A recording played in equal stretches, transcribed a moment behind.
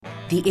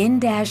The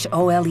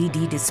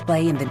in-OLED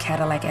display in the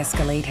Cadillac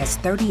Escalade has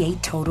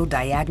 38 total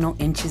diagonal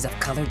inches of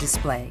color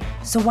display.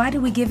 So why do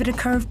we give it a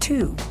curve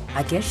too?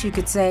 I guess you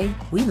could say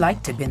we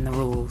like to bend the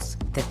rules.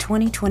 The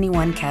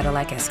 2021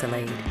 Cadillac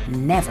Escalade.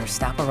 Never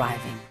stop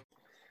arriving.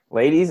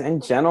 Ladies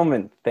and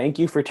gentlemen, thank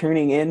you for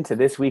tuning in to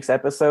this week's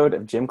episode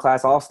of Gym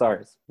Class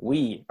All-Stars.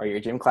 We are your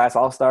Gym Class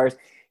All-Stars,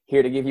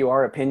 here to give you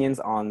our opinions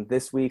on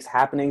this week's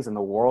happenings in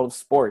the world of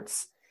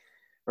sports.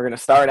 We're going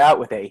to start out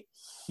with a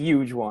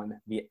huge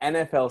one. The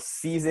NFL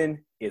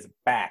season is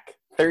back.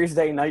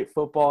 Thursday night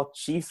football,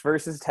 Chiefs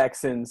versus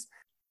Texans.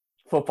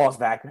 Football's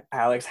back.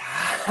 Alex,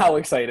 how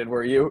excited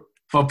were you?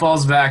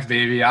 Football's back,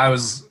 baby. I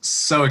was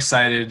so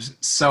excited,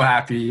 so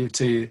happy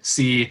to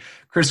see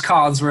Chris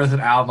Collinsworth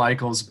and Al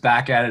Michaels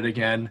back at it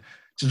again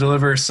to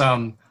deliver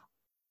some,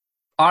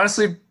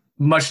 honestly,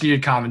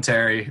 much-needed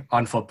commentary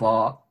on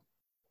football.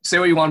 Say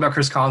what you want about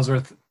Chris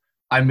Collinsworth.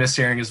 I miss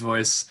hearing his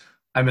voice.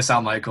 I miss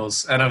Al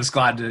Michaels, and I was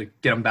glad to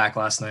get him back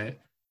last night.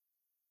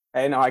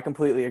 I know, I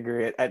completely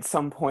agree. At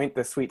some point,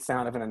 the sweet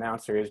sound of an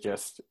announcer is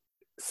just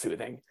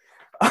soothing.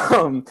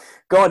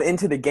 Going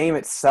into the game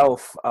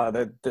itself,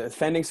 the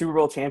defending Super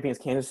Bowl champions,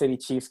 Kansas City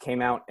Chiefs, came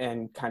out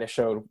and kind of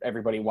showed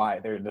everybody why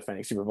they're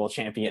defending Super Bowl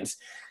champions.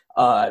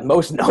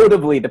 Most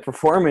notably, the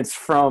performance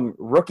from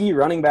rookie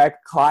running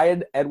back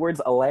Clyde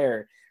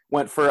Edwards-Helaire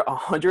went for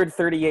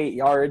 138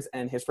 yards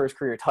and his first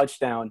career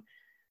touchdown.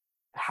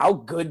 How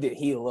good did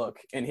he look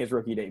in his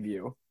rookie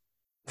debut?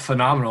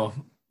 Phenomenal.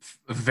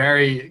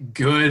 Very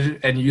good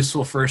and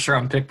useful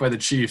first-round pick by the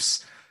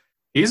Chiefs.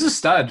 He's a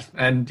stud,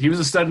 and he was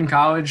a stud in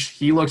college.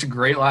 He looked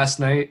great last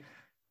night.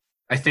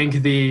 I think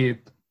the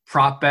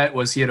prop bet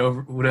was he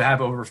would have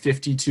over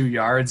 52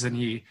 yards, and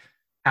he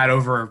had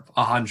over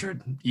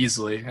 100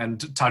 easily,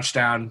 and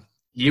touchdown.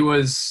 He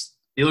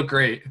looked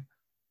great.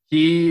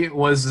 He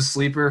was a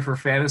sleeper for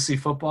fantasy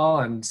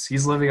football, and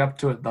he's living up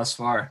to it thus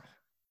far.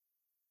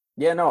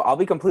 Yeah, no, I'll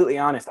be completely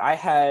honest. I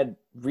had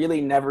really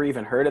never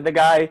even heard of the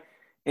guy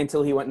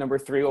until he went number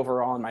 3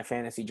 overall in my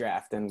fantasy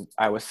draft. And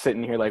I was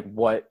sitting here like,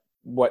 what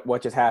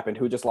just happened?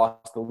 Who just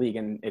lost the league?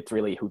 And it's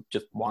really who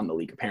just won the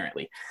league,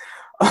 apparently.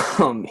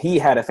 He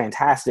had a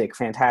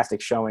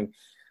fantastic showing.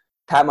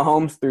 Pat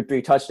Mahomes threw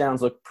 3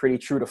 touchdowns, looked pretty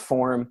true to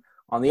form.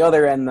 On the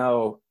other end,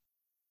 though,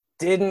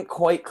 didn't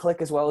quite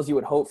click as well as you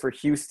would hope for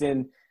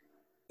Houston.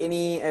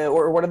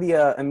 Or what are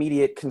the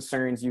immediate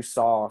concerns you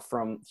saw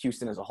from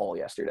Houston as a whole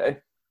yesterday?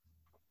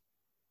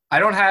 I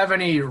don't have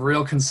any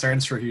real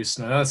concerns for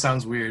Houston. I know that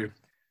sounds weird.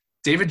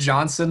 David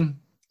Johnson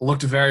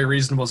looked very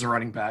reasonable as a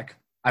running back.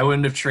 I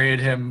wouldn't have traded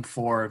him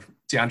for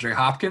DeAndre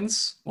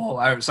Hopkins.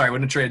 I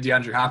wouldn't have traded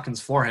DeAndre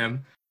Hopkins for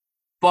him.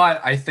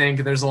 But I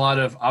think there's a lot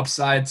of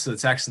upside to the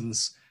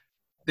Texans.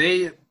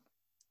 They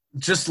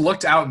just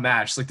looked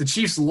outmatched. Like, the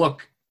Chiefs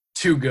look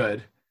too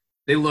good.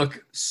 They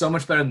look so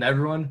much better than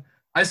everyone.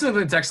 I still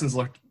think the Texans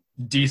look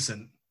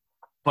decent.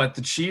 But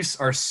the Chiefs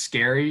are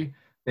scary.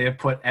 They have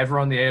put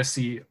everyone in the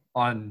AFC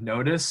on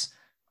notice.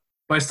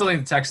 But I still think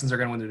the Texans are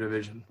going to win the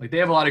division. Like, they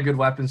have a lot of good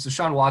weapons.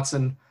 Deshaun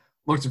Watson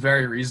looked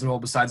very reasonable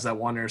besides that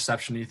one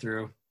interception he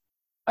threw.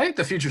 I think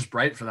the future's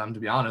bright for them, to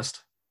be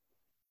honest.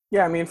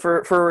 Yeah, I mean, for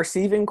a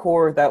receiving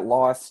core that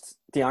lost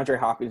DeAndre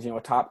Hopkins, a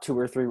top 2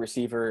 or 3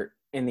 receiver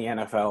in the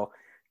NFL,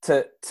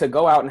 to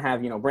go out and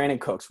have, Brandon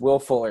Cooks, Will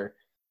Fuller,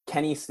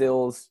 Kenny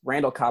Stills,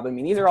 Randall Cobb. I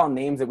mean, these are all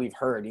names that we've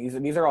heard.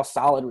 These are all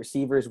solid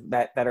receivers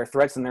that are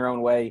threats in their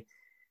own way.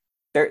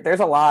 There's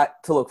a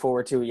lot to look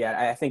forward to yet.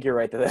 I think you're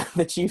right.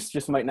 The Chiefs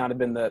just might not have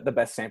been the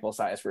best sample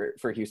size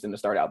for Houston to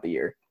start out the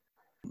year.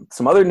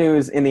 Some other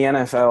news in the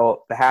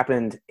NFL that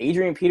happened.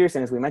 Adrian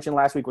Peterson, as we mentioned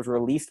last week, was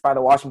released by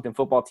the Washington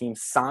football team,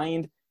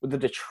 signed with the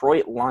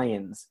Detroit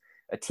Lions,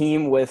 a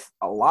team with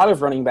a lot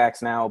of running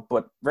backs now,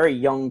 but very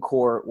young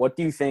core. What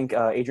do you think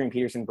Adrian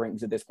Peterson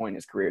brings at this point in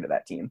his career to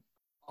that team?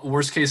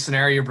 Worst case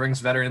scenario,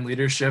 brings veteran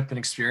leadership and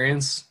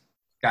experience.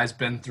 Guy's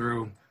been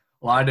through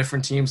a lot of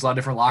different teams, a lot of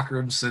different locker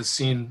rooms, has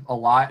seen a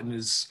lot in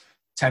his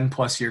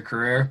 10-plus year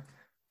career.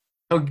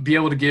 He'll be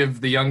able to give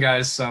the young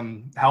guys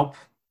some help.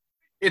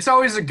 It's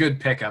always a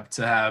good pickup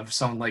to have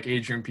someone like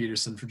Adrian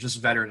Peterson for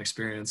just veteran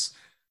experience.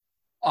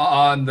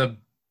 On the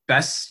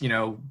best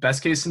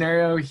case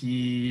scenario,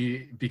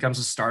 he becomes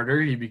a starter.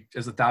 He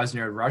is a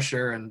 1,000-yard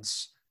rusher, and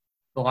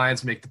the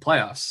Lions make the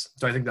playoffs.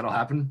 Do I think that'll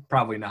happen?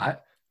 Probably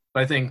not.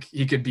 But I think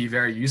he could be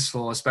very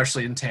useful,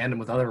 especially in tandem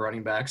with other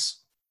running backs.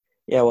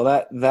 Yeah,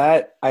 well,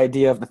 that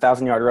idea of the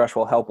 1,000-yard rush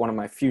will help one of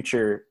my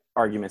future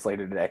arguments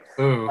later today.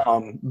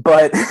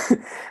 But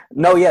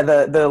no, yeah,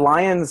 the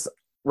Lions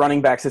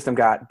running back system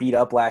got beat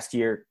up last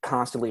year,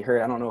 constantly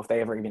hurt. I don't know if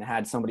they ever even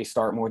had somebody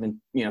start more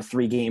than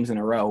 3 games in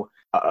a row.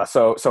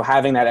 So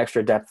having that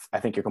extra depth, I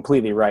think you're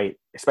completely right,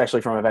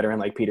 especially from a veteran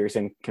like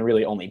Peterson, can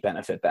really only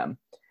benefit them.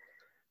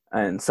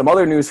 And some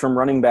other news from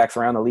running backs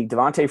around the league.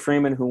 Devontae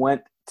Freeman, who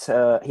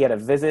he had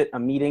a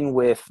meeting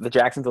with the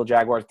Jacksonville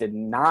Jaguars, did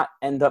not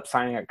end up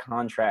signing a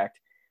contract.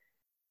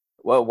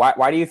 Well,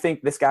 why do you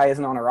think this guy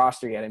isn't on a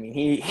roster yet? I mean,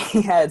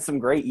 he had some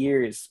great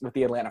years with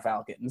the Atlanta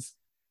Falcons.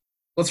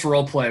 Let's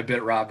role play a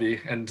bit,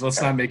 Robbie, and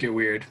let's not make it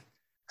weird.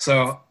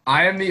 So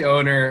I am the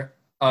owner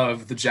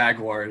of the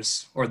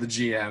Jaguars, or the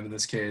GM in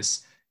this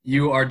case,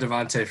 you are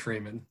Devontae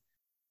Freeman.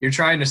 You're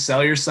trying to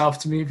sell yourself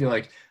to me. Be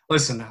like,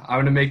 listen, I'm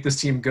going to make this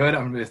team good.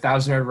 I'm going to be a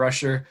 1,000-yard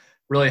rusher,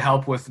 really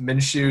help with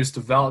Minshew's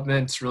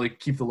development, really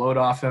keep the load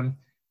off him.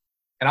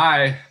 And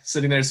I,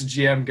 sitting there as a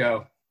GM,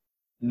 go,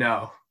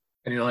 no.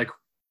 And you're like,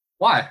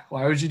 why?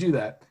 Why would you do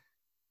that?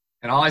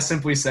 And all I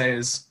simply say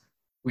is,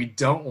 we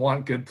don't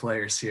want good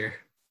players here.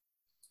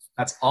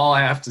 That's all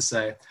I have to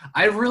say.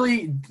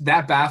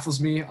 That baffles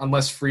me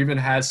unless Freeman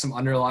has some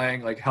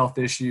underlying like health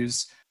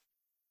issues.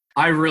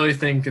 I really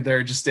think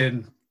they're just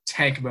in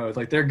tank mode.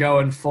 Like they're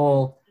going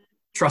full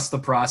trust the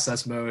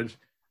process mode.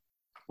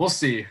 We'll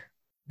see.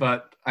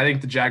 But I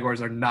think the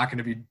Jaguars are not going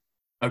to be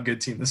a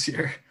good team this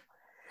year.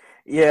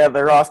 Yeah,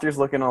 the roster's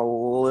looking a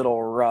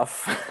little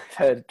rough.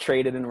 Had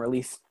traded and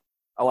released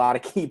a lot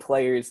of key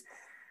players.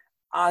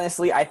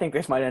 Honestly, I think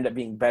this might end up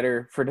being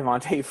better for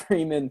Devontae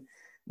Freeman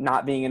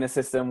not being in a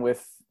system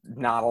with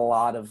not a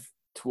lot of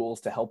tools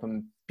to help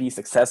him be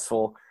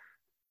successful.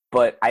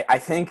 But I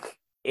think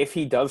if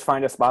he does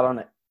find a spot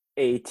on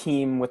a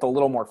team with a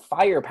little more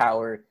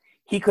firepower,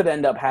 he could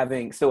end up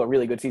having still a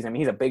really good season. I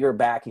mean, he's a bigger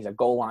back. He's a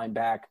goal line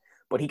back.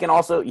 But he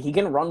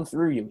can run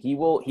through you. He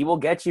will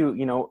get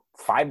you,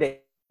 5 to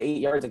 8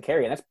 yards of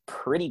carry, and that's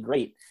pretty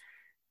great.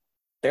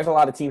 There's a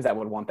lot of teams that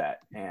would want that,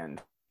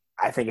 and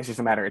I think it's just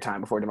a matter of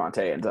time before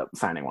Devontae ends up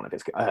signing one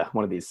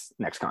of these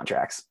next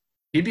contracts.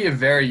 He'd be a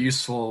very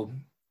useful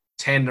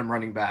tandem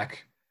running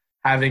back,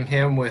 having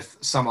him with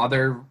some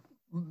other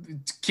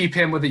 – keep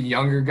him with a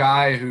younger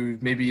guy who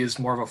maybe is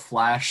more of a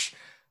flash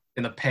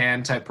in the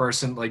pan type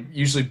person, like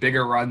usually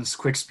bigger runs,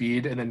 quick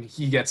speed, and then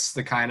he gets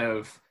the kind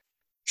of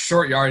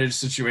short yardage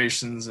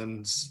situations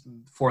and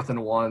 4th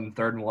and 1,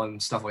 3rd and 1,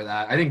 stuff like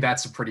that. I think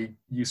that's a pretty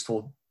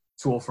useful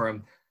tool for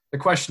him. The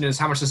question is,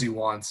 how much does he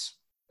want?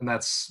 And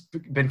that's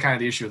been kind of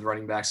the issue with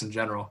running backs in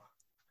general.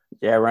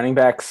 Yeah, running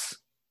backs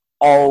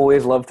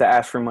always love to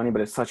ask for money,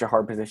 but it's such a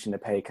hard position to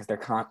pay because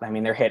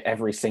they're hit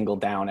every single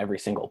down, every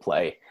single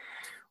play.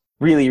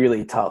 Really,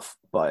 really tough.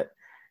 But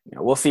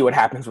we'll see what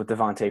happens with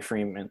Devontae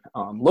Freeman.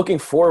 Looking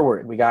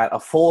forward, we got a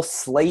full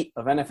slate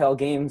of NFL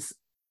games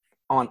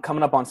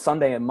coming up on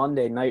Sunday and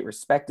Monday night,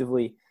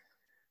 respectively.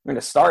 We're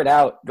going to start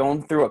out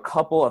going through a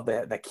couple of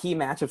the key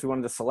matchups we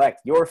wanted to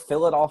select. Your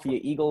Philadelphia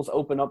Eagles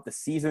open up the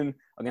season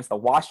against the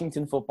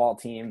Washington football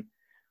team.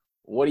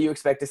 What do you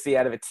expect to see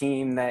out of a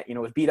team that,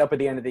 was beat up at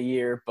the end of the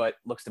year but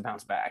looks to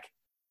bounce back?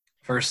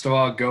 First of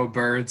all, go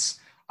Birds.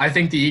 I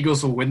think the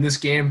Eagles will win this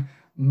game.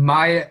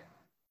 My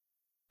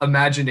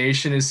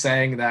imagination is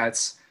saying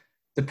that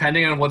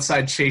depending on what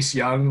side Chase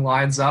Young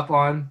lines up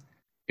on,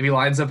 if he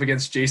lines up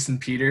against Jason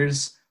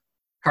Peters,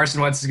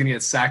 Carson Wentz is going to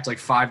get sacked like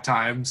 5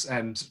 times,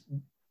 and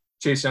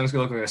Chase Young's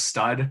going to look like a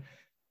stud.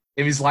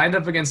 If he's lined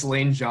up against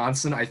Lane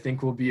Johnson, I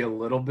think will be a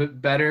little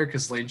bit better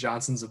because Lane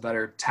Johnson's a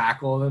better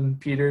tackle than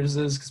Peters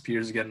is because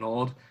Peters is getting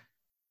old.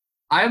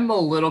 I'm a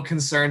little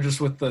concerned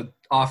just with the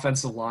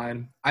offensive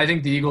line. I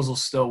think the Eagles will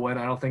still win.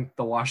 I don't think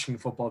the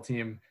Washington football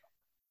team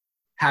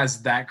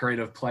has that great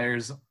of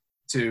players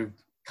to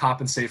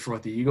compensate for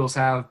what the Eagles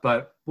have,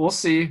 but we'll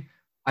see.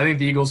 I think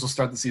the Eagles will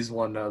start the season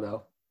 1-0,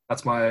 though.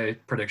 That's my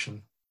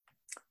prediction.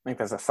 I think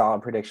that's a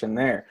solid prediction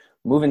there.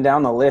 Moving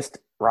down the list,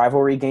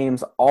 rivalry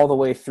games all the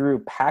way through.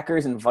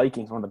 Packers and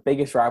Vikings, one of the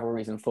biggest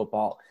rivalries in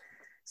football.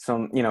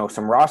 Some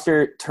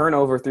roster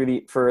turnover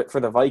for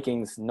the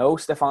Vikings. No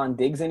Stephon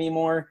Diggs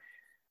anymore.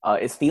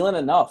 Is Thielen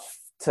enough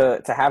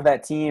to have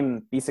that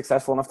team be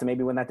successful enough to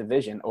maybe win that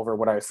division over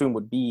what I assume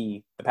would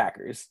be the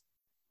Packers?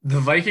 The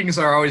Vikings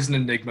are always an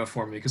enigma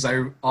for me because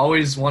I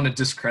always want to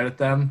discredit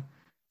them.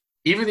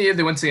 Even the year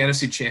they went to the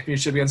NFC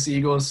Championship against the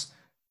Eagles,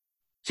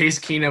 Case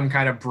Keenum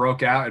kind of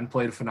broke out and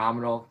played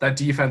phenomenal. That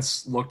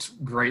defense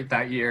looked great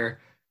that year.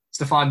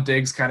 Stephon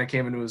Diggs kind of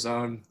came into his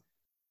own.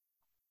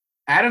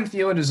 Adam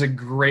Thielen is a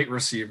great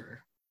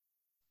receiver.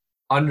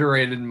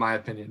 Underrated in my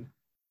opinion.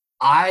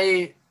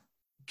 I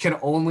can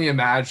only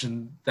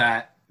imagine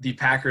that the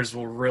Packers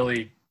will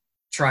really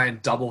try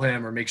and double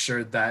him or make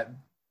sure that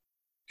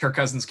Kirk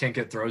Cousins can't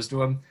get throws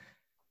to him.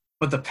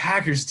 But the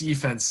Packers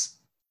defense,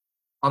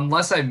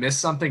 unless I miss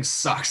something,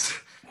 sucks.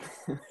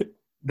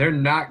 They're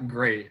not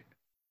great.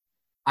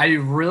 I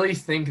really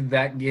think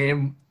that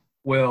game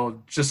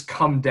will just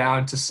come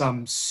down to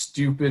some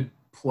stupid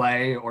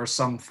play or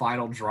some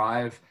final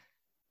drive.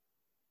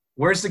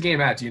 Where's the game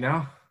at? Do you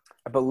know?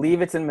 I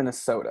believe it's in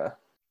Minnesota.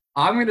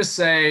 I'm going to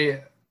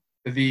say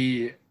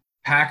the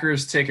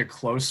Packers take a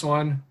close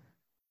one,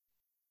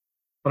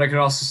 but I could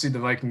also see the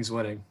Vikings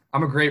winning.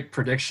 I'm a great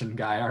prediction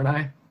guy, aren't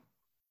I?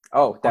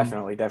 Oh,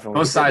 definitely.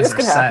 Both sides this are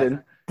could set.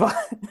 Happen, but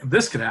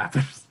this could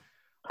happen.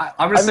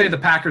 I'm going to say the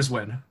Packers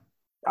win.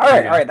 All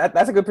right.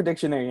 That's a good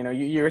prediction there.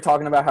 You were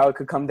talking about how it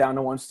could come down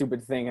to one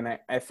stupid thing, and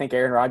I think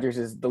Aaron Rodgers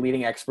is the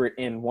leading expert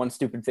in one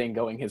stupid thing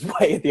going his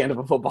way at the end of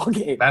a football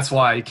game. That's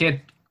why you can't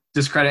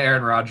discredit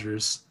Aaron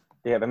Rodgers.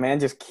 Yeah, the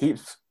man just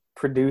keeps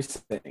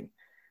producing.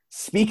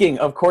 Speaking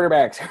of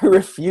quarterbacks who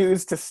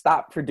refuse to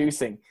stop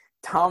producing,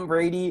 Tom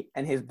Brady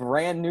and his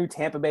brand new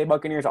Tampa Bay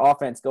Buccaneers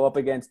offense go up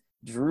against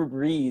Drew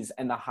Brees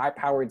and the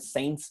high-powered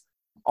Saints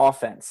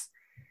offense.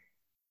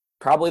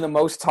 Probably the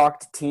most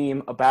talked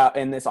team about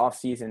in this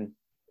offseason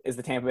is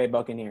the Tampa Bay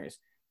Buccaneers.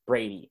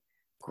 Brady,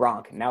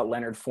 Gronk, now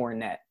Leonard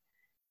Fournette.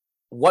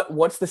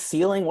 What's the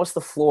ceiling? What's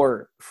the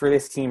floor for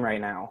this team right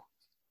now?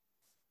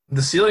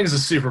 The ceiling is a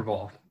Super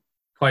Bowl,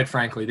 quite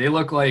frankly. They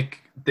look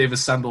like they've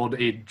assembled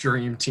a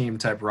dream team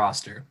type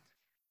roster.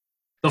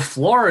 The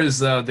floor is,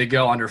 though, they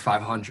go under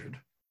 500.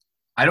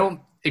 I don't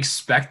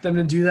expect them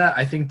to do that.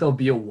 I think they'll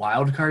be a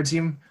wild card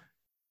team.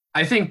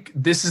 I think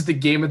this is the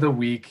game of the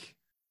week.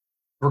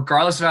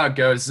 Regardless of how it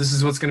goes, this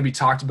is what's going to be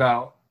talked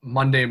about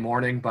Monday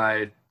morning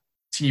by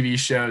TV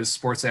shows,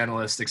 sports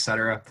analysts,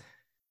 etc.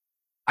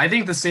 I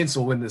think the Saints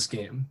will win this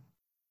game.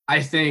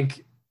 I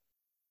think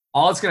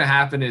all that's going to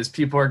happen is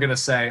people are going to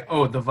say,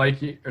 oh,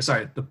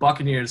 the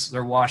Buccaneers,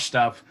 they're washed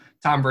up.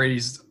 Tom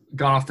Brady's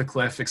gone off the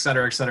cliff, et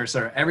cetera, et cetera, et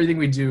cetera. Everything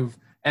we do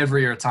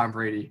every year at Tom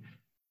Brady.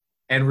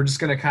 And we're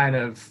just going to kind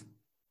of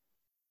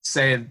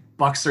say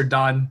Bucs are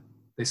done.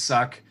 They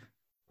suck.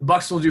 The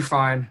Bucs will do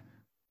fine.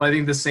 But I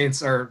think the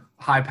Saints are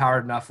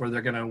high-powered enough where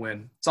they're going to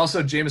win. It's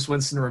also a Jameis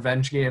Winston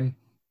revenge game.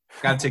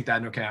 Got to take that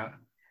into account.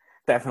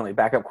 Definitely.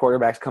 Backup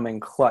quarterbacks coming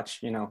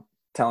clutch,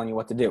 telling you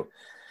what to do.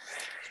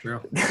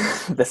 True.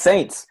 The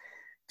Saints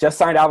just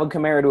signed Alvin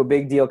Kamara to a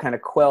big deal, kind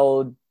of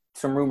quelled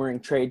some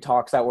rumoring trade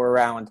talks that were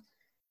around.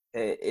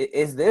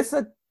 Is this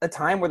a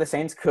time where the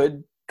Saints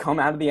could come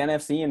out of the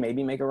NFC and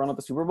maybe make a run at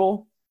the Super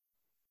Bowl?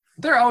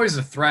 They're always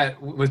a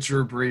threat with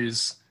Drew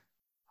Brees.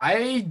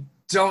 I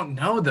don't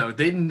know, though.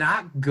 They're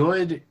not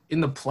good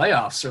in the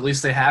playoffs, or at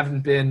least they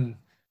haven't been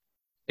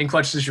in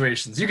clutch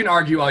situations. You can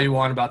argue all you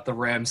want about the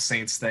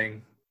Rams-Saints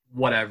thing.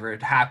 Whatever.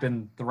 It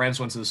happened. The Rams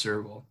went to the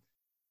Super Bowl.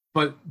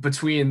 But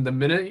between the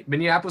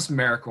Minneapolis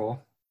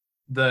Miracle,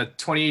 the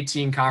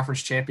 2018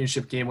 Conference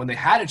Championship game, when they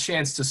had a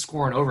chance to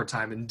score in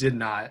overtime and did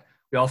not,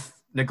 we all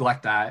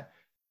neglect that.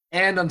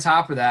 And on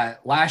top of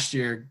that, last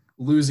year,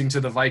 losing to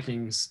the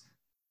Vikings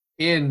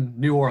in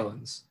New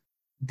Orleans.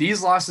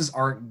 These losses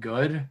aren't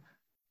good.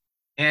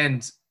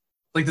 And,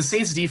 the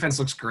Saints' defense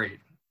looks great.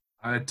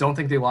 I don't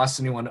think they lost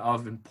anyone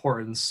of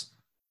importance,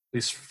 at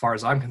least as far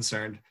as I'm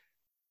concerned.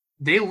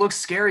 They look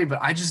scary, but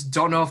I just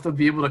don't know if they'll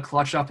be able to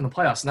clutch up in the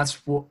playoffs, and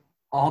that's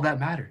all that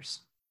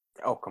matters.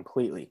 Oh,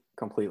 completely.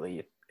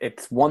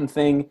 It's one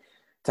thing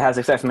to have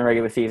success in the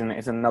regular season.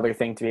 It's another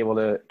thing to be able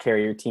to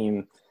carry your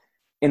team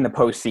in the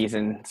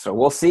postseason. So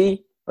we'll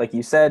see. Like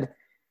you said,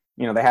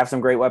 they have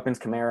some great weapons,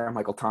 Kamara,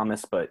 Michael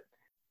Thomas, but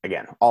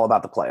again, all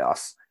about the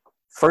playoffs.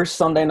 First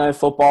Sunday Night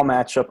Football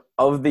matchup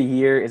of the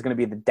year is going to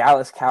be the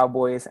Dallas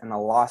Cowboys and the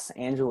Los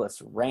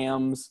Angeles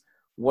Rams.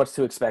 What's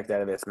to expect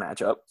out of this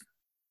matchup?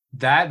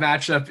 That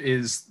matchup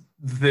is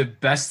the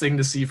best thing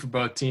to see for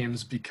both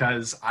teams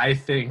because I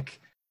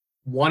think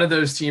one of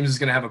those teams is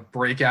going to have a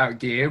breakout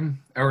game,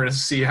 and we're going to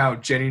see how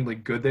genuinely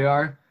good they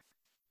are.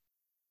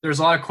 There's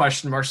a lot of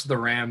question marks with the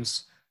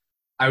Rams.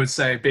 I would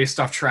say, based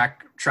off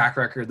track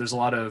record, there's a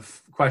lot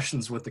of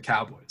questions with the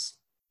Cowboys.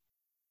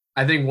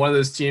 I think one of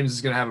those teams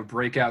is going to have a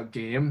breakout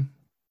game.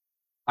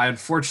 I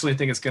unfortunately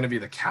think it's going to be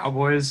the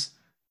Cowboys.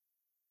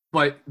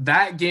 But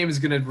that game is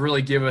going to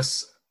really give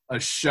us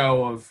a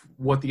show of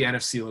what the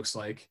NFC looks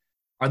like.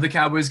 Are the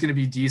Cowboys going to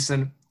be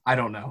decent? I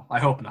don't know. I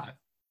hope not.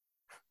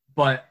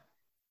 But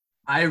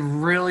I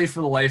really,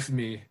 for the life of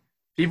me,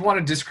 people want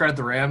to discredit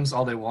the Rams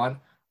all they want.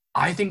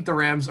 I think the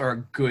Rams are a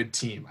good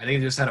team. I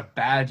think they just had a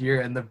bad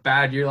year, and the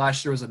bad year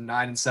last year was a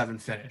 9-7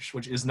 finish,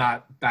 which is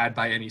not bad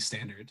by any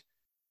standard.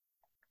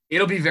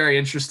 It'll be very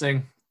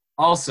interesting.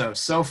 Also,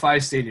 SoFi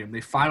Stadium,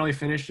 they finally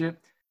finished it.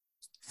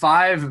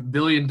 $5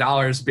 billion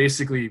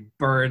basically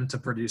burned to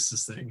produce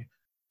this thing.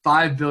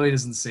 $5 billion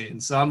is insane.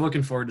 So I'm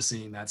looking forward to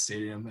seeing that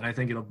stadium, and I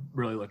think it'll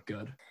really look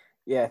good.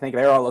 Yeah, I think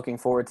they're all looking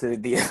forward to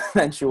the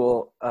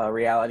eventual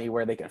reality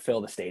where they can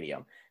fill the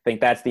stadium. I think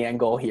that's the end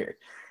goal here.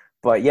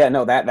 But yeah,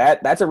 no,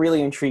 that's a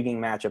really intriguing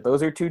matchup.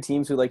 Those are two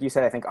teams who, like you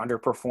said, I think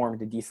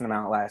underperformed a decent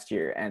amount last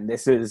year, and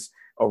this is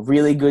a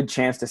really good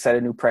chance to set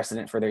a new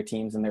precedent for their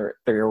teams and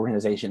their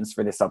organizations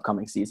for this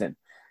upcoming season.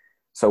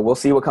 So we'll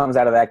see what comes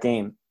out of that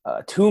game.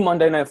 2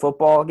 Monday Night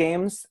Football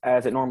games,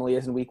 as it normally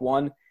is in Week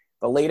 1.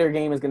 The later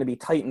game is going to be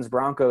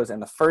Titans-Broncos,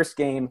 and the first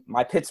game,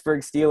 my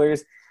Pittsburgh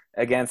Steelers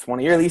against one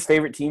of your least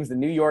favorite teams, the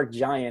New York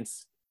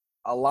Giants.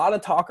 A lot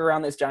of talk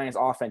around this Giants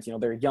offense.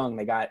 They're young.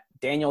 They got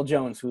Daniel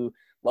Jones, who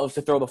loves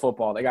to throw the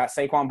football. They got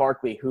Saquon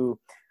Barkley, who,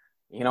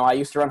 I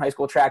used to run high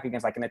school track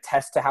against. I can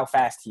attest to how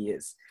fast he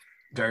is.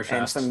 Very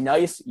fast. And some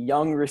nice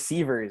young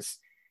receivers.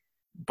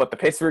 But the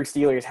Pittsburgh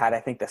Steelers had, I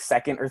think, the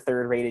second or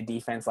third rated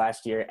defense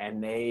last year,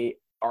 and they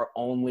are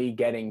only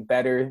getting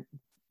better.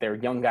 Their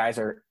young guys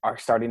are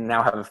starting to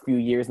now have a few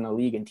years in the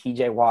league, and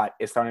TJ Watt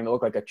is starting to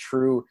look like a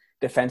true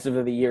defensive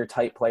of the year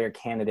type player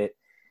candidate.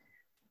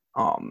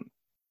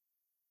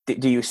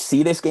 Do you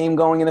see this game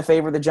going in the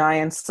favor of the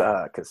Giants?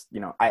 Because,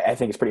 I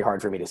think it's pretty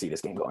hard for me to see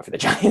this game going for the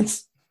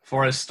Giants.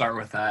 Before I start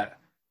with that,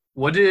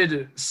 what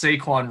did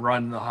Saquon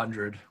run in the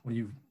 100 when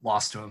you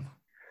lost to him?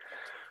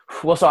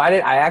 Well, so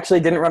I actually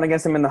didn't run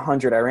against him in the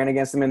 100. I ran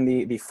against him in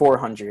the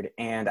 400.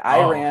 And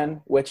I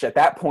ran, which at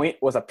that point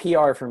was a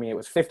PR for me. It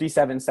was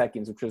 57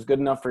 seconds, which was good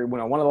enough for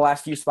one of the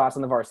last few spots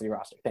on the varsity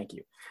roster. Thank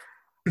you.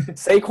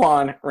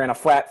 Saquon ran a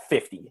flat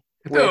 50,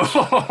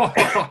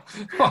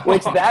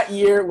 which that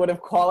year would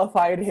have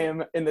qualified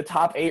him in the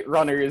top 8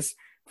 runners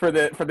for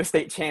the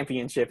state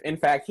championship. In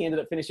fact, he ended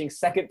up finishing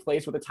second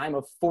place with a time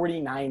of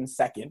 49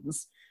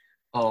 seconds.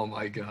 Oh,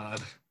 my God.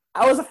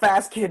 I was a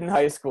fast kid in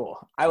high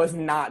school. I was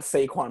not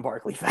Saquon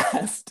Barkley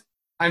fast.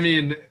 I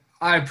mean,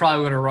 I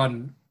probably would have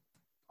run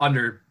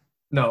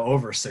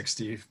over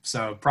 60.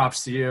 So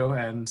props to you.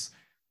 And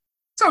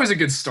it's always a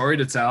good story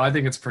to tell. I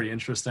think it's pretty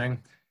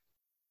interesting.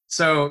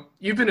 So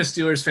you've been a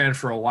Steelers fan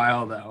for a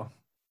while, though.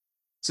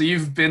 So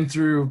you've been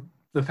through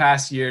the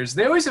past years.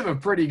 They always have a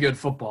pretty good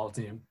football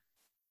team.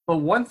 But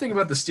one thing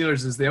about the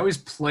Steelers is they always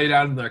play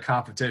down to their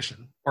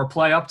competition or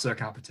play up to their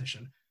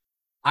competition.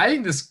 I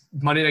think this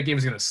Monday night game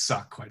is going to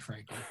suck, quite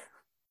frankly.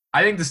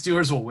 I think the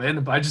Steelers will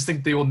win, but I just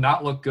think they will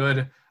not look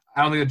good.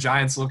 I don't think the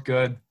Giants look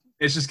good.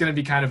 It's just going to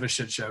be kind of a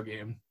shit show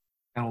game.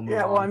 And we'll move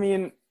on. Well, I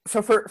mean,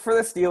 so for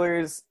the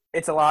Steelers,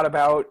 it's a lot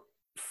about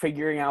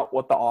figuring out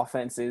what the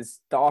offense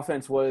is. The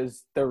offense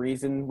was the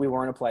reason we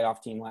weren't a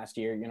playoff team last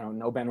year.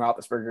 No Ben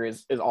Roethlisberger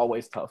is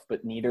always tough,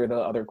 but neither of the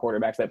other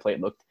quarterbacks that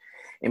played looked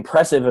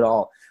impressive at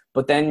all.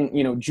 But then,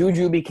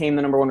 Juju became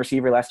the number 1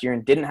 receiver last year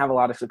and didn't have a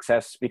lot of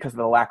success because of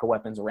the lack of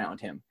weapons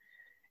around him.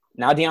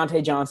 Now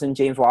Deontay Johnson,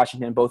 James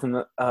Washington,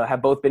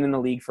 have both been in the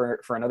league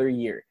for another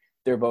year.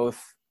 They're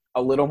both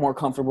a little more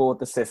comfortable with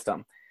the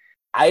system.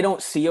 I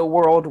don't see a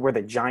world where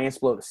the Giants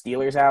blow the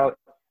Steelers out.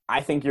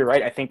 I think you're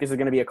right. I think this is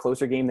going to be a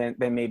closer game than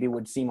maybe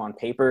would seem on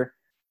paper.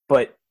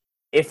 But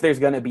if there's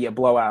going to be a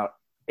blowout,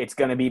 it's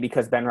going to be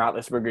because Ben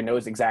Roethlisberger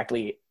knows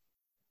exactly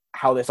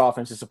how this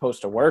offense is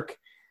supposed to work.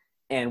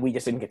 And we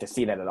just didn't get to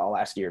see that at all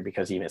last year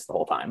because he missed the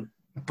whole time.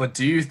 But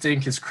do you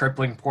think his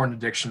crippling porn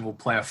addiction will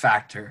play a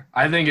factor?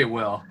 I think it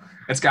will.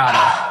 It's got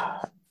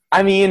to.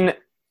 I mean,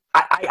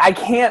 I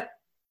can't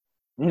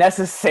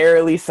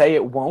necessarily say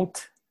it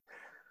won't.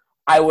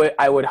 I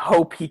would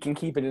hope he can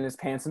keep it in his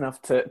pants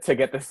enough to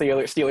get the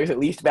Steelers at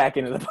least back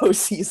into the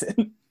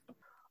postseason.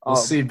 We'll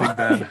see Big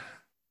Ben.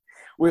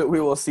 We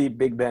will see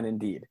Big Ben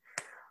indeed.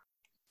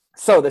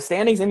 So the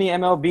standings in the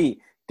MLB.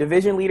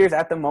 Division leaders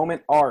at the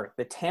moment are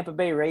the Tampa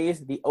Bay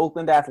Rays, the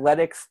Oakland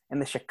Athletics, and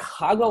the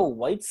Chicago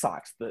White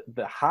Sox,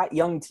 the hot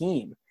young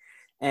team.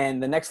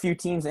 And the next few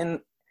teams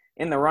in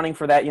the running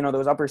for that,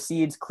 those upper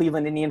seeds,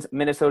 Cleveland Indians,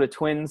 Minnesota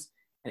Twins,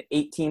 an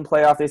 8-team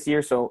playoff this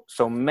year. So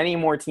many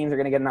more teams are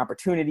going to get an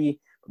opportunity.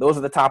 Those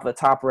are the top of the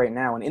top right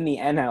now. And in the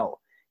NL,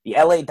 the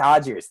LA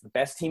Dodgers, the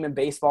best team in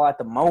baseball at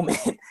the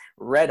moment,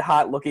 red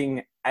hot,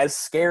 looking as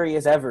scary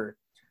as ever.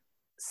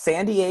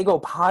 San Diego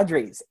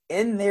Padres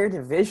in their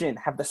division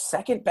have the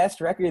second best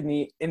record in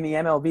the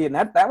MLB, and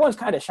that one's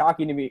kind of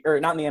shocking to me, or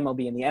not in the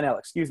MLB, in the NL,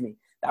 excuse me.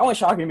 That one's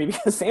shocking to me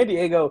because San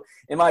Diego,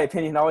 in my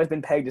opinion, has always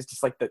been pegged as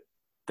just like the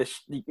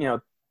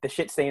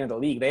shit stain of the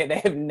league.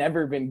 They have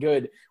never been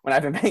good when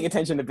I've been paying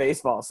attention to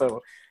baseball.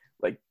 So,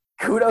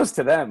 kudos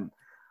to them.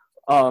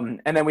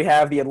 And then we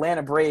have the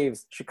Atlanta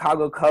Braves,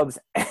 Chicago Cubs,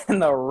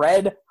 and the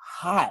red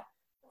hot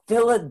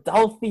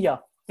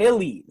Philadelphia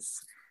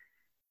Phillies.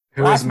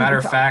 Who, as a matter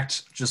of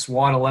fact, just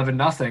won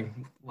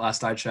 11-0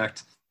 last I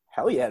checked.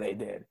 Hell yeah, they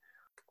did.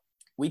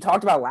 We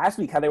talked about last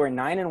week how they were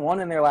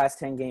 9-1 in their last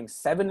 10 games,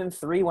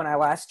 7-3 when I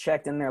last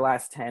checked in their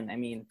last 10. I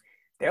mean,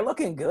 they're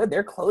looking good.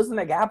 They're closing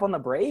the gap on the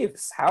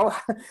Braves.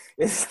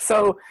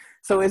 So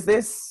is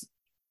this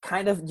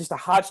kind of just a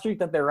hot streak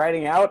that they're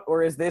riding out,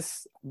 or is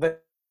this the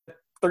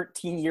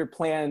 13-year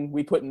plan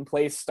we put in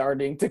place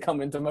starting to come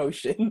into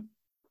motion?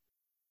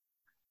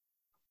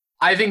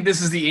 I think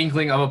this is the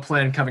inkling of a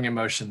plan coming in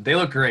motion. They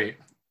look great.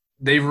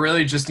 They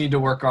really just need to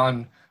work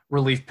on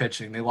relief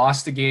pitching. They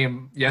lost the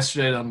game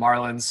yesterday to the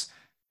Marlins.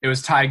 It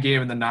was tied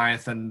game in the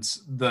 9th, and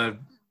the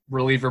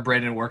reliever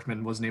Brandon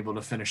Workman wasn't able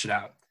to finish it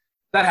out.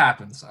 That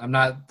happens. I'm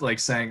not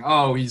saying,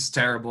 oh, he's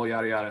terrible,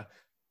 yada, yada.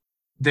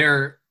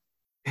 Their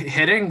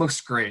hitting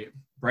looks great.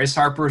 Bryce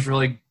Harper is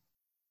really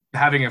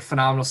having a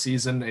phenomenal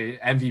season, a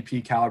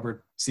MVP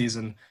caliber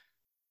season.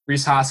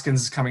 Rhys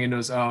Hoskins is coming into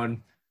his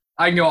own.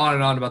 I can go on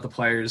and on about the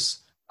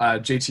players.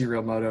 JT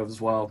Realmuto as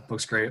well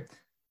looks great.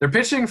 Their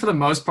pitching, for the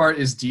most part,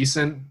 is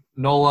decent.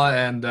 Nola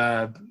and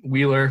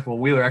Wheeler. Well,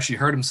 Wheeler actually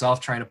hurt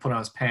himself trying to put on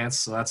his pants,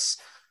 so that's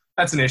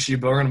an issue,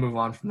 but we're going to move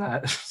on from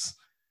that.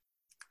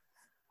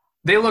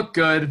 They look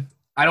good.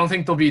 I don't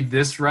think they'll be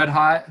this red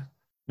hot.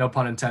 No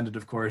pun intended,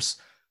 of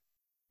course.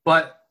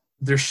 But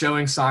they're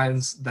showing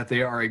signs that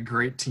they are a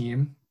great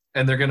team,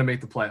 and they're going to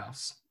make the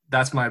playoffs.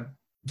 That's my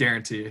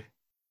guarantee.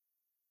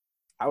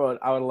 I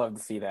would love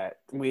to see that.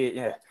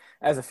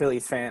 As a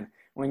Phillies fan,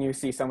 when you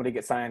see somebody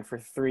get signed for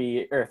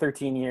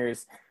 13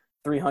 years,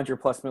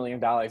 $300+ million,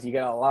 you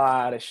get a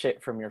lot of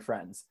shit from your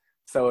friends.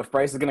 So if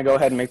Bryce is going to go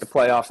ahead and make the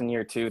playoffs in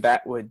year 2,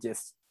 that would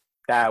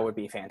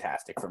be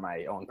fantastic for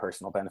my own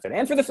personal benefit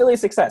and for the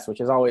Phillies' success, which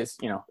is always,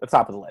 the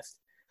top of the list.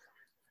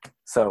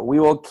 So we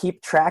will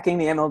keep tracking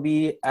the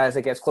MLB as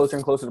it gets closer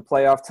and closer to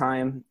playoff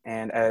time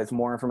and as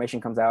more information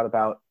comes out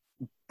about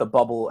the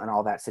bubble and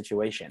all that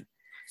situation.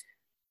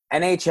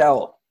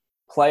 NHL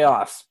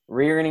playoffs,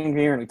 rearing and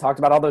rearing. We talked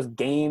about all those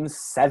game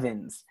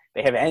sevens.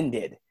 They have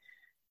ended.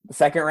 The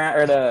second round,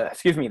 or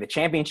the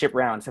championship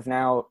rounds have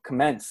now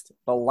commenced.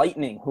 The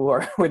Lightning, who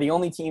are the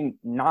only team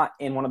not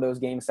in one of those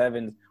game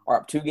sevens, are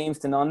up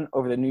 2-0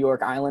 over the New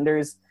York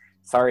Islanders.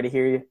 Sorry to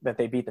hear that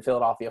they beat the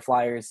Philadelphia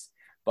Flyers,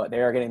 but they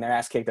are getting their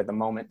ass kicked at the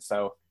moment,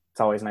 so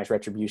it's always a nice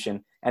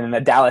retribution. And then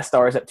the Dallas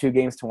Stars up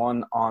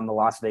 2-1 on the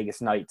Las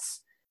Vegas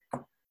Knights.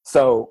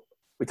 So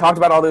we talked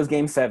about all those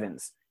game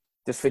sevens.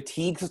 Does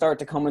fatigue start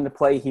to come into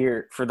play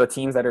here for the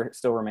teams that are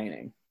still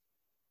remaining?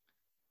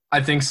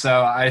 I think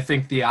so. I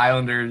think the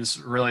Islanders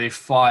really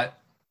fought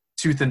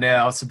tooth and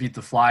nail to beat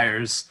the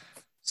Flyers.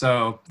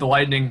 So the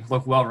Lightning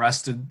look well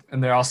rested,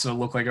 and they also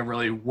look like a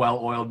really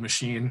well-oiled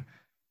machine.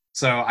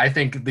 So I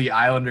think the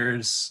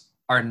Islanders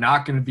are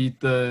not going to beat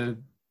the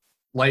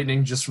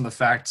Lightning just from the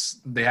fact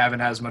they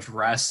haven't had as much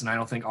rest, and I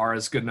don't think are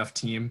as good enough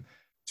team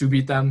to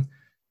beat them.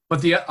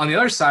 But on the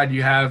other side,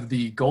 you have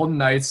the Golden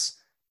Knights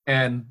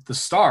and the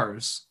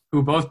Stars,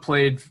 who both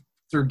played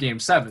through Game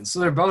 7. So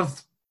they're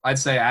both, I'd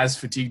say, as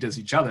fatigued as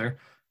each other.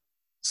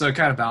 So it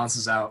kind of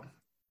balances out.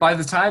 By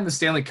the time the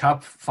Stanley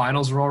Cup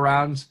finals roll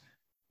around,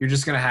 you're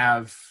just going to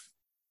have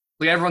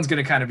 – everyone's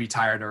going to kind of be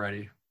tired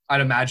already,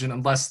 I'd imagine,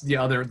 unless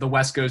the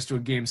West goes to a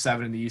Game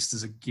 7 and the East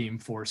is a Game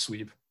 4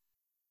 sweep.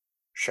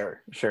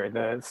 Sure.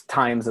 The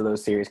times of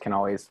those series can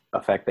always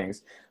affect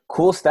things.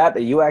 Cool stat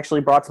that you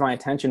actually brought to my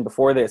attention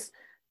before this.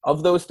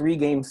 Of those 3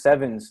 Game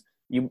 7s,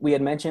 we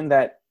had mentioned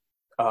that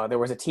there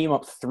was a team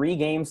up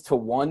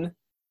 3-1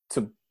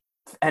 to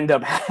end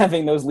up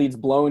having those leads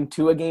blown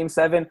to a Game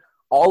 7.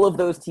 All of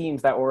those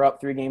teams that were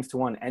up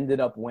 3-1 ended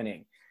up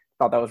winning.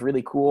 Thought that was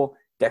really cool.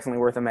 Definitely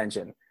worth a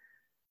mention.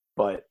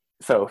 But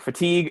so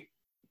fatigue,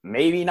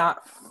 maybe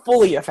not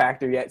fully a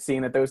factor yet,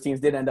 seeing that those teams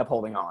did end up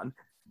holding on.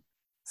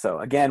 So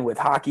again, with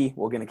hockey,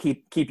 we're going to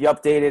keep you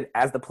updated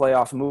as the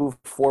playoffs move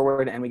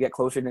forward and we get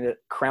closer to the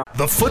crown.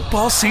 The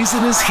football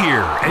season is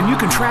here, and you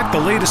can track the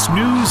latest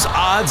news,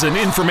 odds, and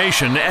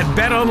information at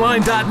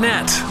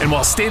betonline.net. And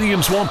while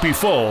stadiums won't be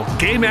full,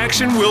 game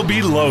action will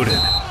be loaded.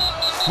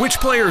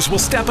 Which players will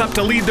step up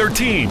to lead their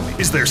team?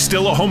 Is there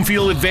still a home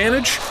field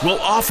advantage?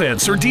 Will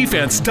offense or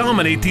defense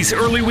dominate these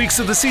early weeks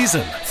of the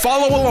season?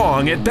 Follow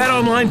along at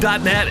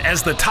betonline.net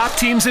as the top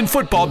teams in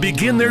football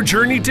begin their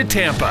journey to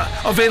Tampa.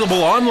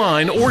 Available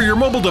online or your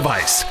mobile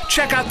device.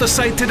 Check out the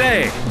site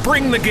today.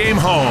 Bring the game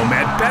home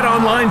at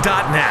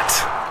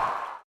betonline.net.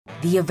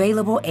 The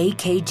available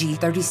AKG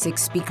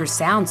 36 speaker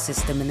sound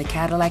system in the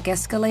Cadillac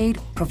Escalade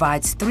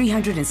provides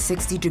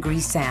 360-degree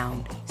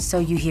sound, so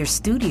you hear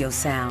studio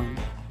sound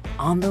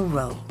on the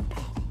road.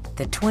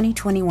 The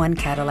 2021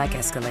 Cadillac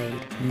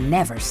Escalade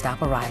never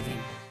stop arriving.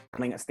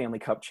 Becoming a Stanley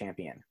Cup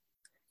champion.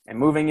 And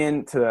moving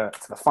into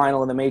the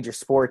final of the major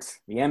sports,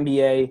 the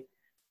NBA,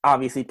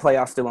 obviously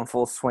playoffs still in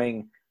full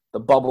swing,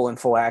 the bubble in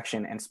full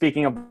action. And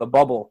speaking of the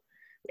bubble,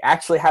 we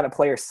actually had a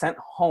player sent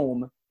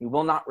home. He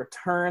will not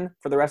return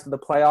for the rest of the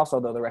playoffs,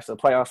 although the rest of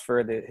the playoffs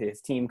for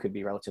his team could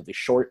be relatively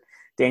short.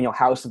 Daniel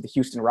House of the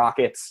Houston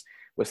Rockets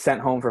was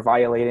sent home for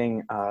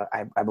violating,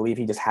 I believe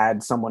he just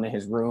had someone in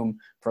his room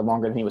for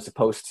longer than he was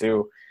supposed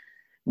to.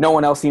 No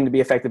one else seemed to be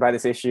affected by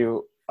this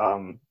issue.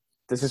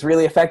 Does this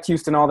really affect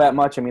Houston all that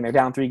much? I mean, they're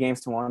down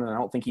 3-1, and I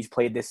don't think he's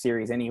played this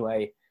series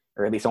anyway,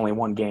 or at least only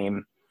one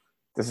game.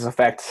 Does this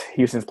affect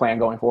Houston's plan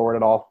going forward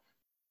at all?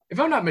 If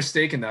I'm not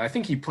mistaken, though, I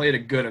think he played a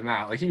good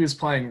amount. Like, he was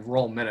playing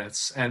role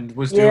minutes and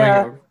was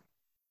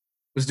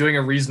doing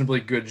a reasonably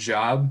good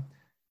job.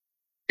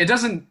 It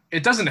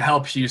doesn't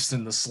help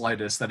Houston the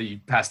slightest that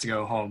he has to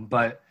go home,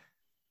 but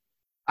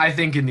I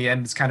think in the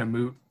end it's kind of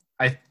moot.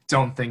 I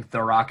don't think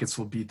the Rockets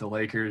will beat the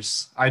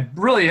Lakers. I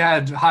really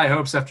had high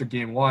hopes after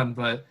Game 1,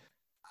 but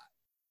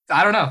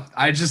I don't know.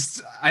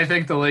 I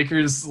think the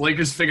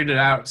Lakers figured it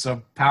out,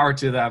 so power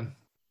to them.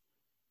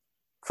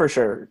 For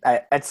sure.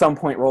 At some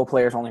point, role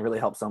players only really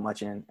help so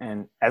much,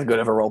 and as good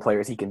of a role player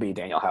as he can be,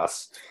 Daniel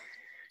House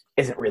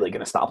isn't really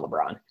going to stop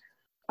LeBron.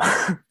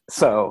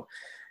 So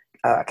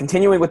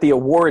continuing with the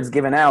awards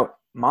given out,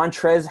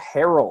 Montrezl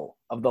Harrell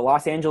of the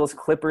Los Angeles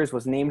Clippers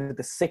was named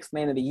the 6th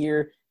Man of the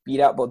Year, beat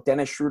out both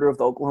Dennis Schroeder of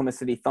the Oklahoma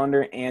City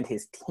Thunder and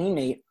his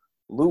teammate,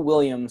 Lou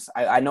Williams.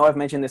 I know I've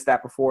mentioned this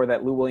stat before,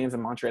 that Lou Williams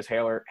and Montrezl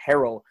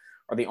Harrell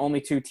are the only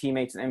 2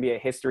 teammates in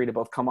NBA history to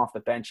both come off the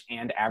bench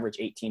and average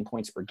 18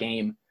 points per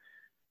game.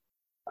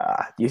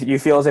 You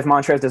feel as if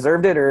Montrez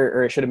deserved it,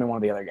 or it should have been one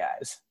of the other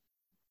guys?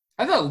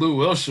 I thought Lou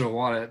Will should have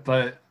won it,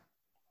 but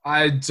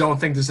I don't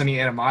think there's any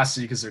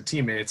animosity because they're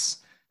teammates,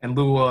 and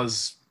Lou Will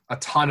has a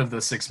ton of the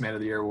 6th Man of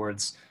the Year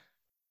awards.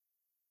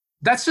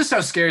 That's just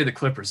how scary the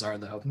Clippers are,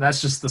 though.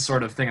 That's just the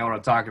sort of thing I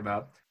want to talk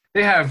about.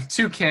 They have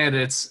 2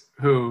 candidates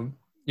who,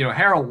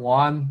 Harrell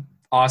won,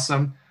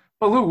 awesome,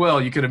 but Lou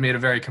Will you could have made a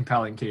very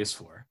compelling case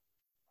for.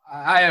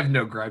 I have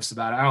no gripes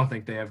about it. I don't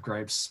think they have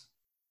gripes.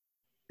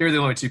 They were the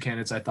only 2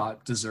 candidates I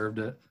thought deserved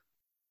it.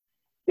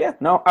 Yeah,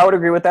 no, I would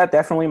agree with that.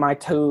 Definitely my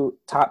two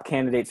top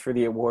candidates for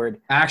the award.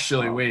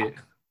 Actually, wait.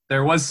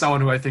 There was someone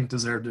who I think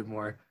deserved it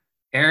more.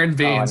 Aaron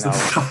Baines of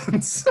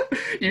the Suns.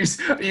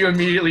 You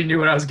immediately knew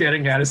what I was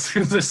getting at as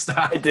soon as it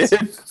stopped. I did.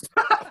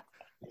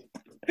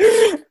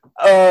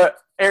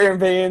 Aaron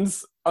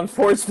Baines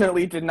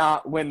unfortunately did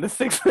not win the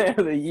Sixth Man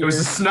of the Year. It was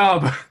a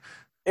snub.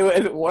 It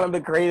was one of the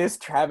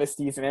greatest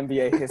travesties in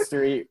NBA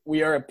history.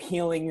 We are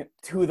appealing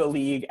to the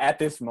league at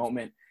this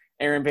moment.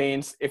 Aaron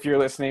Baines, if you're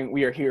listening,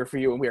 we are here for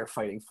you and we are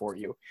fighting for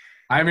you.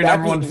 I'm your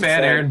number one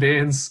fan, Aaron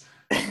Baines.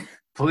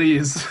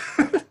 Please.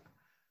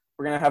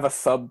 We're going to have a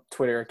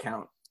sub-Twitter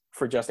account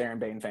for just Aaron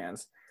Baines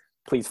fans.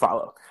 Please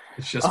follow.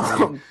 It's just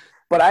me.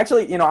 But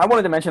actually, I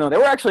wanted to mention, though, there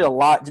were actually a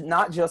lot,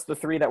 not just the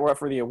three that were up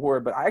for the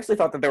award, but I actually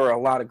thought that there were a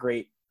lot of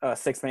great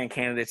six-man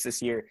candidates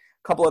this year.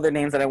 A couple other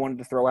names that I wanted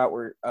to throw out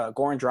were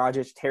Goran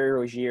Dragic, Terry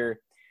Rozier,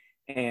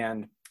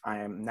 and I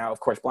am now, of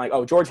course, blank.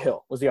 Oh, George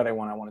Hill was the other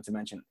one I wanted to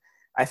mention.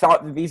 I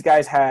thought that these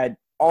guys had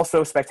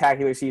also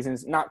spectacular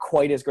seasons, not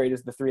quite as great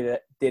as the three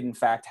that did, in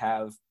fact,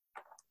 have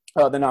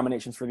the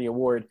nominations for the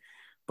award.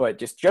 But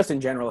just in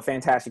general, a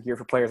fantastic year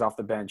for players off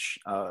the bench.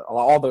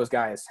 All those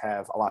guys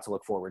have a lot to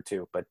look forward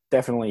to, but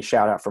definitely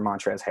shout out for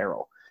Montrezl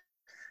Harrell.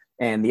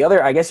 And the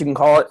other, I guess you can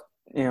call it,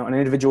 an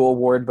individual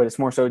award, but it's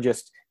more so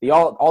just the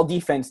all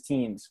defense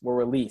teams were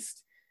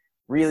released.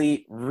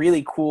 Really,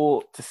 really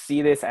cool to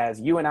see this, as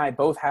you and I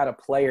both had a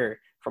player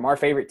from our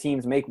favorite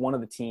teams make one of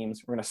the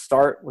teams. We're going to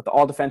start with the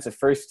all defensive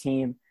first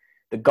team.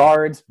 The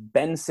guards,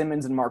 Ben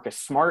Simmons and Marcus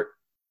Smart.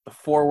 The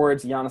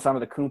forwards, Giannis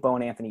Antetokounmpo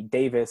and Anthony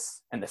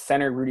Davis, and the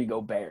center, Rudy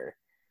Gobert.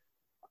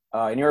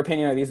 In your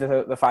opinion, are these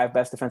the five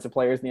best defensive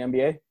players in the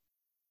NBA?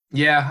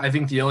 Yeah, I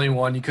think the only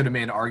one you could have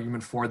made an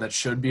argument for that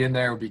should be in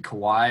there would be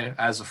Kawhi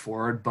as a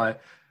forward.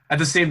 But at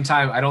the same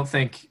time, I don't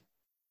think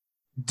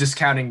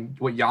discounting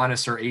what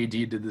Giannis or AD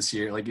did this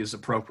year is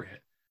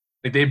appropriate.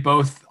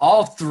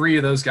 All three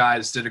of those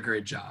guys did a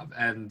great job.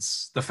 And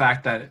the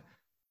fact that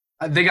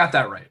they got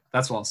that right,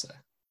 that's what I'll say.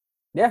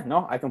 Yeah,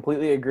 no, I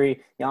completely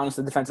agree. Giannis,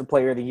 the defensive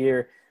player of the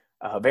year.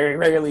 Very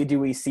rarely do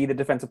we see the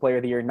defensive player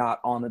of the year not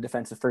on the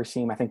defensive first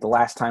team. I think the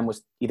last time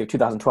was either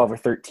 2012 or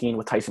 13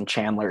 with Tyson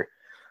Chandler.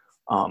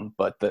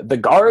 But the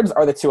guards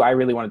are the two I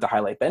really wanted to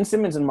highlight. Ben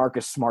Simmons and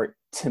Marcus Smart,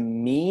 to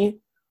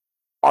me,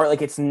 are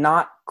it's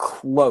not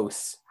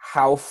close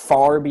how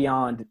far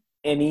beyond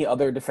any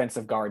other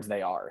defensive guards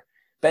they are.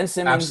 Ben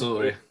Simmons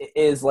Absolutely.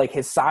 is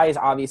his size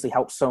obviously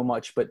helps so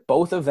much, but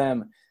both of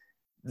them,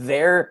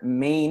 their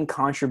main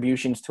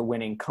contributions to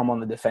winning come on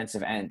the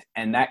defensive end,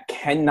 and that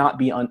cannot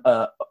be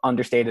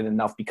understated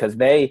enough, because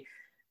they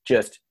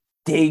just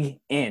dig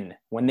in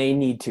when they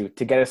need to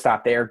get a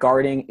stop. They are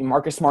guarding.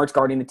 Marcus Smart's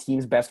guarding the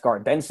team's best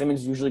guard. Ben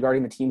Simmons is usually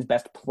guarding the team's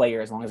best player,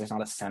 as long as there's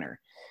not a center.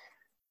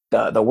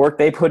 The work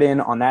they put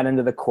in on that end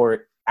of the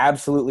court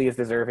absolutely is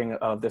deserving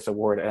of this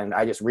award, and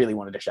I just really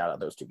wanted to shout out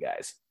those two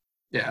guys.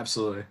 Yeah,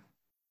 absolutely.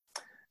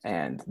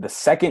 And the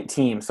second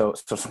team, so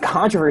some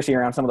controversy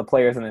around some of the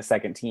players in the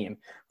second team.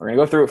 We're going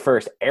to go through it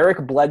first.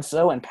 Eric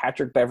Bledsoe and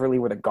Patrick Beverley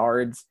were the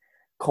guards.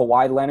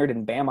 Kawhi Leonard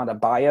and Bam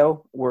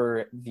Adebayo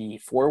were the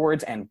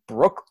forwards. And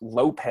Brook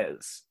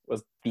Lopez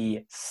was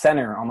the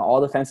center on the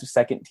all-defensive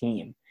second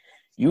team.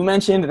 You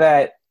mentioned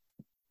that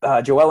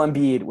Joel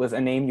Embiid was a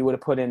name you would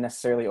have put in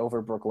necessarily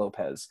over Brook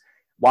Lopez.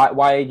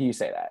 Why do you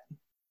say that?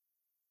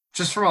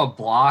 Just from a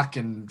block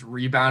and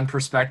rebound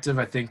perspective,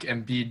 I think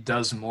Embiid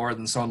does more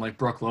than someone like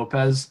Brook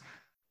Lopez.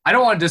 I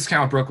don't want to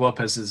discount Brook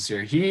Lopez this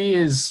year. He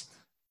is,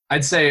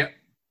 I'd say,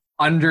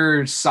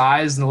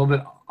 undersized and a little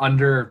bit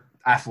under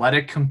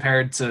athletic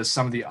compared to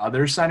some of the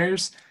other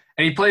centers,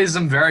 and he plays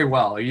them very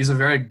well. He's a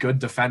very good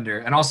defender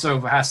and also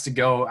has to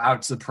go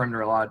out to the perimeter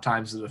a lot of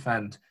times to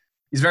defend.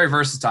 He's very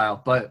versatile,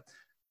 but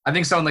I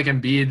think someone like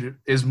Embiid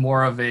is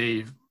more of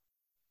a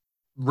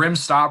rim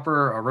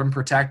stopper, a rim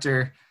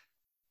protector.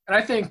 And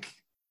I think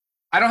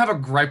I don't have a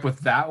gripe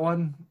with that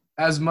one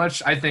as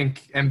much. I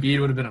think Embiid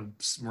would have been a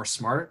more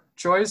smart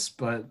choice,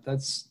 but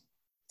that's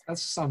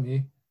just on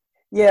me.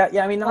 Yeah.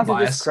 I mean, not I'm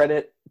to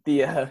discredit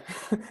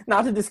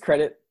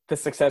the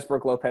success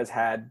Brook Lopez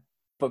had,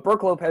 but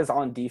Brook Lopez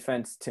on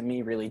defense, to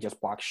me, really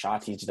just blocks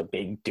shots. He's just a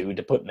big dude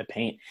to put in the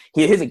paint.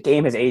 His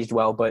game has aged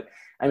well, but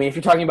I mean, if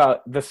you're talking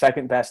about the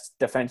second best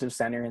defensive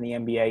center in the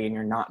NBA and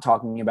you're not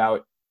talking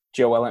about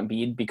Joel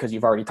Embiid because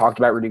you've already talked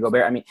about Rudy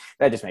Gobert, I mean,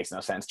 that just makes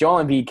no sense.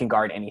 Joel Embiid can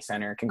guard any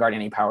center, can guard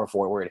any power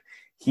forward.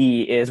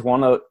 He is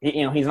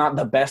he's not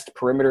the best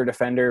perimeter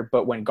defender,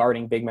 but when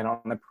guarding big men on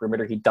the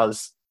perimeter, he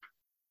does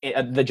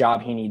the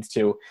job he needs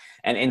to.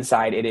 And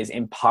inside, it is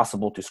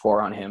impossible to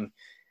score on him.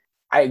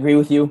 I agree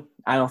with you.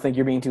 I don't think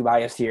you're being too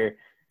biased here.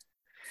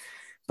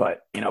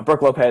 But,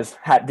 Brook Lopez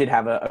did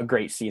have a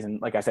great season.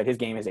 Like I said, his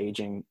game is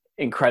aging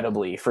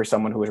incredibly for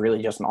someone who was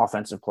really just an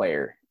offensive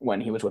player when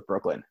he was with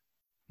Brooklyn.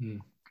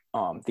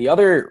 The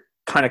other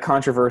kind of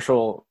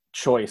controversial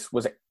choice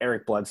was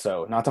Eric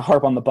Bledsoe. Not to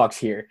harp on the Bucks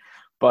here,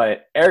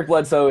 but Eric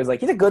Bledsoe is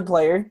he's a good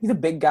player. He's a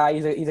big guy.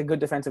 He's a good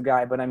defensive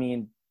guy. But I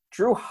mean,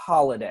 Drew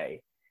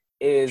Holiday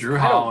is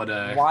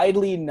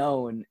widely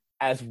known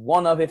as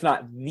one of, if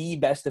not the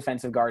best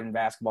defensive guard in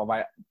basketball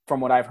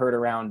from what I've heard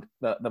around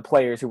the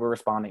players who were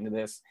responding to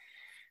this.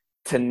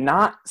 To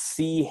not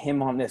see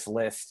him on this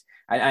list,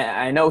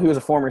 I know he was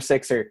a former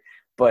Sixer,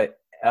 but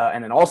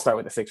and an all-star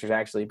with the Sixers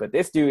actually, but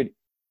this dude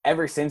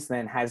ever since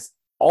then has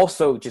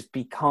also just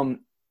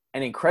become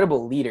an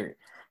incredible leader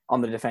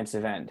on the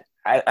defensive end,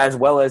 as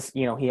well as,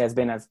 you know, he has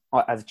been as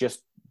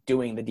just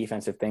doing the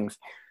defensive things.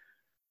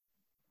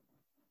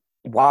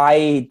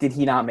 Why did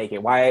he not make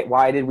it?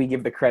 Why did we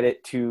give the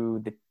credit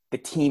to the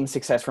team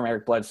success from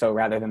Eric Bledsoe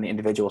rather than the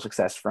individual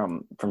success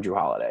from Jrue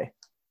Holiday?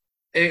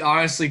 It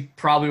honestly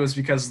probably was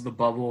because of the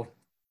bubble.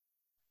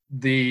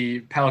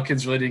 The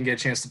Pelicans really didn't get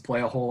a chance to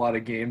play a whole lot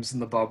of games in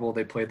the bubble.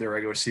 They played their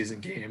regular season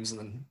games and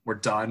then were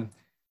done.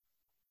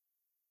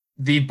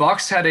 The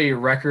Bucks had a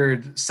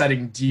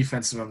record-setting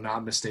defense, if I'm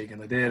not mistaken.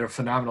 They did a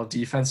phenomenal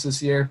defense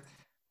this year.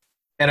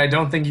 And I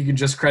don't think you can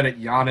just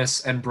credit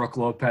Giannis and Brook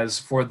Lopez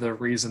for the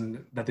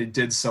reason that they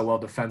did so well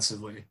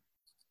defensively.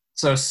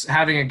 So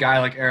having a guy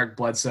like Eric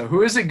Bledsoe,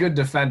 who is a good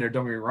defender,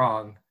 don't get me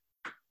wrong,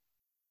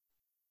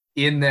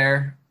 in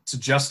there to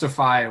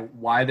justify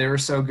why they were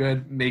so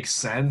good makes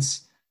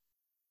sense.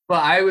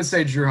 But I would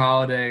say Jrue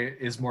Holiday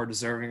is more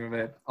deserving of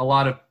it. A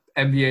lot of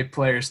NBA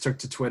players took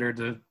to Twitter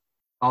to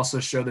also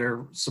show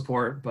their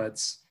support,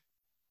 but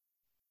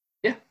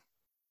yeah.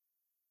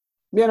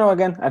 You know,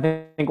 again, I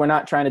think we're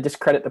not trying to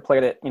discredit the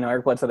player that, you know,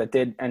 Eric Bledsoe that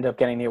did end up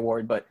getting the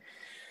award, but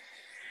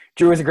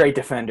Jrue is a great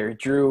defender.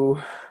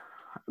 Jrue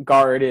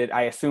guarded,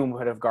 I assume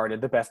would have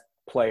guarded the best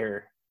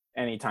player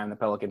anytime the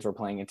Pelicans were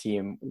playing a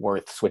team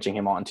worth switching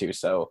him on to.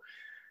 So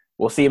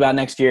we'll see about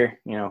next year.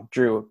 You know,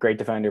 Jrue, great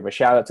defender, but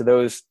shout out to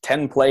those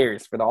 10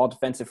 players for the all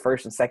defensive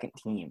first and second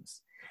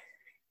teams.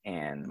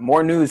 And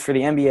more news for the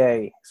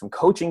NBA, some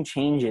coaching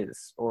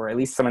changes, or at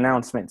least some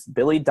announcements.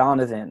 Billy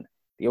Donovan,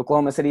 the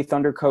Oklahoma City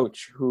Thunder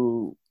coach,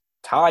 who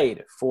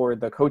tied for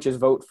the coach's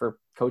vote for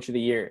Coach of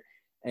the Year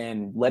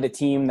and led a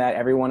team that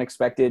everyone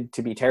expected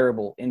to be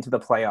terrible into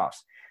the playoffs,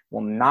 will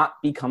not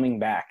be coming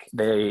back.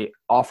 They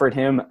offered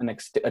him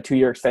a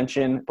 2-year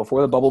extension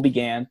before the bubble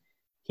began.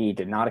 He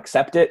did not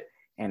accept it,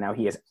 and now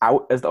he is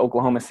out as the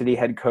Oklahoma City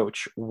head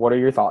coach. What are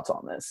your thoughts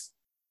on this?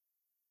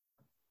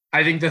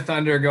 I think the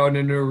Thunder going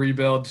into a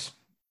rebuild.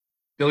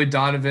 Billy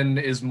Donovan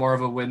is more of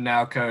a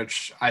win-now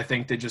coach. I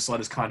think they just let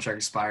his contract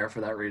expire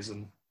for that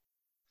reason.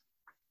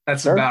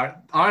 That's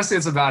honestly,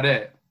 it's about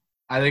it.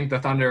 I think the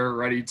Thunder are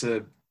ready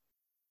to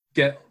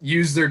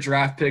use their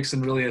draft picks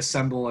and really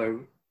assemble a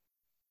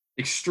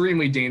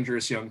extremely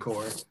dangerous young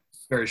core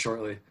very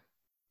shortly.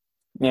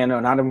 Yeah,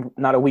 no,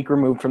 not a week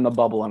removed from the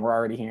bubble, and we're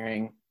already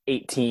hearing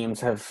 8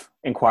 teams have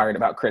inquired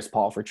about Chris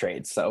Paul for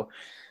trades. So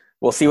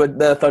we'll see what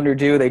the Thunder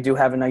do. They do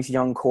have a nice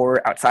young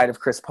core outside of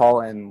Chris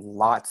Paul and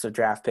lots of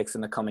draft picks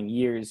in the coming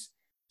years.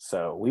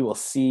 So we will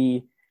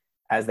see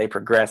as they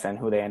progress and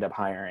who they end up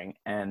hiring.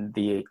 And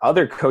the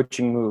other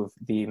coaching move,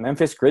 the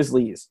Memphis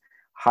Grizzlies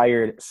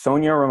hired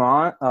Sonia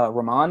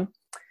Rahman.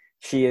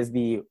 She is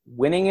the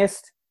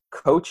winningest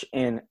coach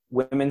in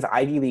women's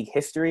Ivy League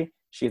history.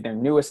 She's their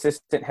new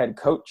assistant head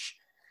coach.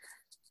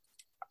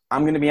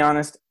 I'm going to be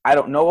honest, I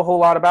don't know a whole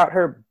lot about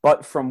her,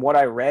 but from what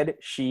I read,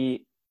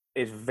 she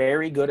is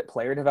very good at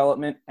player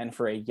development, and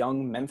for a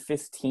young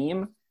Memphis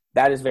team,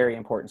 that is very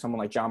important. Someone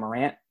like John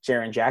Morant,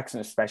 Jaren Jackson,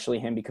 especially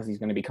him because he's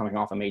going to be coming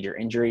off a major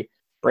injury.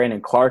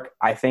 Brandon Clark,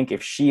 I think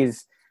if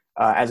she's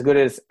as good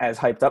as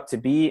hyped up to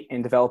be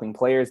in developing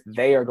players,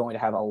 they are going to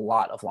have a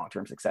lot of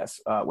long-term success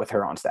with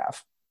her on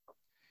staff.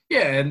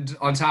 Yeah, and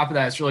on top of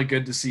that, it's really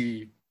good to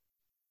see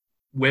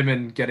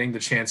women getting the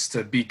chance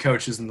to be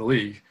coaches in the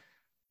league.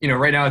 You know,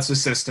 right now it's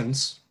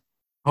assistants.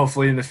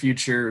 Hopefully in the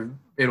future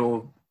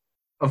it'll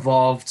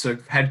evolve to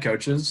head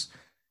coaches,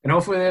 and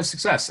hopefully they have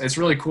success. It's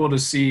really cool to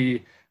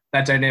see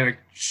that dynamic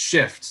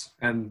shift,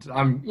 and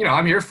I'm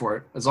here for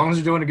it. As long as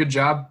you're doing a good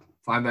job,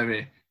 fine by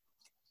me.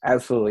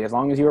 Absolutely. As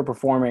long as you are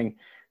performing,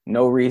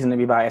 no reason to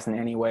be biased in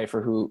any way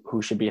for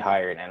who should be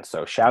hired. And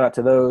so shout out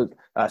to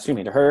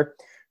to her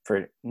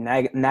for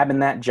nabbing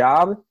that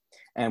job,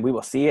 and we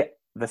will see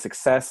the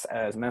success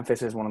as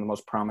Memphis is one of the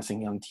most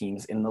promising young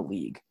teams in the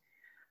league.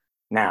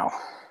 Now,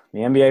 the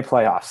NBA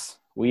playoffs.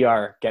 We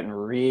are getting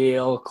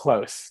real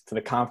close to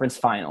the conference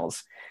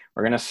finals.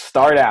 We're going to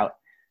start out.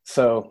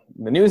 So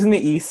the news in the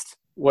East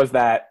was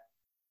that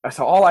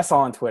all I saw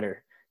on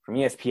Twitter from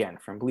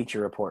ESPN, from Bleacher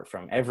Report,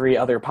 from every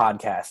other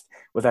podcast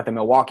was that the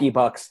Milwaukee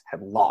Bucks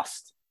had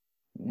lost.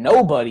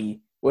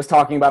 Nobody was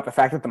talking about the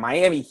fact that the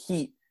Miami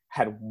Heat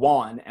had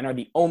won and are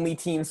the only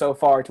team so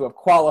far to have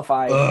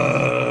qualified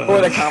for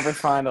the conference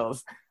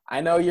finals.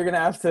 I know you're going to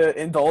have to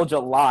indulge a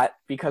lot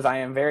because I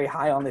am very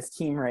high on this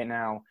team right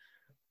now,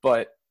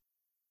 but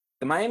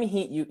the Miami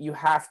Heat, you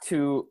have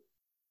to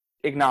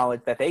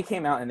acknowledge that they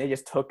came out and they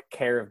just took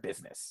care of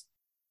business.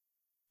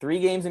 3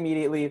 games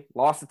immediately,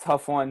 lost a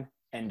tough one,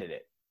 ended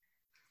it.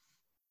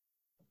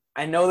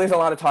 I know there's a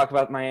lot of talk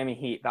about Miami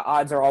Heat. The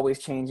odds are always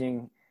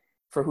changing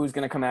for who's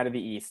going to come out of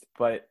the East,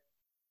 but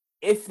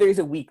if there's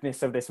a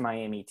weakness of this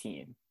Miami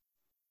team,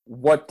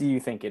 what do you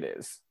think it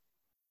is?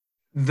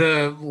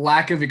 the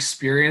lack of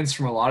experience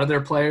from a lot of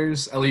their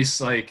players, at least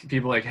like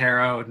people like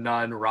Harrow,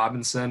 Nunn,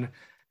 Robinson,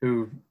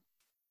 who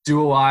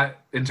do a lot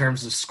in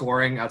terms of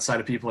scoring outside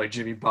of people like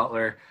Jimmy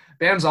Butler.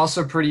 Bam's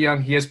also pretty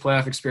young. He has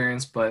playoff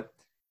experience, but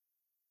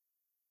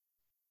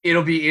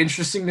it'll be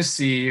interesting to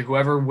see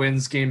whoever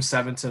wins Game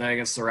 7 tonight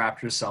against the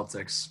Raptors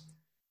Celtics.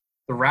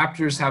 The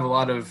Raptors have a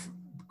lot of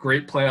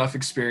great playoff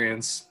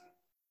experience.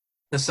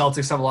 The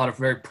Celtics have a lot of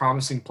very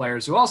promising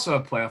players who also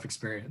have playoff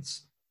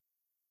experience.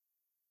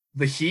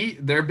 The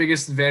Heat, their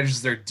biggest advantage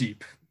is they're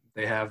deep.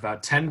 They have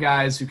about 10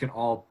 guys who can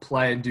all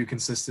play and do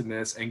consistent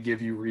minutes and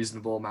give you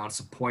reasonable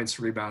amounts of points,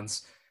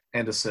 rebounds,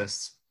 and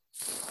assists.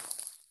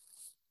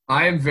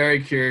 I am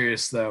very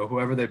curious, though,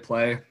 whoever they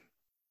play,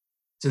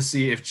 to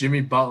see if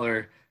Jimmy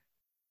Butler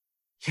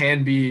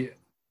can be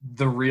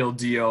the real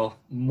deal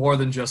more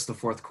than just the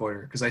fourth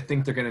quarter, because I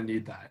think they're going to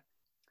need that.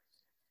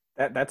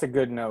 That's a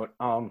good note.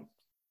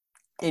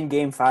 In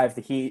Game 5,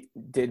 the Heat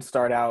did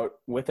start out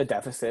with a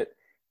deficit,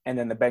 and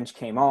then the bench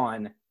came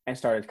on and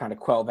started to kind of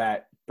quell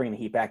that, bring the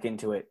Heat back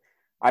into it.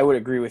 I would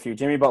agree with you.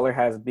 Jimmy Butler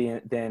has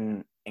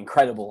been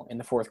incredible in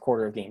the fourth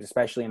quarter of games,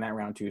 especially in that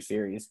round 2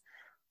 series.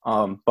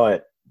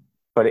 But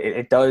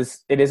it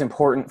is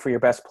important for your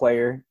best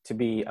player to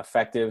be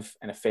effective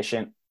and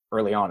efficient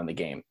early on in the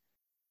game.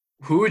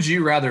 Who would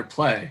you rather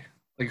play?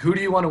 Like, who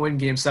do you want to win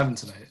Game 7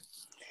 tonight?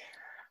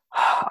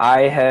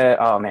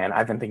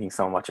 I've been thinking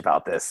so much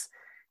about this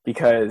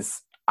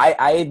because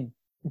I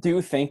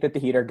do think that the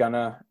Heat are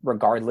gonna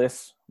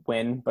regardless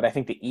win, but I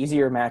think the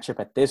easier matchup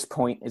at this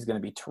point is going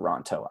to be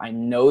Toronto. I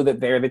know that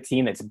they're the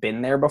team that's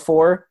been there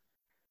before,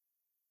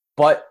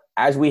 but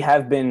as we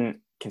have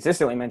been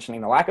consistently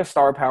mentioning, the lack of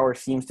star power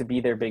seems to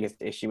be their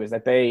biggest issue, is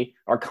that they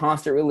are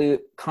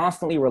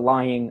constantly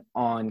relying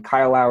on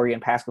Kyle Lowry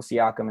and Pascal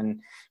Siakam,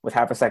 and with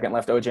half a second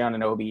left, OG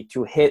Anunoby,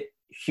 to hit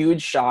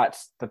huge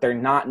shots that they're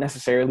not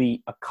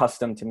necessarily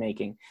accustomed to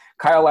making.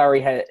 Kyle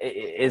Lowry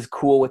is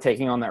cool with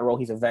taking on that role.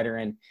 He's a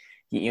veteran.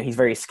 He's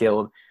very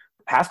skilled.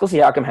 Pascal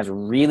Siakam has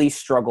really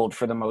struggled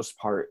for the most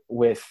part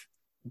with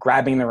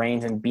grabbing the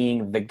reins and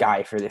being the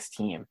guy for this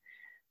team.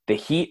 The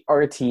Heat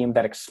are a team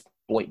that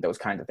exploit those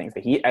kinds of things.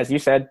 The Heat, as you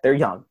said, they're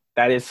young.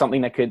 That is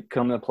something that could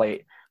come to the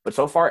plate. But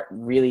so far, it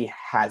really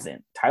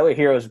hasn't. Tyler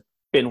Herro's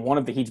been one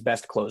of the Heat's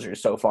best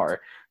closers so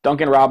far.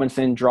 Duncan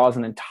Robinson draws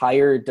an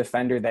entire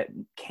defender that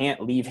can't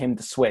leave him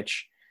to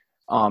switch.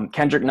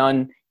 Kendrick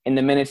Nunn, in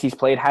the minutes he's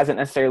played, hasn't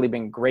necessarily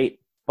been great,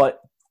 but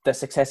the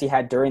success he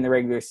had during the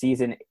regular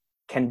season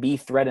can be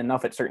threat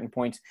enough at certain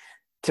points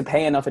to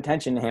pay enough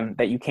attention to him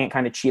that you can't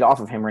kind of cheat off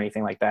of him or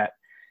anything like that.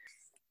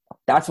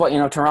 That's what,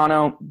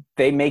 Toronto,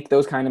 they make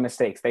those kind of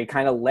mistakes. They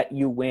kind of let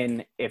you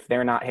win if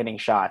they're not hitting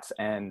shots.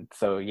 And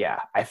so, yeah,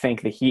 I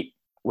think the Heat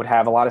would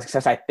have a lot of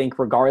success. I think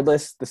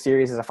regardless, the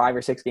series is a 5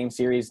 or 6 game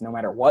series, no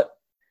matter what.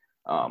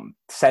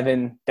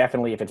 7,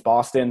 definitely if it's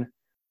Boston,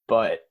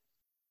 but.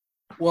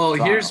 Well,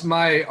 here's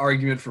my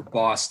argument for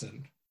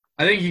Boston.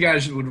 I think you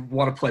guys would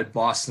want to play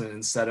Boston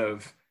instead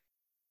of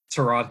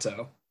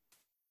Toronto.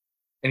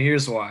 And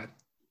here's why.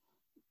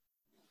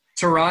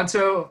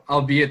 Toronto,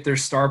 albeit their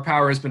star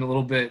power has been a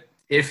little bit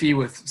iffy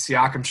with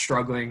Siakam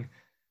struggling.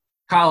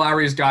 Kyle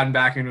Lowry has gotten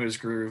back into his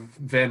groove.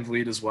 Van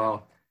Vliet as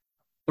well.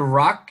 The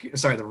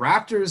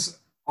Raptors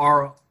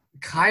are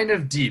kind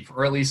of deep,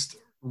 or at least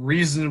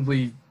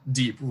reasonably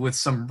deep, with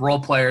some role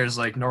players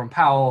like Norman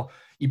Powell,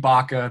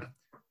 Ibaka, a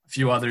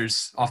few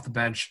others off the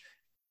bench.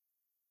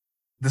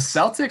 The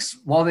Celtics,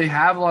 while they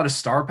have a lot of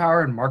star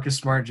power and Marcus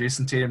Smart,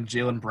 Jason Tatum,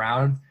 Jaylen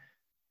Brown,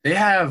 they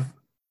have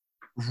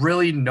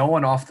really no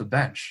one off the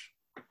bench.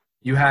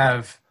 You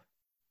have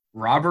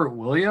Robert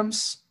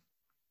Williams.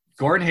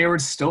 Gordon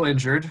Hayward's still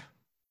injured.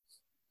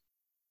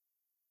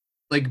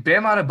 Like,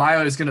 Bam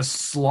Adebayo is going to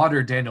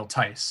slaughter Daniel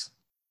Tice.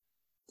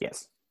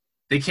 Yes.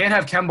 They can't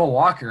have Kemba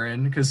Walker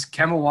in because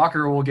Kemba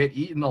Walker will get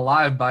eaten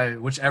alive by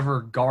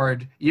whichever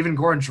guard. Even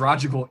Goran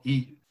Dragic will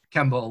eat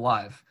Kemba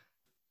alive.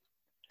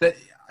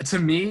 To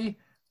me,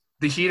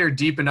 the Heat are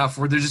deep enough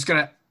where they're just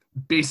going to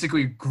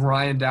basically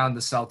grind down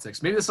the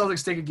Celtics. Maybe the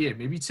Celtics take a game,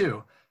 maybe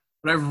 2.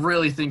 But I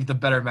really think the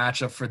better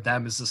matchup for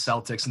them is the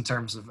Celtics in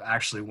terms of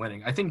actually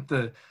winning. I think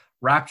the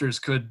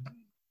Raptors could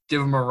give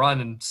them a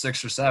run in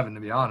 6 or 7, to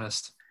be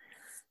honest.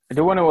 I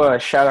do want to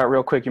shout out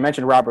real quick. You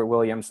mentioned Robert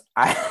Williams.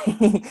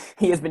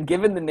 He has been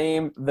given the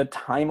name the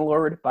Time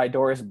Lord by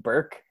Doris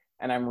Burke,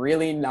 and I'm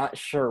really not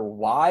sure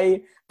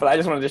why, but I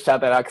just wanted to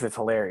shout that out because it's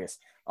hilarious.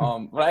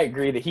 But I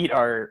agree, the Heat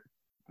are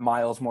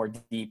miles more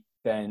deep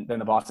than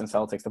the Boston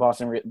Celtics. The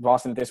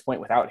Boston at this point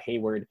without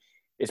Hayward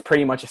is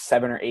pretty much a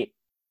 7 or 8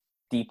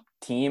 deep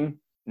team,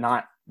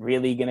 not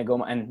really going to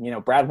go –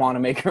 and, Brad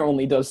Wanamaker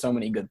only does so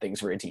many good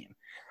things for a team.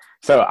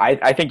 So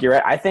I think you're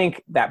right. I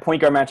think that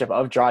point guard matchup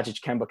of Dragic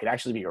Kemba could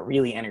actually be a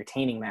really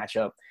entertaining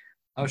matchup.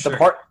 Oh,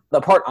 sure. The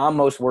part I'm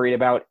most worried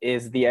about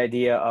is the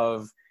idea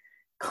of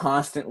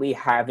constantly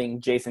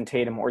having Jason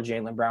Tatum or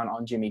Jaylen Brown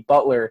on Jimmy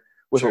Butler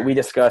with what we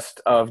discussed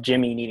of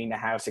Jimmy needing to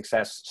have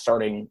success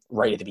starting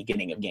right at the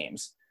beginning of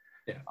games.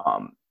 Yeah.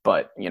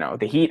 But,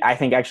 the Heat, I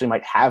think, actually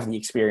might have the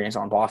experience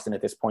on Boston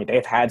at this point.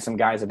 They've had some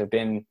guys that have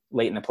been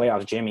late in the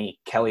playoffs. Jimmy,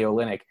 Kelly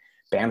Olynyk,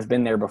 Bam's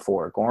been there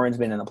before. Goran's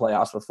been in the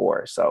playoffs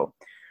before. So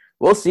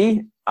we'll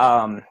see.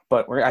 But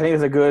I think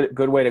it's a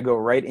good way to go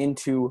right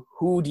into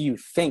who do you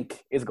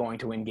think is going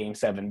to win Game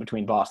 7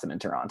 between Boston and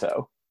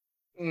Toronto?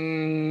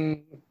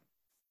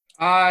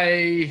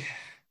 I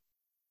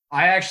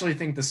actually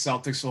think the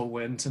Celtics will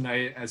win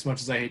tonight, as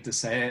much as I hate to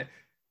say it.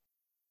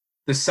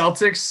 The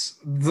Celtics,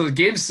 the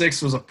Game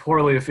 6 was a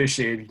poorly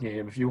officiated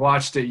game. If you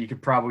watched it, you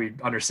could probably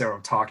understand what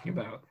I'm talking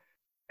about.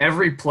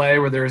 Every play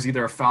where there was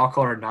either a foul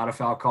called or not a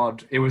foul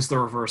called, it was the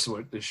reverse of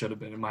what it should have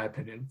been, in my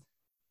opinion.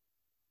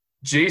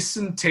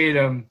 Jason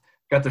Tatum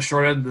got the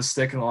short end of the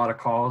stick in a lot of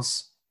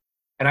calls.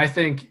 And I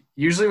think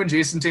usually when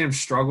Jason Tatum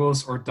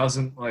struggles or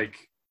doesn't,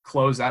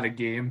 close out a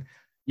game,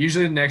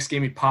 usually the next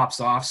game he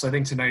pops off. So I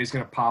think tonight he's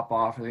going to pop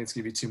off. I think it's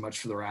going to be too much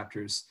for the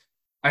Raptors.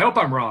 I hope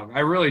I'm wrong. I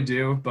really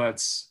do,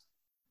 but...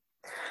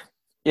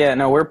 Yeah,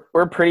 no,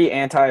 we're pretty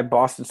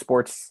anti-Boston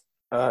sports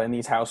in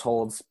these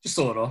households. Just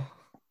a little.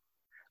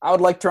 I would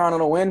like Toronto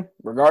to win,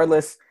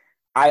 regardless.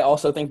 I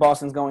also think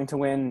Boston's going to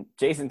win.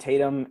 Jason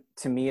Tatum,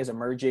 to me, is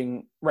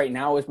emerging right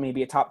now as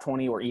maybe a top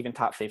 20 or even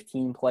top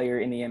 15 player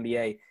in the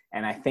NBA.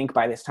 And I think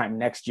by this time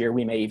next year,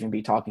 we may even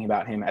be talking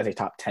about him as a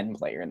top 10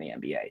 player in the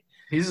NBA.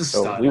 He's a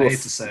stud. I hate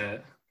to say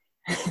it.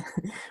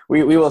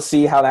 we will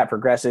see how that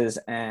progresses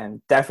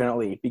and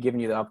definitely be giving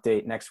you the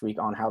update next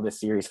week on how this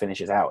series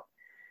finishes out.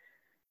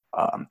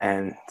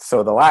 And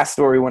so the last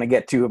story we want to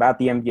get to about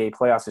the NBA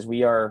playoffs is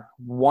we are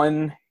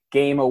one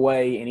game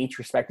away in each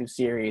respective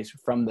series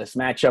from this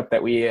matchup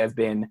that we have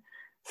been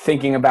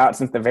thinking about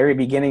since the very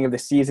beginning of the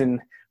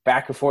season,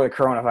 back before the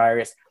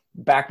coronavirus,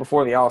 back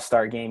before the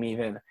All-Star game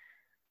even.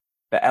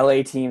 The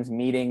LA teams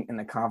meeting in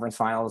the conference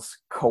finals,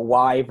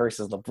 Kawhi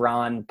versus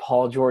LeBron,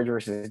 Paul George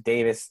versus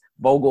Davis,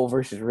 Vogel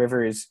versus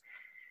Rivers.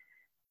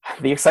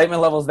 The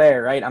excitement level's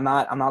there, right? I'm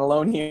not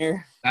alone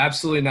here.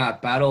 Absolutely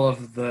not. Battle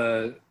of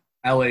the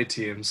LA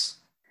teams.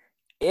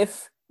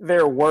 If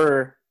there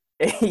were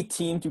a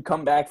team to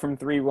come back from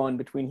 3-1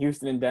 between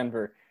Houston and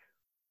Denver,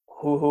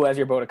 who has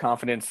your vote of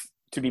confidence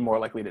to be more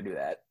likely to do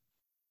that?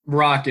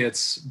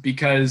 Rockets,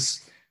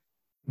 because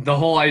the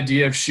whole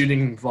idea of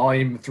shooting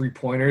volume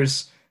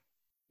three-pointers,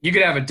 you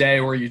could have a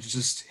day where you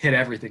just hit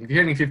everything. If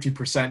you're hitting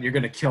 50%, you're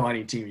going to kill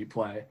any team you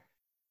play.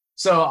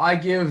 So I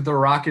give the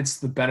Rockets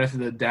the benefit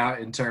of the doubt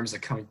in terms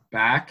of coming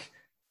back,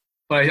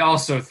 but I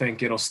also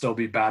think it'll still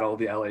be battle of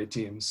the LA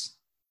teams.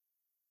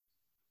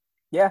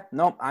 Yeah,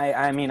 no,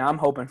 I mean, I'm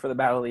hoping for the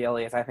battle of the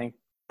LAs. I think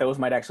those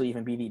might actually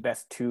even be the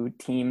best two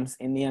teams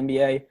in the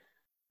NBA.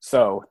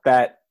 So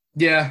that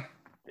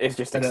is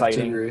just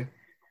exciting.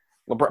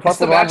 Plus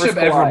the matchup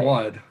everyone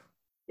wanted.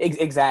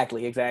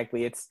 Exactly.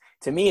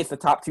 To me, it's the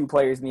top two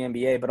players in the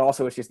NBA, but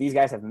also it's just these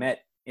guys have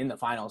met in the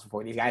finals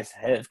before. These guys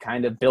have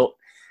kind of built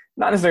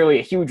not necessarily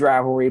a huge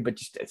rivalry, but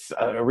just it's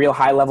a real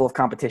high level of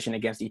competition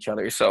against each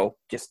other. So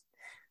just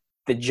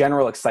the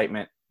general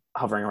excitement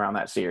hovering around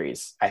that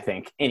series, I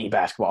think any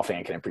basketball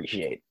fan can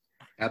appreciate.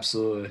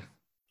 Absolutely.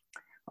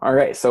 All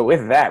right, so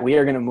with that, we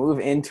are going to move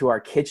into our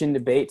kitchen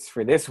debates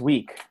for this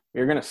week.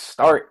 We're going to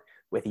start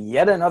with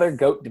yet another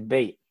GOAT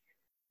debate.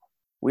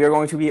 We are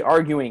going to be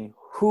arguing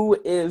who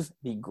is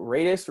the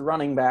greatest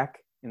running back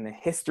in the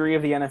history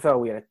of the NFL.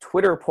 We had a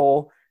Twitter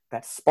poll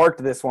that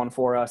sparked this one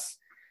for us.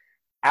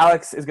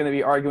 Alex is going to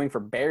be arguing for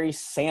Barry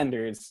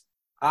Sanders.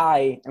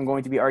 I am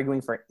going to be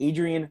arguing for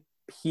Adrian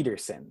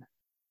Peterson.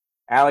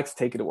 Alex,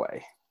 take it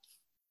away.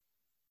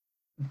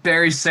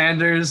 Barry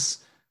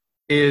Sanders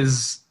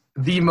is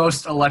the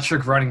most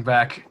electric running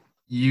back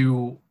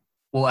you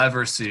will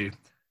ever see.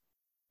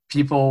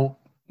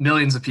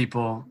 Millions of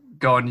people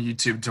go on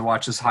YouTube to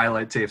watch his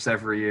highlight tapes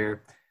every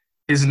year.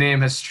 His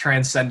name has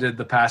transcended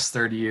the past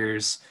 30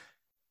 years.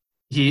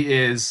 He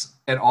is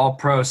an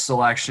all-pro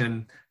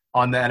selection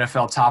on the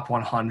NFL Top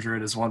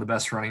 100 as one of the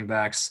best running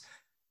backs.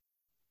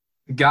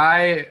 The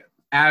guy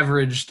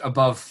averaged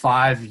above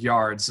 5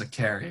 yards a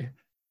carry,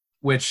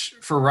 which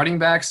for running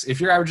backs,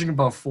 if you're averaging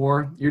above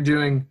 4, you're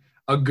doing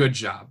a good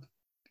job.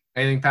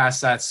 Anything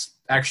past that's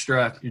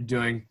extra, you're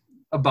doing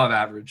above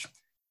average.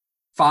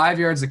 5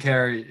 yards a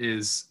carry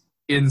is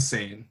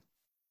insane.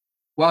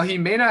 While he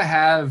may not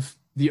have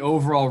the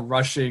overall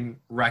rushing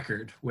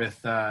record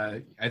with,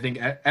 I think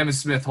Emmitt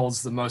Smith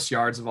holds the most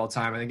yards of all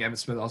time. I think Emmitt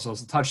Smith also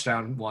has a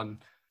touchdown one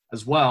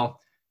as well.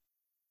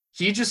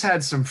 He just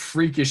had some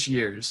freakish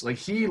years. Like,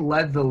 he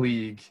led the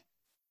league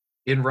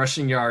in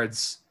rushing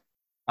yards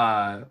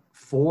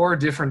 4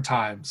 different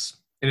times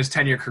in his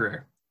 10-year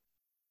career.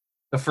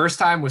 The first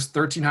time was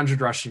 1,300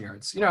 rushing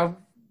yards. You know,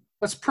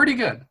 that's pretty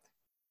good.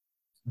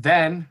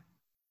 Then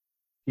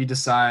he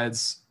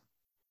decides,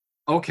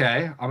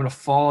 okay, I'm going to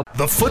fall.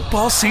 The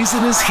football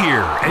season is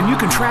here, and you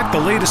can track the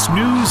latest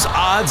news,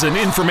 odds, and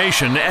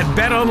information at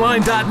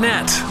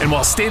betonline.net. And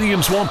while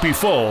stadiums won't be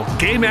full,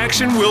 game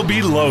action will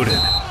be loaded.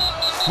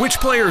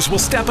 Which players will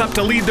step up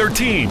to lead their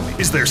team?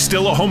 Is there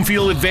still a home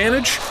field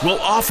advantage?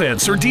 Will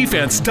offense or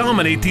defense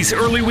dominate these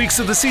early weeks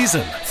of the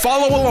season?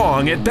 Follow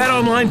along at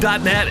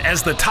betonline.net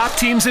as the top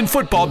teams in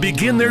football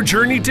begin their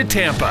journey to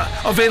Tampa.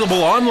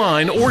 Available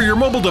online or your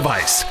mobile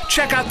device.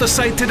 Check out the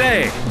site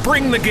today.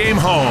 Bring the game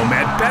home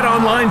at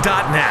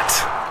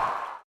betonline.net.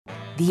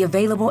 The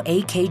available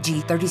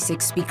AKG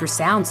 36 speaker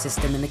sound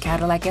system in the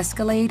Cadillac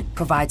Escalade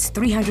provides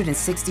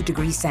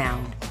 360-degree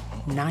sound,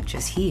 not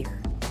just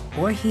here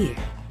or here,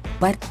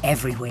 but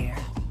everywhere.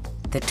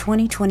 The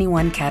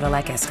 2021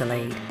 Cadillac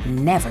Escalade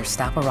never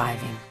stop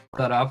arriving.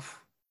 That up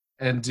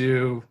and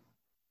do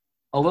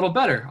a little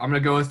better. I'm going to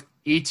go with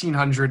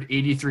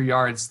 1,883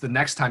 yards the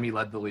next time he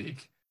led the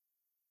league.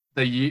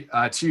 2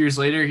 years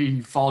later,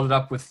 he followed it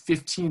up with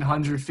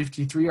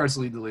 1,553 yards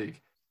to lead the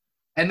league.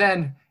 And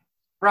then,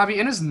 Robbie,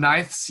 in his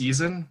 9th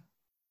season,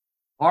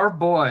 our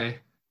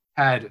boy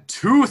had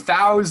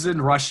 2,000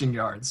 rushing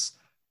yards,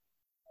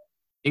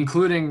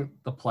 including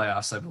the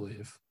playoffs, I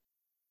believe.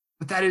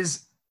 But that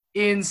is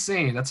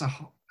insane.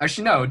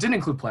 Actually, no, it didn't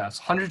include playoffs.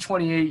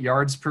 128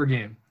 yards per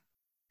game.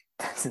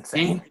 That's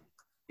insane.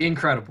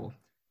 Incredible.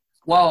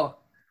 Well,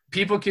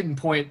 people can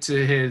point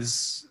to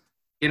his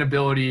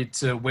inability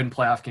to win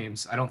playoff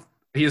games.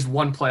 He has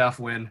one playoff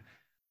win.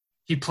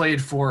 He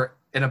played for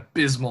an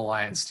abysmal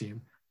Lions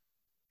team.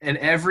 And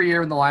every year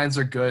when the Lions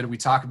are good, we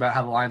talk about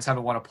how the Lions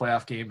haven't won a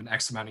playoff game in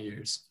X amount of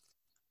years.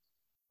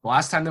 The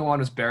last time they won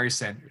was Barry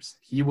Sanders.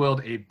 He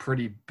willed a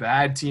pretty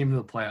bad team to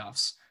the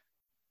playoffs.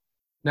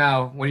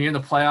 Now, when you're in the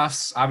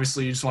playoffs,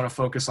 obviously you just want to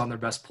focus on their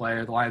best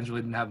player. The Lions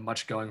really didn't have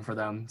much going for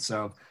them.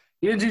 So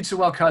he didn't do too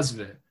well because of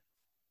it.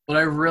 But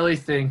I really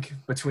think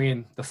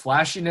between the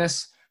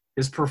flashiness,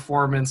 his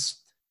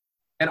performance,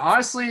 and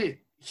honestly,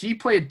 he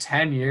played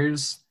 10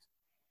 years.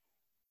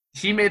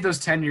 He made those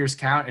 10 years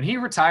count, and he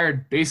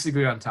retired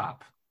basically on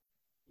top.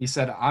 He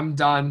said, I'm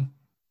done.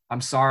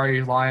 I'm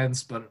sorry,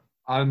 Lions, but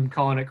I'm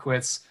calling it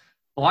quits.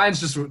 The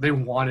Lions they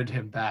wanted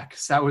him back.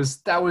 So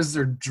that was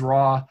their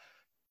draw.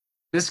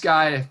 This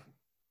guy,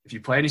 if you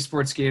play any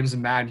sports games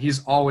in Madden,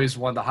 he's always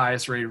one of the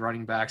highest rated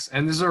running backs,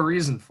 and there's a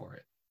reason for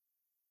it.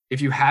 If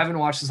you haven't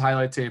watched his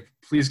highlight tape,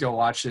 please go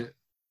watch it.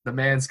 The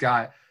man's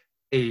got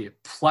a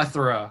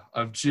plethora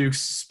of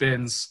jukes,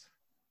 spins,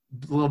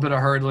 a little bit of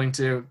hurdling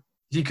too.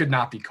 He could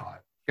not be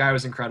caught. The guy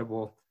was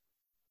incredible.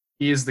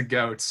 He is the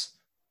GOAT.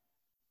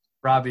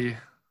 Robbie,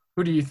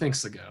 who do you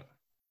think's the GOAT?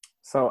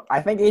 So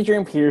I think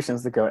Adrian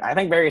Peterson's the GOAT. I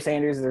think Barry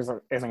Sanders, there's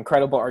an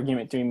incredible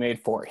argument to be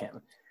made for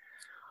him.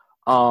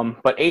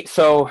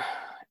 So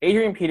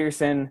Adrian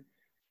Peterson,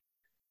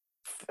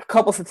 a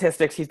couple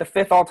statistics. He's the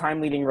 5th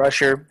all-time leading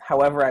rusher.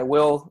 However, I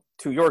will,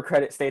 to your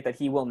credit, state that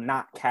he will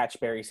not catch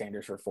Barry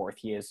Sanders for 4th.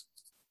 He is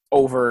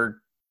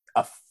over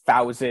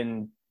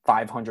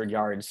 1,500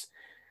 yards.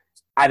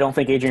 I don't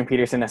think Adrian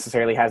Peterson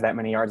necessarily has that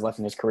many yards left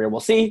in his career. We'll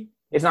see.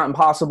 It's not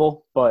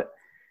impossible, but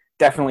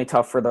definitely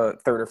tough for the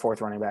 3rd or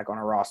 4th running back on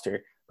a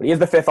roster. But he is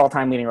the 5th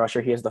all-time leading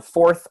rusher. He is the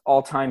 4th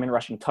all-time in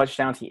rushing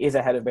touchdowns. He is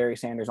ahead of Barry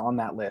Sanders on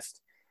that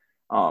list.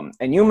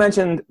 And you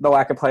mentioned the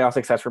lack of playoff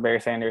success for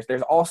Barry Sanders.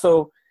 There's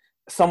also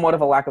somewhat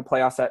of a lack of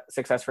playoff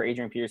success for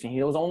Adrian Peterson.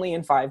 He was only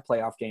in 5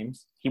 playoff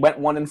games. He went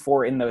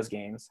 1-4 in those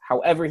games.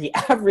 However, he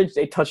averaged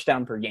a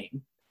touchdown per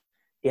game.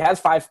 He has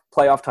 5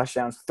 playoff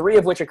touchdowns, 3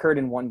 of which occurred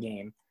in one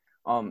game.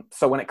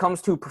 So when it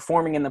comes to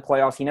performing in the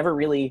playoffs, he never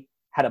really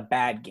had a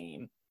bad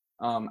game.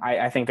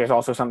 I think there's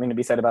also something to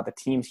be said about the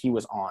teams he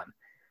was on.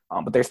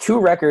 But there's 2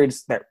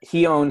 records that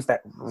he owns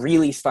that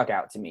really stuck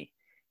out to me.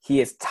 He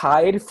is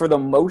tied for the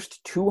most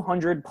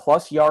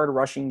 200-plus yard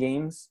rushing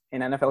games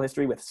in NFL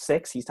history with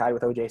 6. He's tied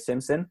with O.J.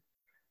 Simpson.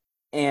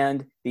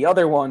 And the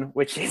other one,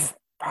 which is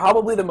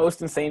probably the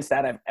most insane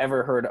stat I've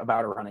ever heard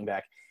about a running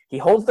back, he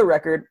holds the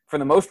record for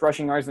the most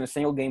rushing yards in a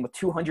single game with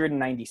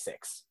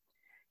 296.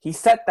 He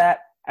set that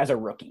as a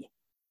rookie.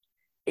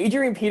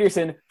 Adrian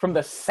Peterson, from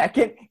the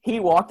second he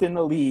walked in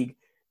the league,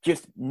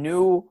 just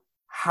knew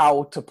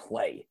how to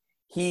play.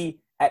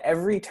 He, at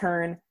every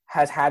turn,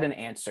 has had an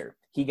answer.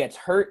 He gets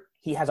hurt.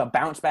 He has a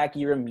bounce-back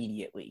year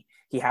immediately.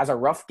 He has a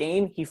rough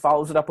game. He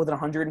follows it up with an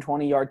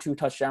 120-yard,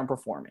 2-touchdown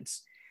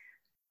performance.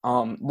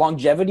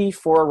 Longevity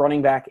for a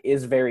running back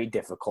is very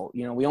difficult.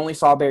 You know, we only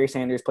saw Barry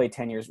Sanders play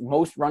 10 years.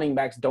 Most running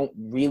backs don't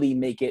really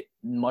make it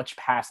much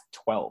past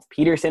 12.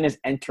 Peterson is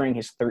entering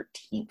his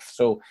 13th.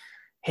 So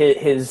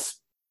his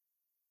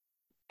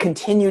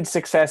continued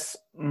success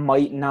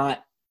might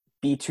not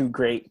be too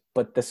great,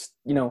 but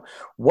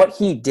what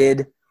he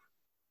did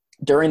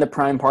during the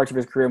prime parts of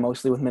his career,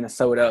 mostly with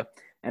Minnesota,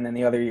 and then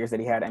the other years that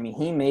he had, I mean,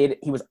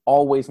 he was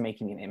always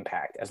making an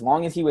impact. As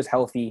long as he was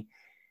healthy,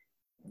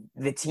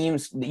 the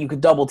teams, you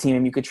could double team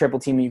him, you could triple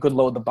team him, you could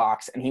load the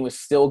box, and he was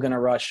still going to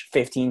rush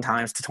 15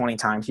 times to 20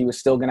 times. He was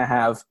still going to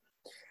have,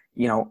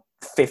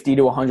 50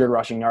 to 100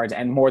 rushing yards,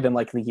 and more than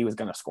likely he was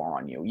going to score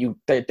on you.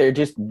 There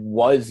just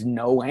was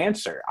no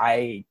answer.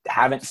 I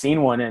haven't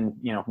seen one, and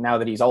now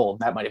that he's old,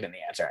 that might have been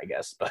the answer, I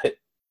guess. But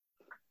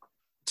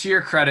to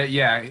your credit,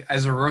 yeah,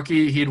 as a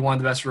rookie, he had one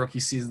of the best rookie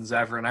seasons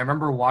ever. And I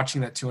remember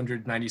watching that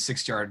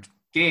 296-yard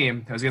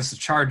game. It was against the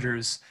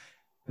Chargers,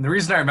 And the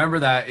reason I remember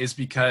that is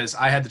because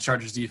I had the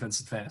Chargers defense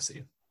in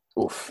fantasy.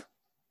 Oof.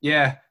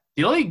 Yeah.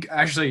 The only,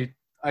 actually,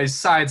 a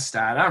side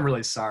stat, I'm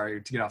really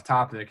sorry to get off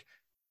topic.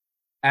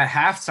 At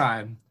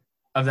halftime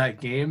of that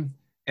game,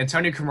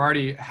 Antonio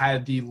Cromartie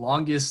had the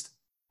longest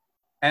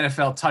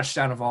NFL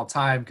touchdown of all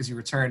time because he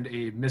returned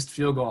a missed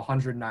field goal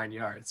 109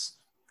 yards.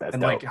 That's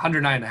and dope. like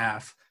 109 and a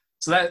half.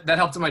 So that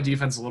helped in my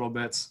defense a little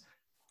bit.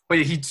 But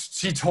he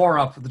tore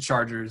up the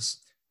Chargers.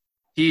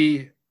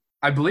 He,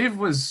 I believe,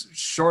 was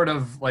short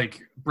of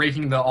like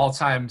breaking the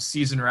all-time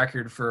season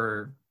record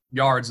for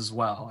yards as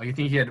well. I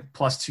think he had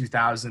plus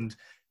 2,000.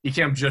 He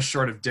came up just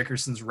short of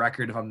Dickerson's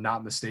record, if I'm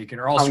not mistaken.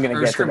 Or also, I'm going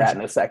to get to that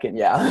in a second,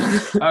 yeah.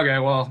 Okay,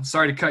 well,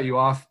 sorry to cut you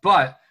off,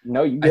 but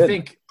no, you good. I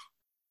think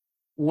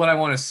what I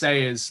want to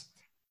say is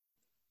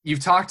you've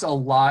talked a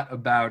lot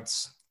about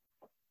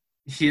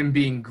him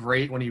being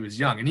great when he was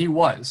young, and he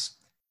was.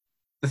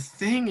 The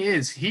thing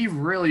is, he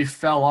really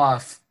fell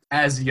off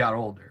as he got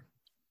older.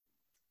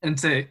 And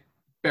to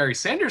Barry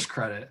Sanders'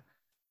 credit,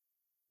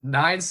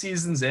 9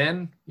 seasons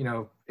in,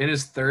 in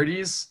his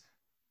 30s,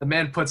 the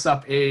man puts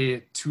up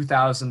a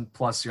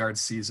 2,000-plus yard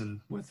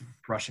season with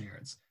rushing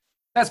yards.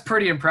 That's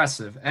pretty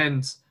impressive.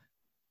 And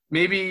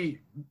maybe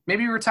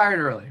he retired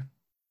early.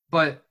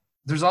 But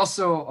there's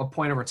also a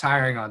point of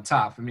retiring on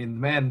top. I mean, the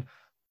man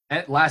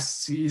at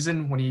last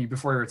season,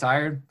 before he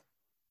retired,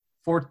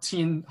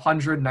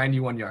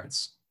 1,491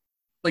 yards.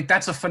 Like,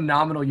 that's a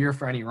phenomenal year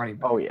for any running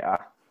back. Oh, yeah.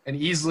 And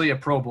easily a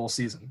Pro Bowl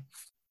season.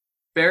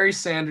 Barry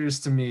Sanders,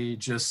 to me,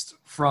 just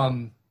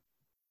from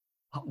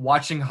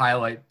watching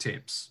highlight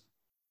tapes,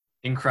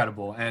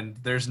 incredible. And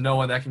there's no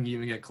one that can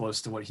even get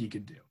close to what he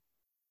could do.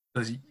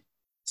 The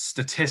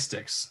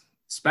statistics,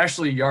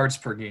 especially yards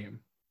per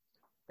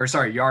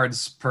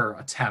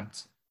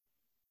attempt.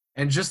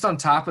 And just on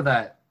top of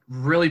that,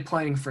 really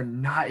playing for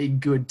not a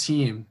good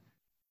team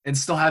and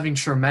still having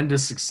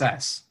tremendous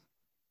success.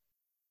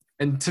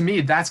 And to me,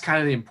 that's kind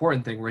of the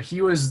important thing, where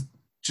he was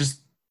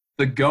just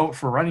the GOAT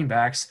for running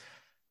backs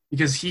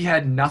because he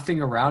had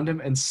nothing around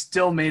him and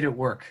still made it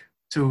work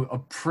to a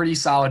pretty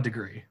solid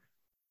degree.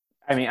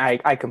 I mean,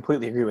 I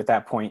completely agree with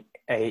that point.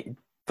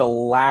 The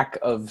lack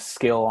of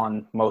skill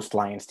on most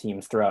Lions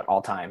teams throughout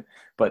all time,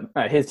 but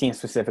his team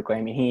specifically,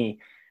 I mean, he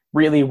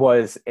really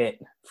was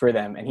it for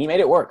them, and he made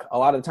it work a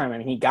lot of the time. I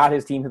mean, he got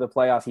his team to the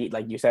playoffs. He,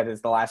 like you said,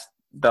 is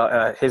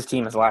his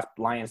team is the last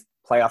Lions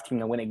playoff team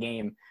to win a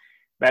game.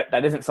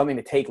 That isn't something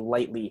to take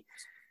lightly.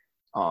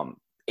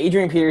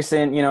 Adrian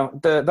Peterson,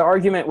 the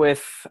argument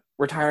with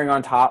retiring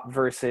on top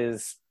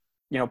versus,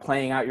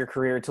 playing out your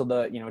career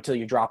till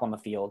you drop on the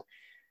field.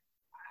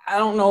 I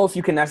don't know if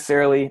you can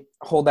necessarily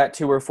hold that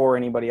to or for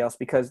anybody else,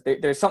 because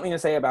there's something to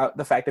say about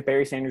the fact that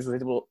Barry Sanders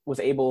was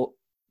able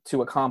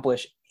to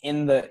accomplish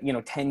in the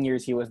 10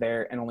 years he was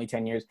there, and only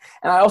 10 years.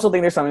 And I also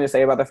think there's something to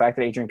say about the fact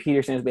that Adrian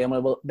Peterson has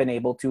been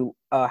able to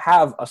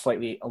have a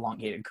slightly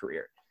elongated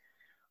career.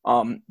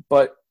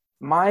 But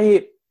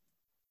my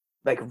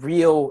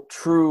real,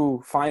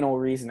 true, final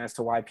reason as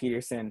to why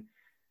Peterson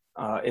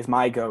is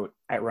my GOAT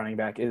at running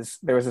back is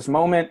there was this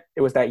moment.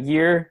 It was that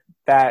year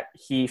that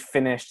he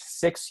finished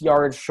 6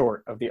 yards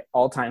short of the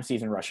all-time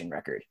season rushing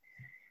record.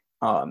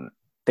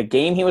 The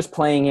game he was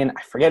playing in,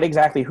 I forget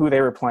exactly who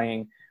they were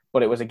playing,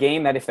 but it was a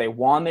game that if they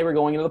won, they were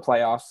going into the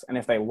playoffs, and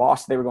if they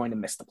lost, they were going to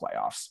miss the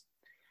playoffs.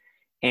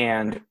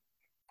 And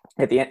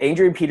at the end,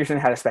 Adrian Peterson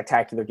had a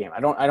spectacular game. I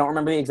don't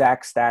remember the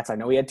exact stats. I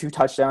know he had 2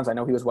 touchdowns. I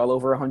know he was well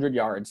over 100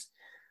 yards.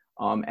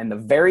 And the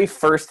very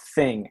first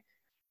thing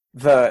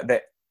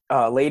the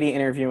lady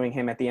interviewing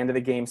him at the end of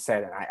the game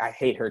said, and I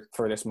hate her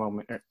for this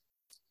moment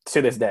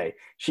to this day,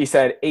 she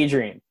said,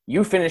 "Adrian,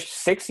 you finished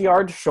 6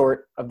 yards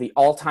short of the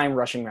all-time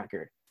rushing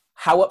record.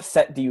 How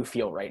upset do you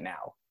feel right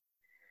now?"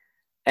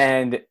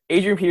 And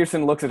Adrian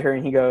Peterson looks at her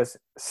and he goes,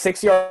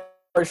 6 yards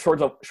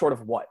short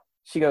of what?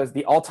 She goes,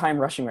 "The all-time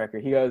rushing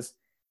record." He goes,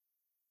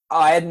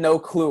 "I had no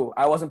clue.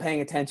 I wasn't paying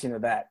attention to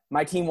that.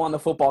 My team won the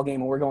football game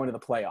and we're going to the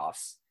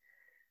playoffs."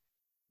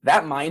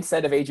 That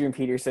mindset of Adrian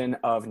Peterson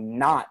of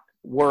not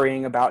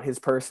worrying about his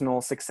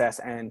personal success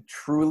and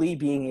truly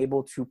being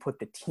able to put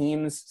the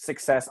team's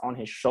success on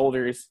his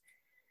shoulders,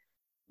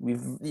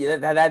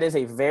 that is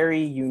a very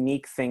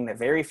unique thing that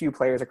very few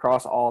players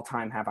across all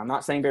time have. I'm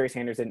not saying Barry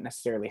Sanders didn't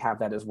necessarily have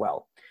that as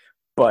well,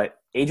 but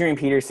Adrian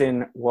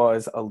Peterson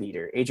was a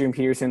leader. Adrian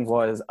Peterson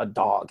was a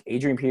dog.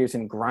 Adrian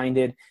Peterson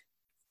grinded.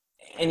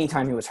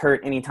 Anytime he was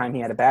hurt, anytime he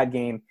had a bad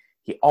game,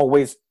 he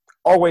always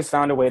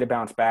found a way to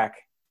bounce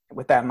back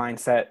with that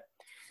mindset.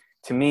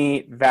 To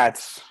me,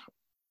 that's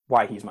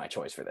why he's my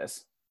choice for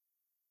this.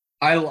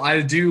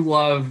 I do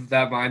love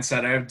that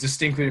mindset. I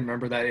distinctly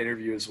remember that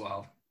interview as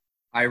well.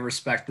 I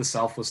respect the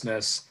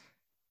selflessness.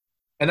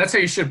 And that's how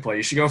you should play.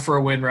 You should go for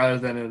a win rather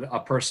than a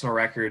personal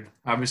record.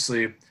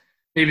 Obviously,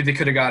 maybe they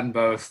could have gotten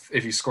both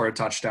if you scored a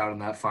touchdown in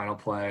that final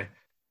play.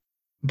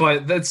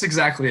 But that's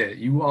exactly it.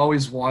 You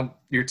always want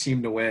your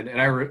team to win,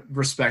 and I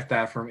respect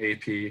that from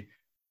AP.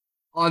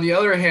 On the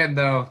other hand,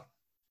 though,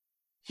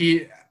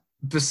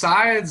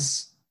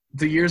 besides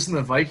the years in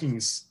the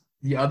Vikings,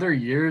 the other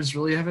years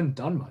really haven't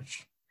done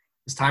much.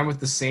 His time with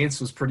the Saints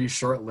was pretty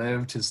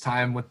short-lived. His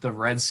time with the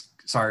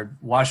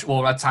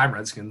at time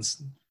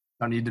Redskins,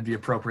 don't need to be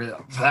appropriate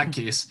for that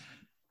case.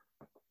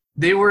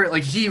 They were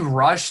like, he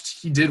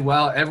rushed, he did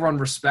well. Everyone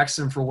respects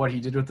him for what he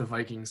did with the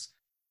Vikings.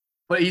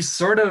 But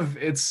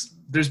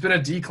there's been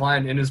a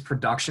decline in his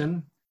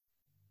production.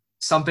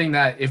 Something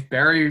that if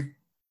Barry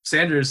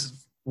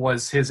Sanders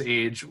was his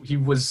age, he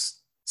was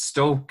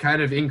still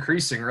kind of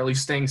increasing or at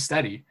least staying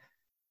steady.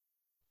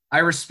 I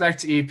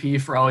respect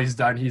AP for all he's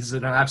done. He's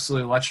an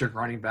absolutely electric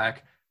running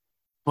back.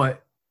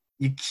 But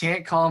you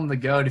can't call him the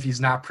GOAT if he's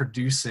not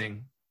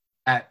producing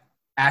at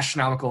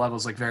astronomical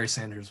levels like Barry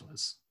Sanders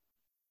was.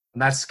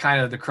 And that's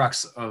kind of the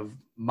crux of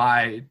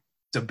my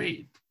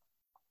debate,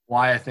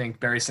 why I think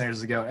Barry Sanders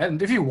is the GOAT.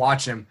 And if you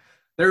watch him,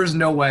 there is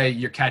no way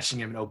you're catching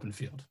him in open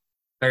field.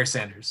 Barry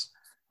Sanders.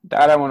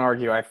 That I won't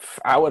argue.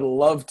 I would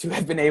love to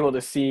have been able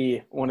to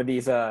see one of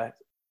these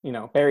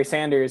Barry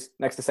Sanders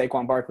next to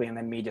Saquon Barkley, and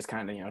then me just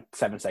kind of,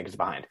 7 seconds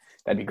behind.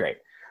 That'd be great.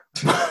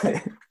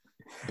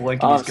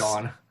 Blink and he's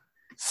gone.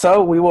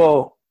 So we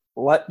will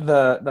let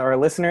our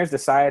listeners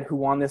decide who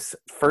won this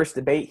first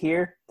debate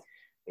here.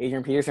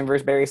 Adrian Peterson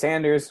versus Barry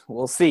Sanders.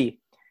 We'll see.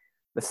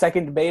 The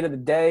second debate of the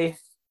day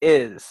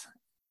is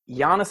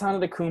Giannis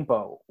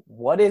Antetokounmpo.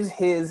 What is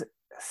his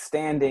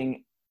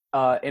standing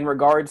in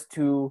regards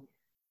to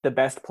the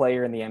best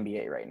player in the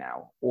NBA right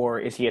now? Or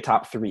is he a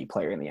top 3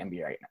 player in the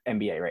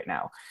NBA right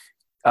now?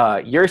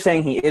 You're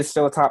saying he is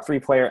still a top 3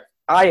 player.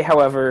 I,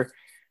 however,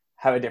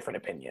 have a different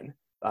opinion.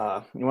 You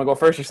want to go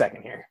first or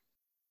second here?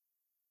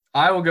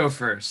 I will go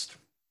first.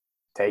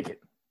 Take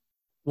it.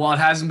 Well, it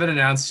hasn't been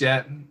announced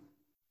yet.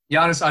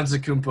 Giannis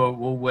Antetokounmpo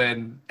will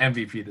win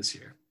MVP this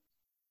year.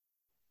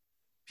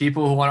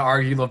 People who want to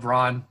argue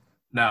LeBron,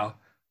 no.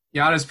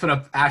 Giannis put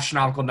up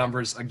astronomical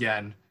numbers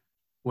again,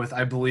 with,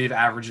 I believe,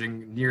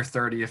 averaging near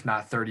 30, if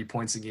not 30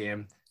 points a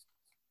game,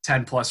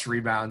 10-plus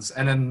rebounds,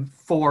 and then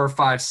 4,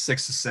 5,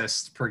 6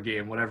 assists per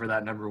game, whatever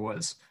that number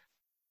was.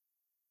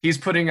 He's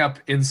putting up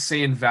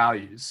insane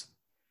values.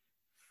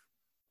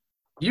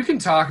 You can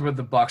talk about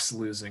the Bucks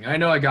losing. I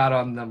know I got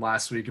on them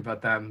last week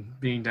about them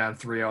being down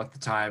 3-0 at the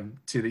time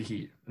to the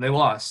Heat, and they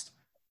lost.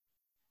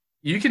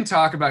 You can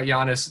talk about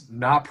Giannis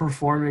not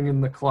performing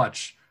in the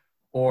clutch,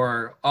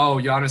 or,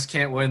 Giannis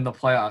can't win the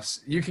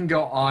playoffs. You can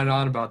go on and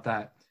on about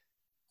that.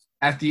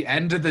 At the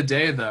end of the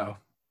day, though,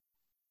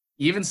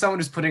 even someone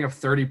who's putting up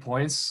 30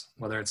 points,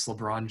 whether it's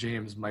LeBron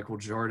James, Michael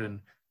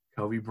Jordan,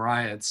 Kobe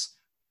Bryant,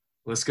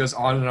 list goes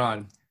on and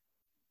on.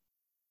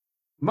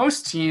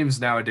 Most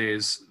teams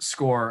nowadays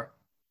score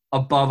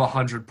above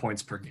 100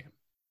 points per game.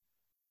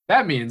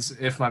 That means,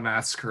 if my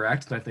math's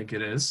correct, and I think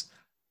it is,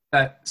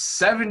 that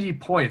 70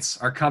 points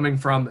are coming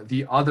from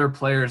the other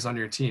players on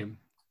your team.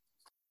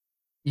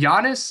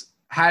 Giannis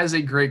has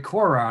a great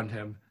core around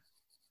him,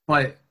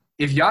 but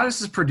if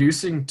Giannis is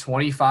producing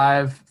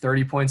 25,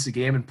 30 points a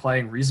game and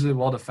playing reasonably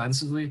well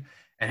defensively,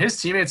 and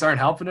his teammates aren't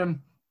helping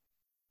him,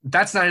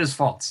 that's not his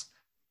fault.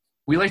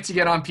 We like to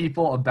get on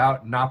people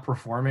about not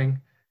performing,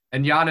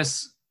 and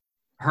Giannis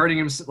hurting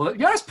himself.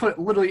 Giannis put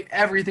literally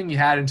everything he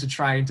had into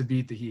trying to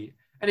beat the Heat,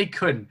 and he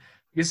couldn't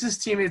because his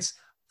teammates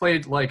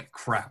played like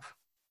crap.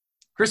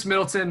 Chris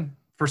Middleton,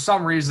 for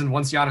some reason,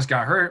 once Giannis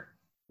got hurt,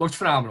 looked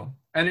phenomenal.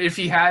 And if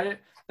he had it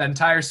that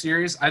entire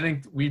series, I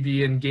think we'd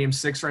be in Game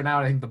 6 right now,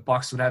 and I think the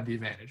Bucks would have the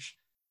advantage.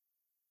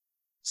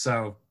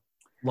 So,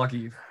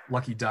 lucky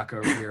duck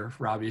over here,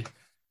 Robbie.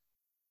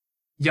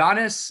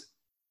 Giannis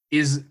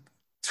is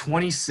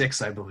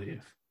 26, I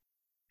believe,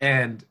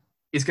 and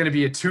is going to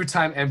be a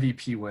 2-time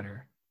MVP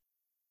winner.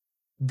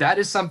 That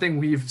is something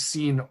we've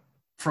seen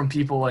from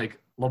people like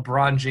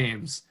LeBron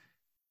James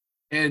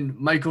and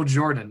Michael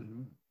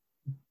Jordan.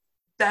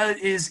 That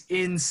is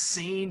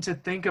insane to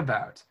think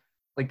about.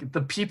 Like,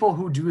 the people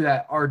who do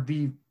that are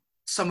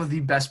some of the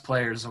best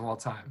players of all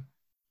time.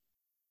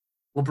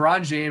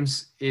 LeBron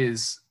James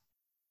is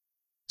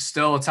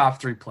still a top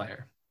 3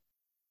 player.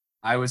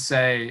 I would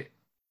say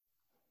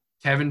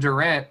Kevin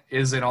Durant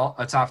is a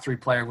top 3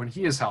 player when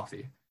he is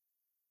healthy.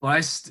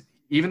 But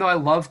even though I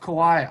love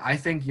Kawhi, I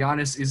think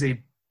Giannis is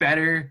a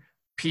better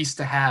piece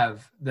to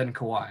have than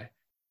Kawhi.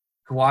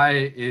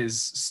 Kawhi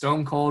is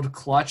stone cold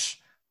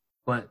clutch,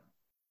 but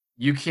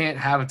you can't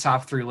have a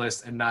top 3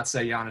 list and not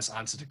say Giannis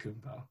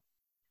Antetokounmpo,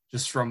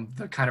 just from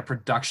the kind of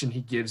production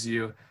he gives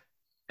you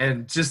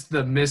and just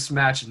the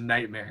mismatch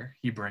nightmare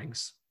he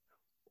brings.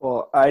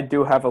 Well, I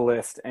do have a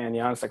list, and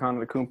Giannis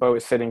Antetokounmpo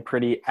is sitting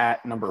pretty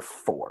at number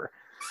 4.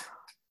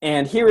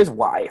 And here is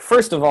why.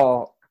 First of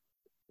all,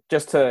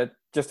 just to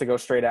go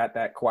straight at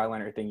that Kawhi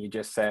Leonard thing you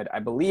just said, I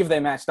believe they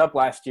matched up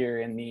last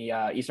year in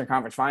the Eastern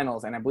Conference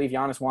Finals, and I believe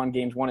Giannis won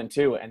games 1 and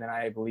 2, and then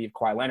I believe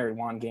Kawhi Leonard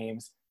won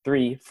games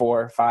 3,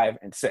 4, 5,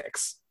 and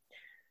 6.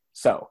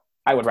 So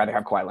I would rather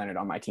have Kawhi Leonard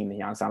on my team than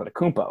Giannis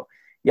Antetokounmpo.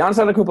 Giannis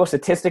Antetokounmpo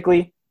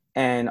statistically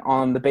and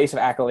on the base of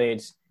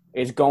accolades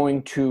is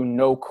going to,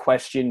 no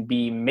question,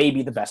 be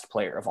maybe the best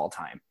player of all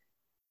time.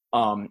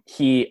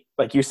 He,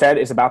 like you said,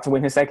 is about to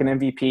win his second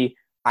MVP.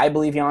 I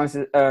believe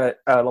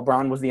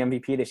LeBron was the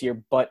MVP this year,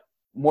 but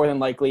more than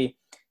likely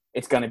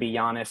it's going to be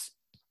Giannis.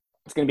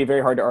 it's going to be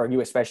very hard to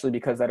argue, especially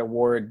because that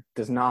award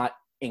does not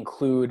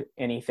include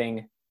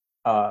anything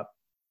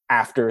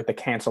after the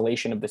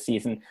cancellation of the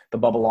season. The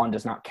bubble on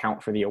does not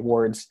count for the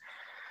awards.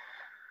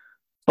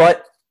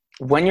 But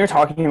when you're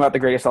talking about the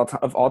greatest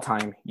of all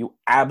time, you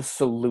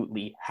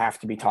absolutely have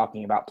to be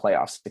talking about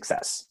playoff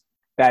success.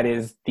 That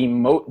is the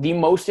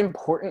most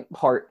important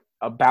part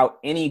about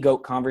any GOAT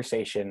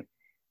conversation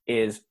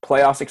is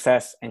playoff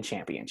success and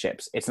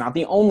championships. It's not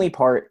the only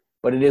part,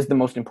 but it is the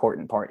most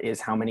important part,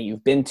 is how many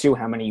you've been to,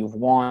 how many you've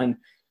won,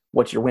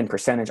 what's your win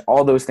percentage,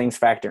 all those things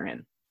factor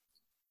in.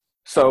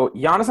 So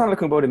Giannis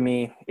Antetokounmpo to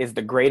me is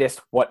the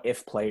greatest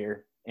what-if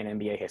player in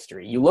NBA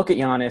history. You look at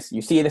Giannis,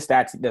 you see the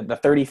stats, the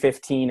 30,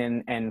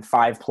 15, and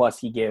 5+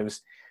 he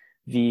gives,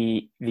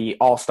 the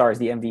All-Stars,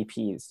 the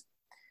MVPs.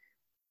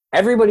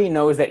 Everybody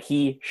knows that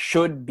he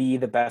should be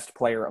the best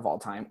player of all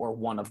time or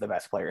one of the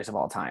best players of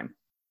all time.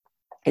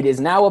 It is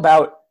now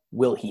about,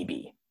 will he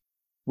be?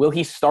 Will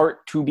he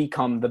start to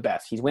become the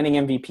best? He's winning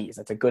MVPs.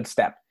 That's a good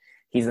step.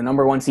 He's the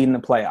number 1 seed in the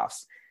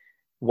playoffs.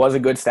 Was a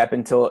good step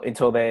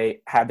until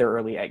they had their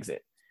early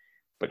exit.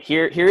 But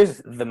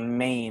here's the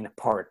main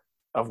part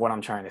of what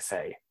I'm trying to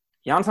say.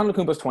 Giannis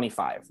Antetokounmpo is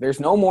 25. There's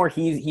no more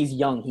he's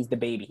young, he's the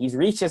baby. He's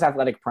reached his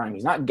athletic prime.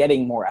 He's not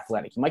getting more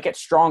athletic. He might get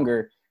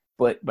stronger,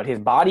 but his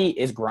body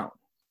is grown.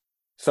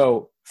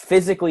 So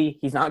physically,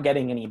 he's not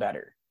getting any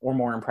better or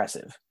more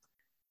impressive.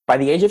 By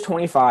the age of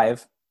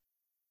 25,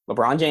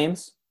 LeBron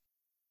James,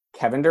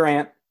 Kevin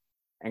Durant,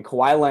 and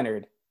Kawhi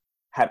Leonard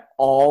had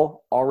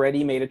all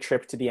already made a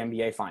trip to the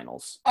NBA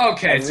Finals.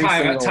 Okay,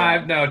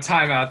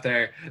 time out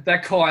there.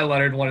 That Kawhi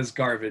Leonard one is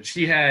garbage.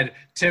 He had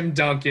Tim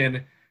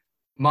Duncan,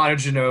 Manu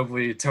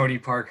Ginobili, Tony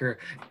Parker,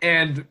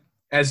 and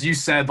as you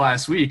said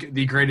last week,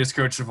 the greatest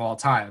coach of all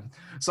time.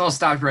 So I'll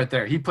stop you right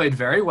there. He played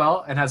very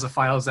well and has a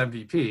Finals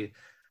MVP.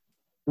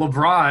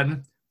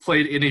 LeBron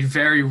played in a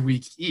very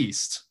weak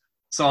East.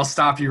 So I'll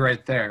stop you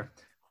right there.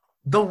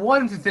 The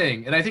one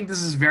thing, and I think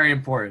this is very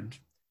important,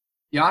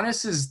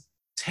 Giannis's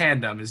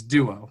tandem, his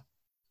duo.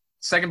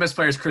 Second best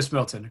player is Chris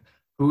Middleton,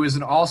 who is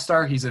an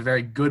all-star. He's a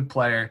very good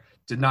player.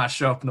 Did not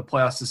show up in the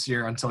playoffs this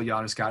year until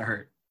Giannis got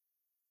hurt.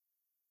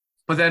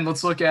 But then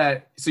let's look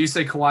at, so you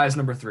say Kawhi is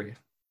number 3.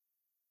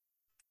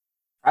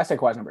 I say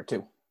Kawhi's number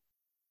 2.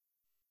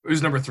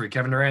 Who's number 3?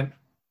 Kevin Durant?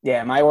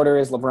 Yeah, my order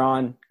is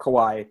LeBron,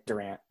 Kawhi,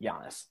 Durant,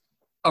 Giannis.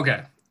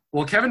 Okay.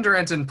 Well, Kevin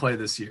Durant didn't play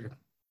this year.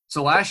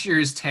 So last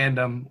year's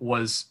tandem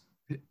was,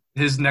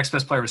 his next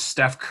best player was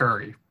Steph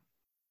Curry.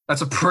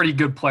 That's a pretty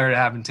good player to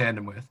have in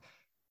tandem with.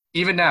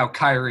 Even now,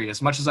 Kyrie,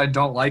 as much as I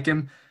don't like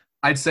him,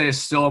 I'd say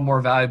is still a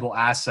more valuable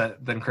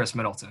asset than Chris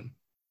Middleton.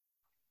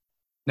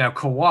 Now,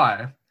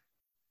 Kawhi,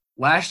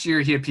 last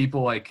year he had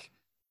people like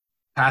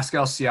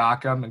Pascal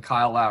Siakam and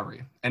Kyle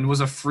Lowry and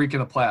was a freak in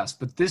the playoffs.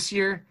 But this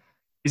year,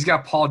 he's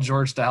got Paul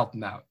George to help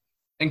him out.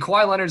 And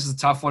Kawhi Leonard is a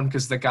tough one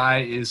because the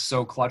guy is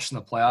so clutch in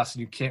the playoffs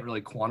and you can't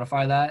really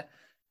quantify that.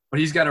 But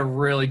he's got a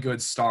really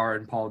good star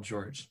in Paul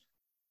George.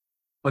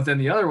 But then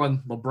the other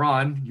one,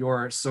 LeBron,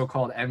 your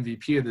so-called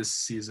MVP of this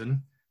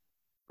season.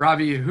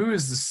 Robbie, who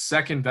is the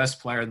second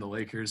best player in the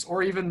Lakers,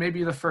 or even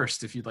maybe the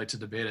first, if you'd like to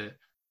debate it?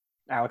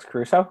 Alex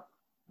Caruso?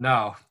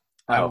 No,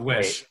 I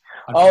wish.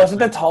 Oh, is it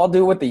the tall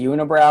dude with the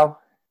unibrow?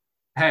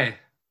 Hey,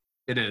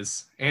 it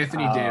is.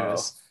 Anthony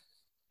Davis.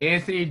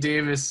 Anthony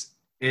Davis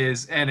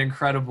is an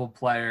incredible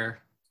player,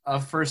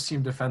 a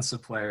first-team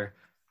defensive player.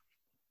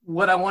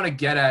 What I want to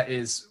get at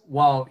is,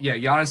 while,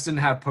 Giannis didn't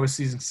have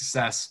postseason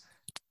success,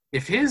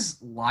 if his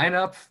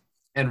lineup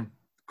and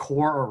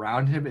core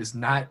around him is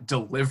not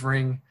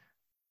delivering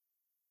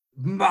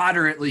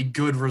moderately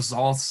good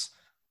results,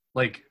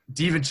 like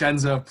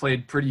DiVincenzo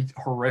played pretty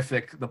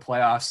horrific the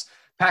playoffs.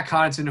 Pat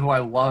Connaughton, who I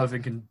love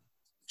and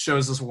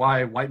shows us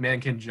why white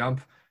man can jump,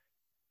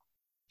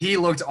 he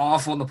looked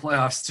awful in the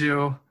playoffs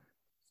too.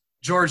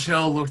 George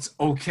Hill looked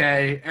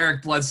okay.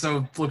 Eric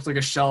Bledsoe looked like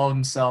a shell of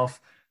himself.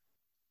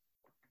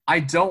 I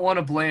don't want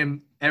to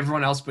blame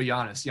everyone else but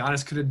Giannis.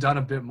 Giannis could have done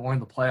a bit more in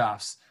the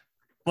playoffs.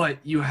 But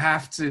you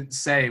have to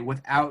say,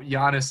 without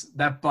Giannis,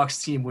 that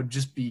Bucks team would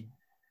just be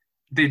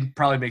 – they'd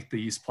probably make the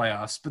East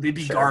playoffs, but they'd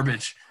be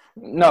garbage.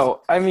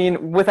 No, I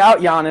mean, without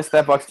Giannis,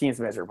 that Bucks team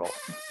is miserable.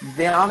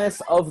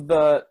 Giannis of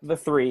the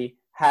three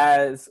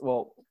has –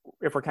 well,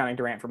 if we're counting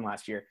Durant from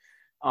last year,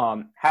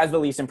 has the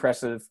least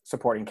impressive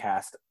supporting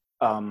cast.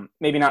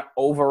 Maybe not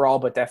overall,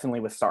 but definitely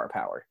with star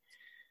power.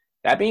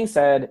 That being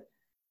said,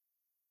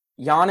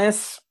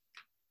 Giannis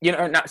 –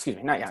 not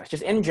Giannis.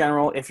 Just in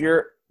general, if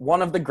you're –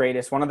 one of the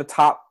greatest, one of the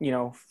top,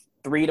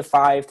 3 to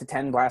 5 to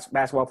 10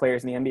 basketball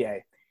players in the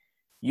NBA,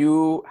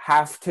 you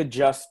have to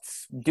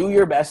just do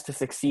your best to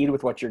succeed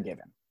with what you're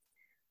given.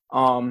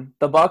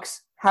 The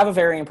Bucks have a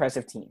very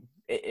impressive team.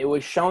 It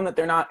was shown that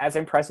they're not as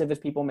impressive as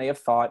people may have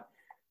thought,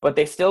 but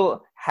they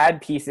still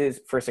had pieces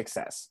for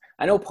success.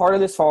 I know part of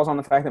this falls on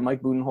the fact that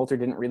Mike Budenholzer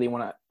didn't really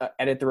want to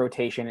edit the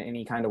rotation in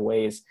any kind of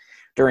ways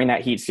during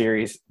that Heat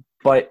series.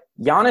 But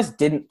Giannis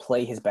didn't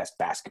play his best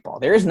basketball.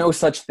 There is no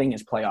such thing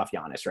as playoff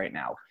Giannis right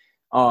now.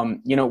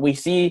 We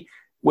see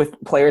with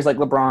players like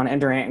LeBron and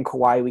Durant and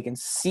Kawhi, we can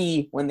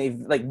see when they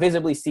like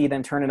visibly see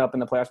them turn it up in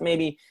the playoffs.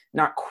 Maybe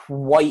not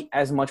quite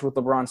as much with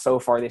LeBron so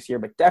far this year,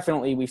 but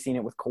definitely we've seen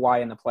it with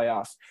Kawhi in the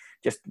playoffs.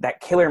 Just that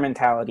killer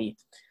mentality.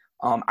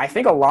 I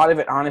think a lot of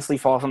it honestly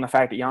falls on the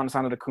fact that Giannis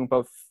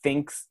Antetokounmpo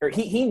thinks, or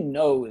he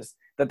knows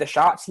that the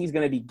shots he's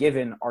going to be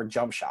given are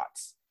jump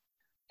shots.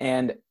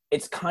 And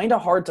it's kind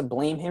of hard to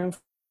blame him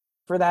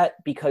for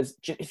that because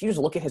if you just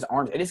look at his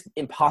arms, it is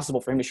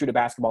impossible for him to shoot a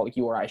basketball like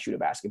you or I shoot a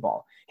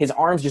basketball. His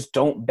arms just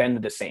don't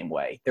bend the same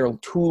way. They're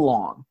too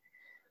long.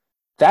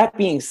 That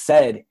being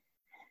said,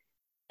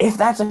 if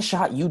that's a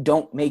shot you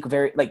don't make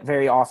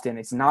very often,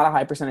 it's not a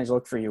high percentage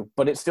look for you,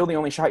 but it's still the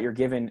only shot you're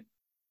given.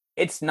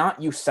 It's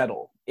not you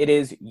settle. It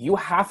is you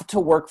have to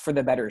work for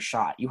the better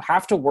shot. You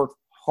have to work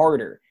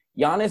harder.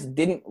 Giannis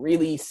didn't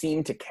really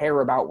seem to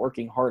care about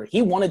working harder.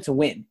 He wanted to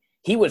win.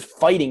 He was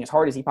fighting as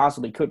hard as he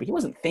possibly could, but he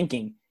wasn't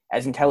thinking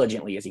as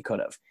intelligently as he could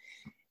have.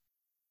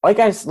 Like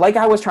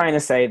I was trying to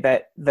say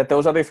that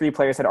those other three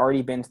players had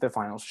already been to the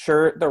finals.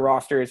 Sure, the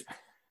rosters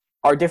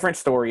are different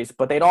stories,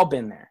 but they'd all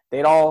been there.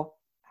 They'd all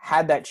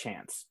had that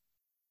chance.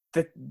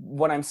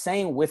 What I'm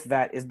saying with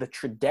that is the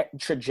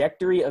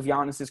trajectory of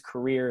Giannis's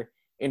career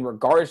in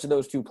regards to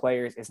those two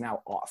players is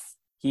now off.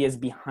 He is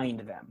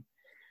behind them.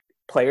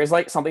 Players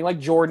like something like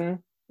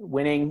Jordan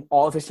winning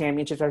all of his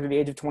championships after the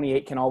age of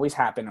 28 can always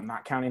happen. I'm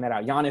not counting that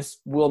out. Giannis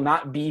will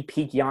not be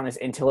peak Giannis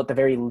until at the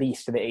very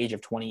least to the age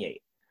of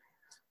 28.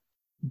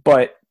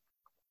 But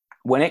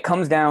when it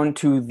comes down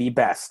to the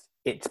best,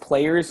 it's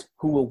players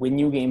who will win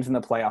you games in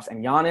the playoffs.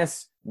 And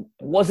Giannis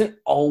wasn't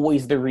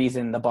always the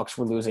reason the Bucks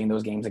were losing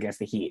those games against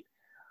the Heat.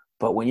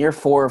 But when you're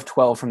 4 of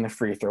 12 from the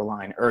free throw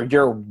line, or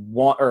you're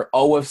 0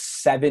 of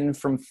 7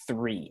 from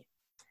 3,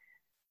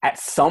 at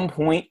some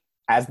point,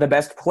 as the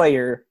best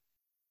player,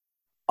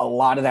 a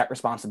lot of that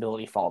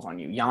responsibility falls on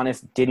you.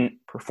 Giannis didn't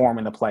perform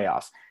in the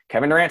playoffs.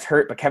 Kevin Durant's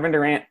hurt, but Kevin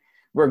Durant,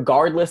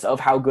 regardless of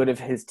how good of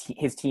his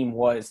team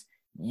was,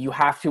 you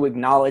have to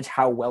acknowledge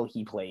how well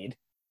he played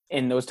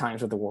in those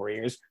times with the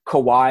Warriors.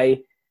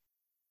 Kawhi,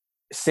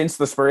 since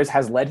the Spurs,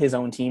 has led his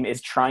own team,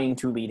 is trying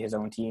to lead his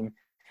own team.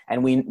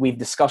 And we've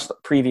discussed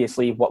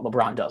previously what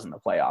LeBron does in the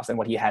playoffs and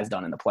what he has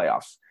done in the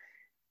playoffs.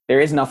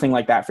 There is nothing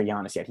like that for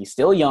Giannis yet. He's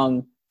still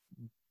young,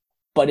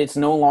 but it's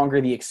no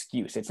longer the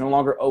excuse. It's no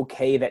longer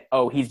okay that,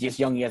 he's just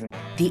young. He hasn't.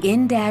 The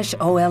in-dash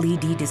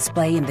OLED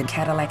display in the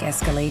Cadillac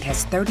Escalade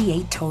has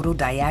 38 total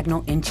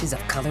diagonal inches of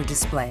color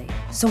display.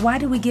 So why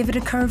do we give it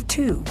a curve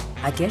too?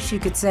 I guess you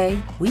could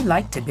say we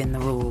like to bend the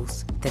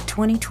rules. The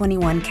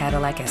 2021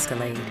 Cadillac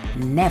Escalade.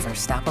 Never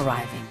stop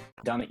arriving.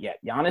 Done it yet.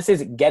 Giannis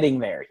is getting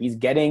there. He's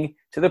getting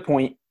to the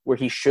point where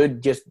he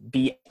should just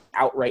be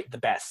outright the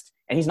best.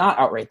 And he's not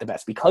outright the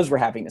best because we're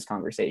having this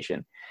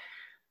conversation.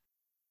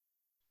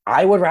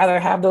 I would rather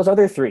have those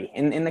other three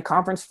in the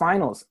conference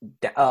finals,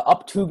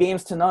 up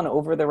 2-0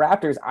 over the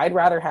Raptors. I'd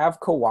rather have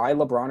Kawhi,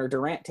 LeBron, or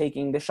Durant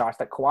taking the shots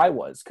that Kawhi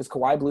was, because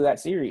Kawhi blew that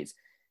series.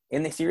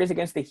 In the series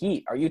against the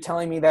Heat, are you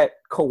telling me that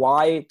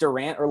Kawhi,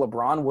 Durant, or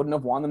LeBron wouldn't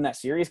have won them that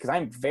series? Because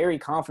I'm very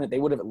confident they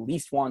would have at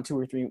least won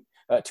 2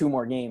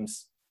 more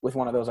games with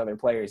one of those other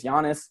players.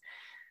 Giannis,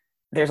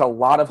 there's a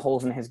lot of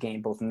holes in his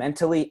game, both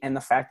mentally and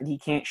the fact that he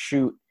can't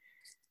shoot.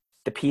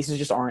 The pieces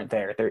just aren't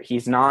there.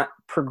 He's not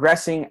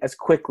progressing as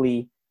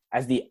quickly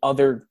as the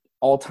other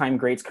all-time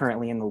greats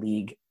currently in the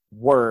league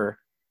were.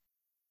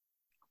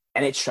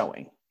 And it's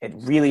showing. It's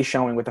really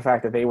showing with the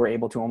fact that they were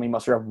able to only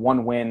muster up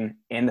 1 win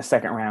in the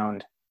second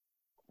round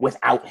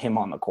without him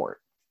on the court.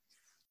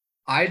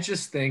 I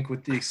just think,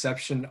 with the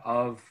exception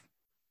of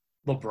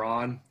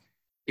LeBron,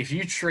 if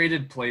you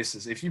traded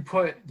places, if you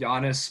put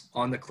Giannis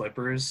on the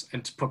Clippers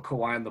and to put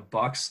Kawhi on the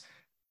Bucks,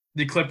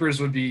 the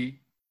Clippers would be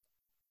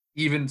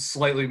even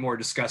slightly more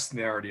disgusting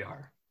than they already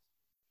are.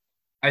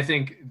 I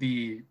think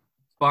the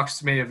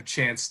Bucks may have a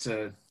chance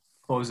to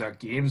close out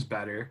games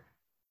better,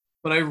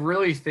 but I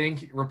really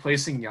think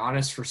replacing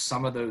Giannis for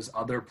some of those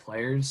other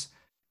players,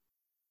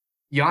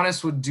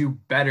 Giannis would do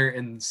better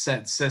in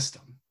said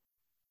system.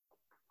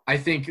 I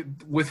think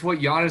with what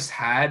Giannis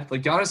had,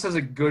 like Giannis has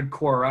a good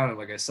core around him,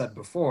 like I said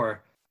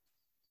before,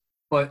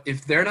 but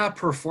if they're not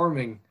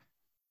performing,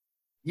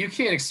 you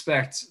can't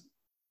expect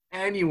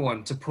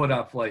anyone to put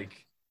up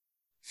like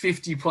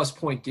 50-plus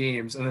point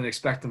games and then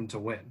expect them to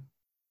win.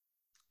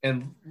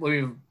 And let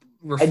me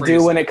rephrase. I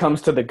do when it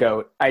comes to the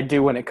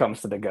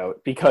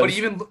GOAT. Because but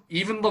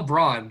even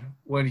LeBron,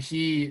 when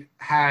he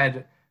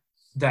had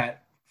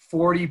that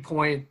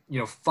 40-point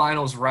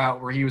finals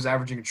route where he was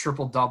averaging a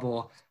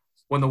triple-double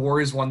when the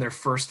Warriors won their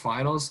first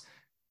finals,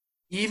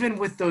 even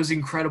with those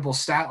incredible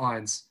stat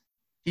lines,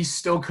 he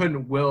still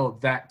couldn't will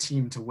that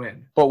team to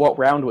win. But what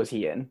round was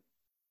he in?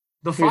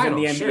 The he was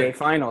finals, in the NBA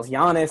Finals.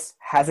 Giannis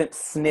hasn't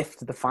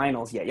sniffed the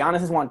finals yet.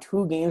 Giannis has won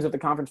 2 games of the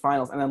conference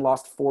finals and then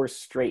lost 4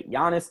 straight.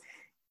 Giannis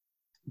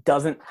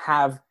doesn't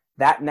have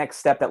that next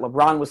step that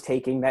LeBron was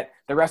taking, that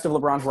the rest of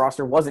LeBron's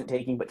roster wasn't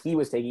taking, but he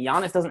was taking.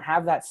 Giannis doesn't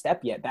have that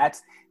step yet.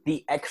 That's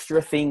the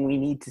extra thing we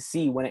need to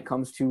see when it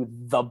comes to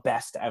the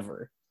best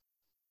ever.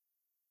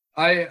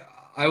 I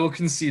will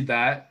concede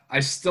that. I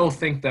still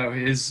think, though,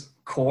 his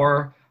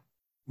core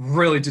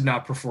really did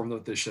not perform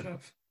what they should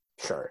have.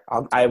 Sure.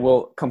 I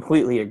will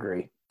completely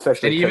agree,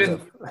 especially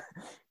And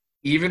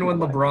even when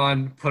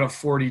LeBron put up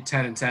 40,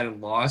 10, and 10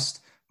 and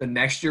lost, the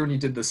next year when he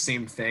did the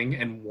same thing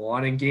and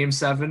won in Game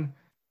 7,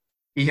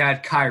 he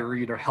had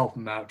Kyrie to help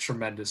him out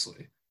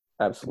tremendously.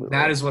 Absolutely.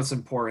 That is what's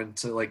important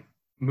to, like,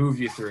 move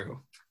you through.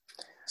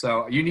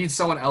 So you need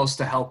someone else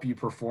to help you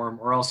perform,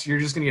 or else you're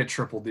just going to get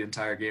tripled the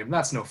entire game.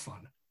 That's no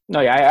fun.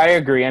 No, yeah, I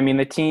agree. I mean,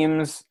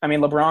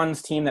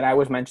 LeBron's team that I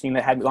was mentioning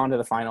that had gone to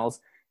the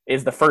finals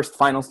is the first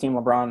finals team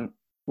LeBron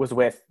was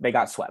with. They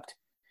got swept.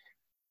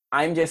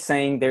 I'm just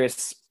saying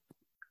there's,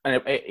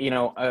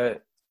 a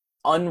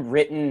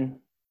unwritten,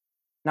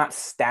 not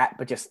stat,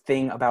 but just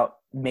thing about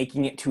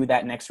making it to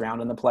that next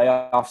round in the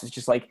playoffs. It's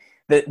just like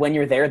that when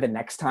you're there the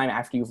next time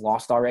after you've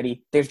lost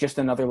already, there's just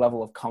another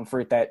level of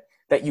comfort that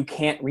you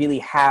can't really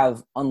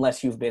have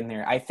unless you've been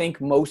there. I think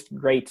most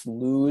greats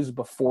lose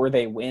before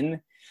they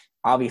win.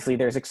 Obviously,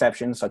 there's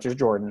exceptions such as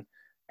Jordan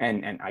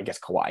and I guess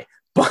Kawhi,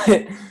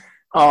 but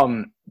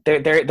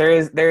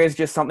there is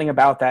just something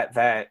about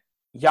that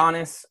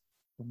Giannis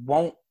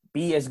won't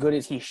be as good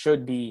as he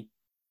should be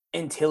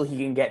until he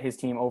can get his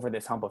team over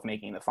this hump of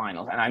making the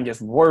finals, and I'm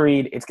just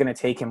worried it's going to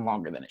take him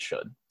longer than it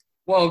should.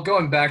 Well,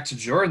 going back to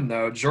Jordan,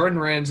 though, Jordan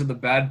ran to the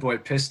bad boy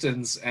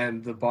Pistons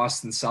and the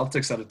Boston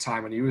Celtics at a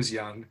time when he was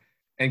young,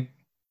 and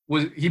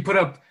he put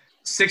up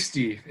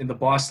 60 in the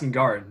Boston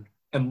Garden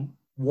and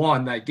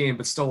won that game,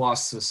 but still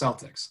lost to the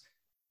Celtics.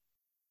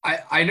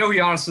 I know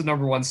Giannis is the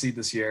number 1 seed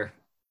this year,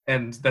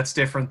 and that's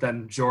different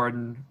than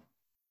Jordan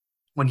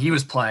when he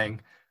was playing.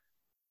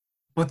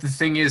 But the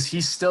thing is,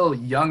 he's still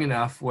young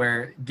enough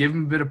where give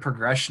him a bit of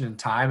progression in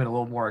time and a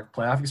little more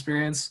playoff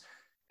experience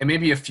and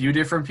maybe a few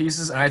different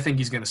pieces, and I think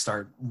he's going to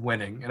start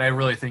winning. And I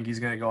really think he's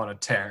going to go on a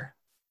tear.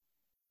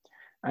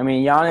 I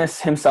mean,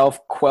 Giannis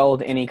himself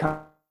quelled any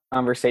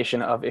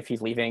conversation of if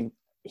he's leaving.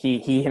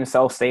 He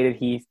himself stated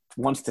he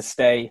wants to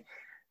stay.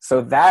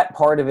 So that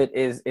part of it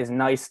is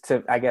nice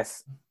to, I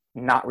guess,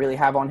 not really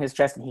have on his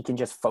chest, and he can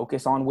just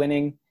focus on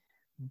winning.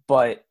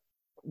 But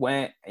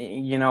when,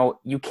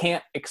 you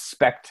can't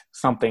expect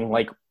something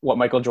like what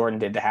Michael Jordan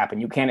did to happen.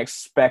 You can't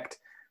expect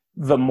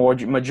the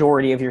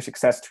majority of your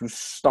success to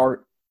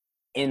start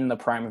in the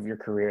prime of your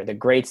career. The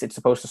greats, it's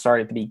supposed to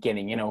start at the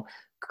beginning.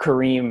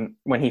 Kareem,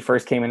 when he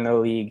first came into the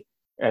league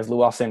as Lew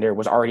Alcindor,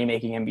 was already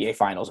making NBA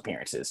Finals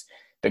appearances.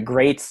 The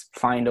greats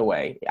find a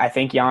way. I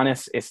think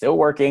Giannis is still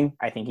working.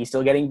 I think he's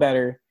still getting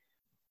better,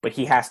 but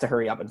he has to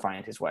hurry up and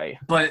find his way,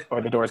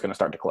 or the door is going to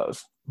start to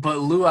close. But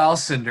Lew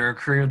Alcindor,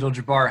 Kareem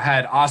Abdul-Jabbar,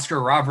 had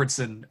Oscar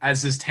Robertson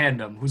as his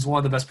tandem, who's one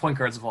of the best point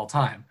guards of all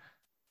time.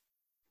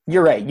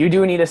 You're right. You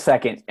do need a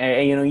second.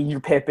 You need your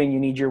Pippen, you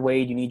need your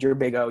Wade, you need your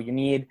Big O, you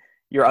need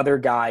your other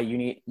guy, you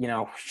need,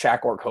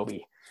 Shaq or Kobe.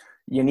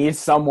 You need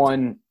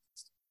someone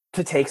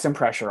to take some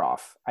pressure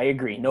off. I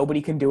agree.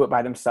 Nobody can do it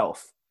by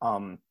themselves.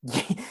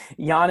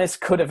 Giannis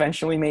could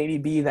eventually maybe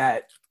be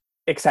that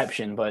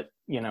exception, but,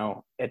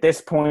 at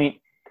this point,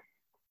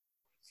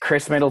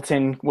 Chris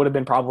Middleton would have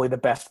been probably the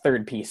best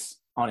third piece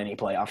on any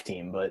playoff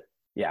team. But,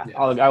 yeah.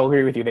 I'll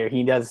agree with you there.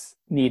 He does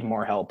need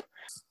more help.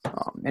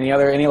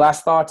 Any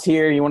last thoughts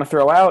here you want to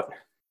throw out?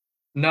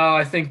 No,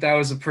 I think that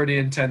was a pretty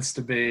intense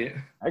debate.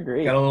 I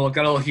agree. Got a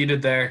little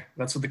heated there.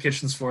 That's what the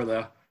kitchen's for,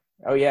 though.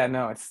 Oh, yeah,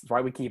 no, it's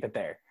why we keep it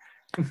there.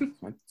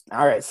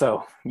 All right,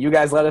 so you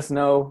guys let us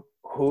know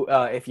who,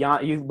 if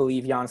you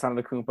believe Giannis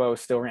Antetokounmpo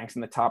still ranks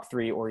in the top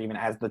 3 or even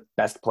as the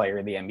best player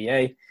in the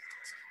NBA.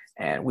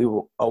 And we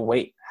will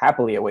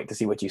happily await to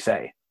see what you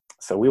say.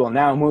 So we will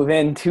now move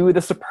into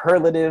the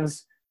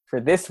superlatives for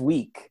this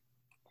week.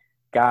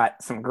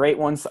 Got some great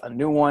ones, a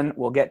new one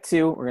we'll get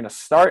to. We're going to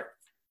start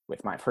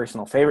with my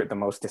personal favorite, the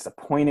most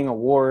disappointing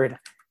award.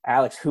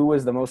 Alex, who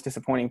was the most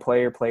disappointing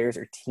player, players,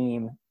 or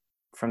team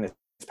from this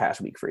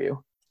past week for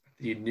you?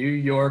 The New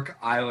York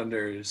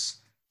Islanders.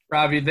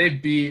 Robbie, they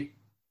beat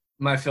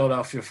my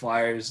Philadelphia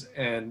Flyers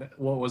in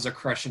what was a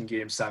crushing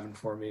Game 7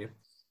 for me.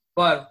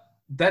 But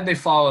then they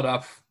followed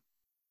up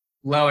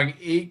allowing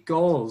 8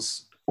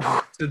 goals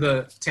to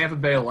the Tampa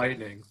Bay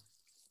Lightning.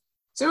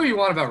 Say what you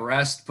want about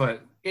rest,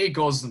 but 8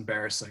 goals is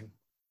embarrassing.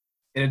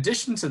 In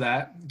addition to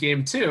that,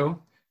 Game 2,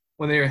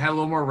 when they had a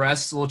little more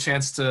rest, a little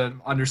chance to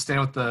understand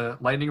what the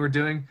Lightning were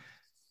doing,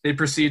 they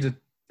proceeded to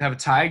have a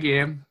tie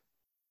game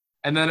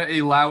and then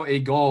allow a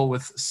goal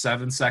with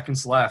 7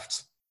 seconds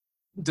left.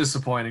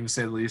 Disappointing, to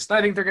say the least.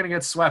 I think they're going to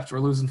get swept. We're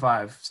losing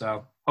 5,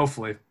 so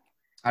hopefully.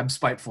 I'm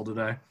spiteful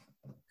today.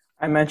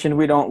 I mentioned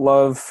we don't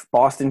love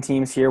Boston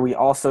teams here. We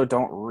also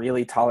don't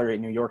really tolerate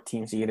New York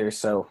teams either,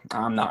 so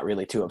I'm not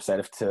really too upset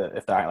if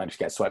the Islanders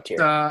get swept here.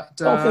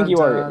 Don't think you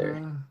are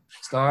either.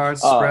 Start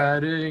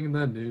spreading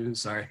the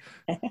news. Sorry.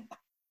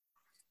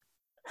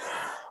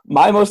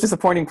 My most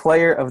disappointing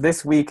player of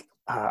this week,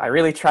 I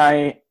really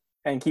try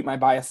and keep my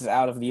biases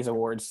out of these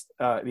awards,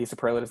 these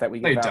superlatives that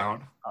we give out.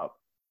 Don't.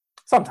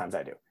 Sometimes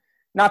I do.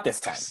 Not this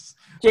time.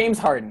 James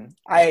Harden.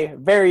 I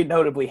very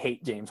notably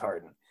hate James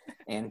Harden.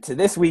 And to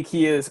this week,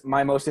 he is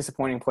my most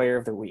disappointing player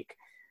of the week.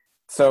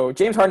 So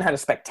James Harden had a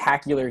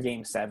spectacular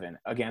Game 7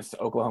 against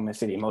Oklahoma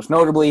City, most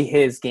notably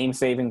his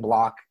game-saving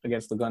block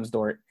against the Guns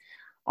Dort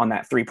on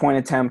that three-point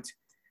attempt.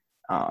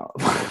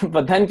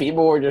 But then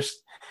people were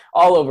just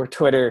all over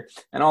Twitter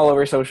and all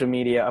over social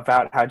media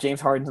about how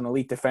James Harden's an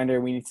elite defender.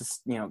 We need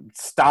to,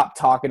 stop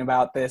talking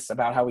about this,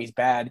 about how he's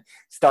bad,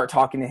 start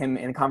talking to him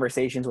in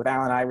conversations with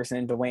Allen Iverson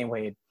and Dwayne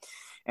Wade.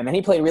 And then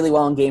he played really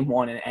well in Game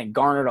 1 and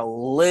garnered a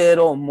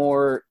little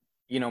more,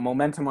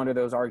 momentum under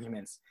those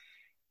arguments.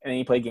 And then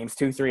he played Games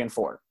 2, 3, and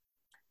 4.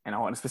 And I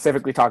want to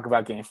specifically talk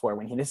about Game 4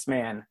 when this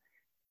man,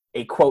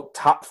 a, quote,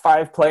 top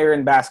 5 player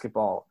in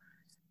basketball,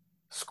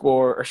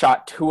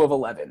 shot 2 of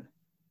 11.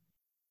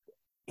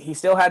 He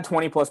still had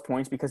 20-plus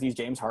points because he's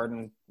James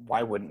Harden.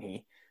 Why wouldn't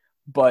he?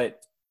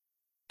 But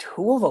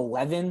 2 of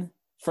 11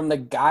 from the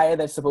guy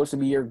that's supposed to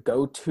be your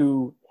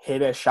go-to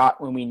hit a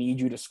shot when we need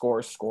you to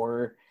score a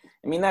scorer.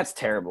 I mean, that's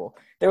terrible.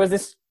 There was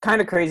this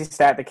kind of crazy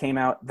stat that came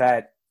out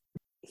that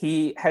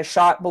he has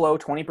shot below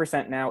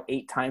 20% now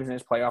 8 times in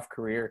his playoff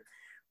career,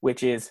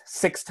 which is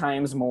 6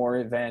 times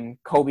more than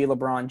Kobe,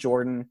 LeBron,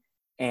 Jordan,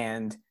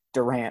 and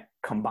Durant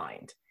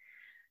combined.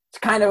 It's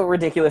kind of a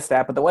ridiculous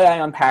stat, but the way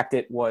I unpacked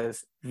it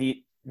was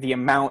the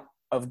amount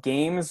of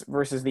games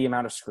versus the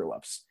amount of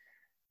screw-ups.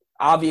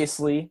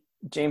 Obviously,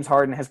 James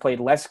Harden has played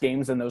less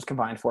games than those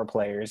combined 4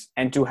 players,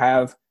 and to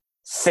have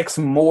 6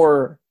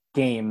 more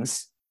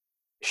games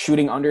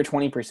shooting under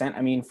 20%,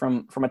 I mean,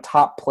 from a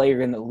top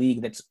player in the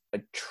league, that's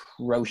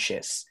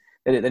atrocious.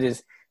 That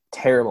is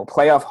terrible.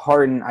 Playoff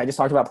Harden, I just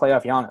talked about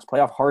playoff Giannis.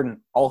 Playoff Harden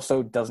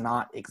also does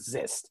not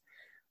exist.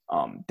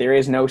 There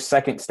is no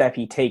second step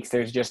he takes.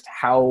 There's just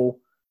how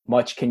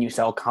much can you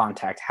sell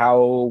contact?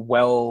 How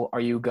well are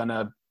you going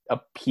to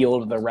appeal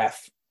to the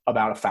ref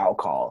about a foul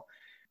call?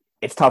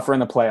 It's tougher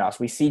in the playoffs.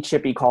 We see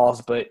chippy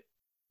calls, but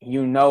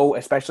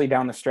especially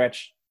down the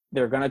stretch,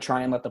 they're going to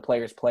try and let the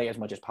players play as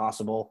much as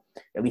possible,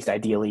 at least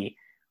ideally.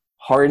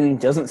 Harden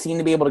doesn't seem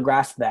to be able to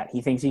grasp that. He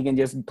thinks he can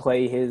just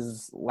play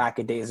his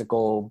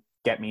lackadaisical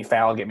get me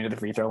foul, get me to the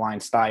free throw line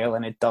style,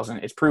 and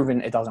it's proven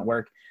it doesn't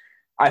work.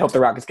 I hope the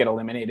Rockets get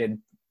eliminated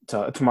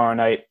tomorrow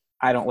night.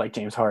 I don't like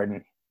James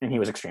Harden, and he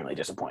was extremely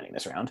disappointing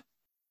this round.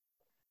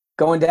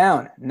 Going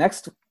down,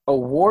 next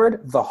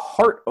award, the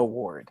Hart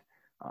Award.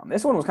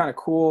 This one was kind of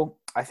cool.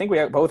 I think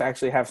we both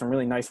actually have some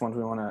really nice ones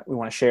we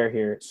want to share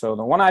here. So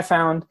the one I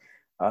found,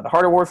 the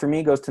Hart Award for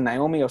me goes to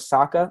Naomi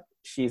Osaka.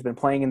 She's been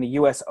playing in the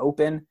U.S.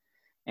 Open,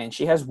 and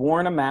she has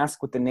worn a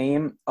mask with the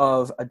name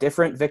of a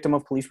different victim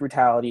of police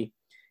brutality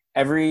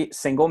every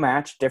single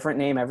match, different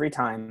name every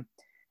time.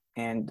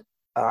 And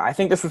I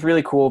think this was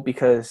really cool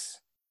because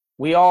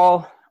we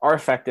all are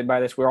affected by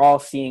this. We're all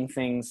seeing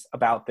things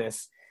about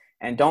this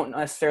and don't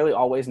necessarily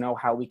always know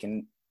how we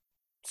can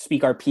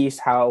speak our piece,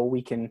 how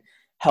we can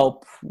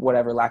help,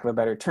 whatever, lack of a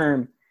better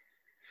term.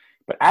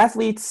 But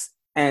athletes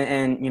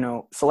and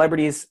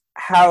celebrities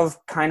have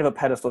kind of a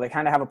pedestal. They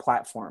kind of have a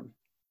platform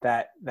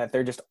that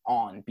they're just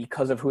on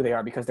because of who they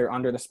are, because they're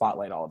under the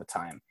spotlight all the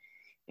time.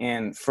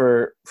 And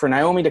for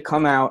Naomi to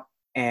come out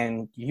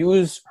and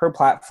use her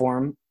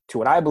platform to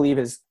what I believe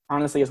is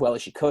honestly as well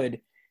as she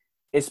could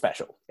is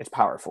special. It's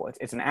powerful.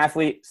 It's an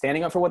athlete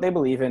standing up for what they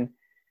believe in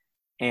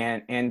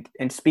and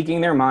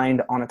speaking their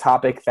mind on a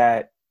topic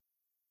that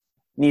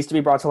needs to be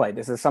brought to light.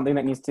 This is something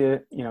that needs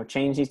to,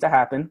 change needs to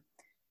happen.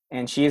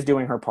 And she is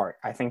doing her part.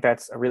 I think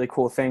that's a really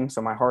cool thing. So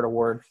my Hart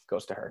Award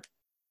goes to her.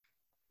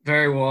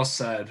 Very well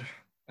said.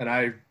 And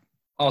I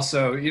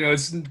also,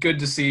 it's good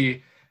to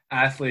see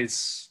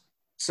athletes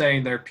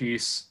saying their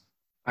piece.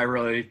 I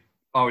really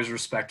always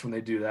respect when they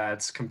do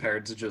that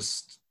compared to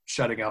just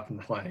shutting up and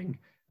playing,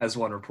 as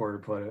one reporter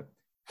put it.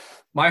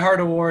 My Hart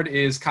Award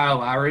is Kyle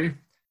Lowry.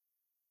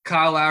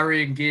 Kyle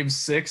Lowry in Game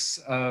 6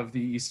 of the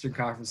Eastern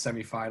Conference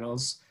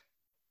semifinals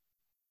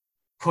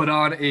put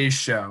on a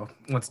show.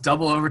 Went to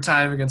double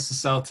overtime against the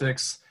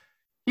Celtics.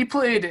 He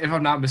played, if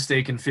I'm not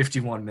mistaken,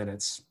 51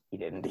 minutes. He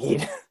did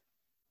indeed.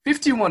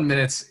 51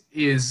 minutes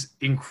is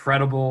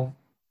incredible.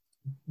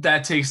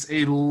 That takes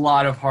a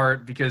lot of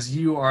heart because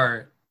you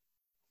are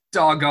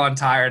doggone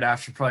tired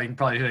after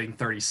probably hitting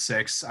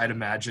 36, I'd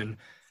imagine.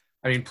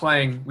 I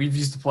mean, we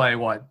used to play,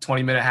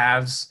 20-minute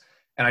halves,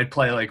 and I'd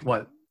play,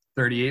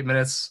 38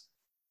 minutes,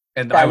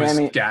 and I was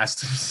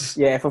gassed.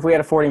 Yeah, if we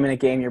had a 40-minute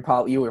game,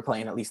 you were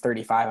playing at least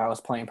 35. I was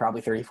playing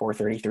probably 34,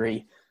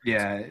 33.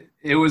 Yeah,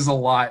 it was a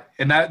lot.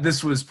 And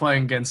this was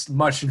playing against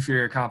much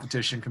inferior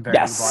competition compared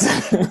to the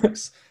Boston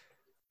Celtics.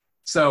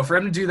 So for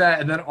him to do that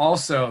and then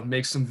also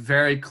make some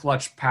very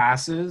clutch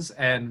passes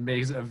and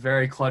makes a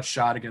very clutch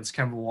shot against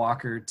Kemba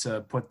Walker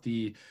to put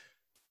the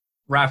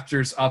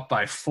Raptors up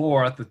by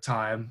 4 at the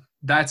time,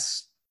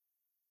 that's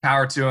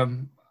power to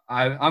him.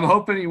 I'm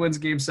hoping he wins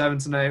Game 7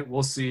 tonight.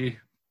 We'll see.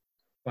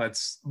 But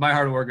my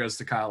Hart Award goes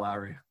to Kyle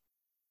Lowry.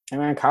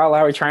 And man, Kyle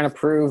Lowry trying to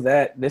prove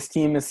that this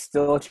team is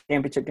still a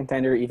championship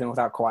contender even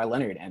without Kawhi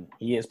Leonard, and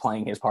he is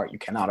playing his part. You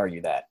cannot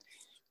argue that.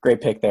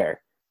 Great pick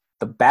there.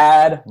 The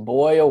Bad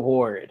Boy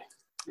Award.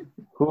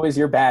 Who is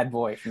your bad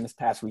boy from this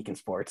past week in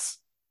sports?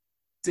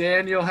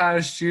 Daniel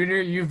House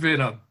Jr., you've been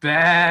a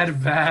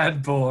bad,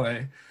 bad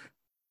boy.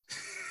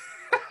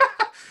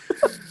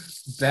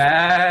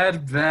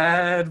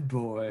 Bad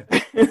boy.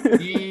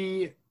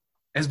 He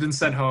has been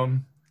sent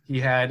home. He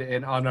had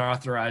an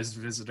unauthorized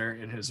visitor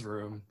in his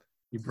room.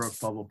 He broke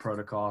bubble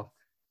protocol.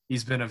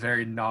 He's been a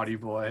very naughty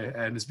boy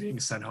and is being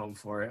sent home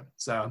for it.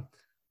 So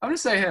I'm going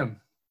to say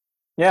him.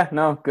 Yeah,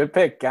 no, good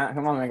pick.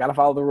 Come on, man. Got to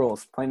follow the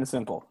rules. Plain and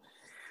simple.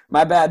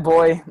 My bad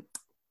boy.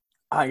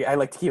 I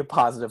like to keep a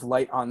positive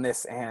light on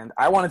this, and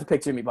I wanted to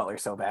pick Jimmy Butler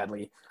so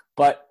badly.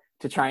 But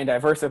to try and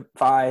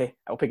diversify,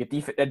 I'll pick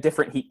a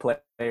different Heat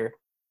player.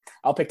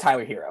 I'll pick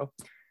Tyler Hero.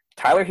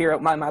 Tyler Hero,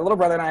 my little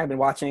brother and I have been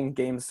watching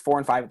games 4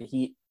 and 5 of the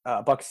Heat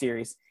Bucks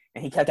series,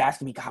 and he kept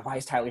asking me, God, why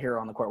is Tyler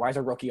Hero on the court? Why is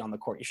a rookie on the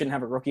court? You shouldn't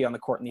have a rookie on the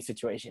court in these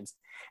situations.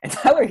 And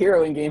Tyler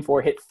Hero in Game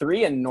 4 hit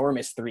 3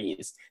 enormous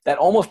threes that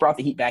almost brought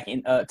the Heat back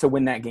in to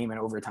win that game in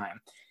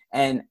overtime,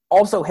 and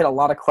also hit a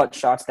lot of clutch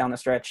shots down the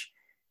stretch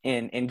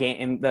in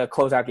the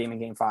closeout game in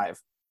Game 5.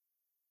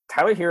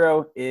 Tyler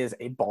Hero is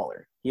a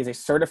baller. He is a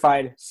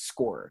certified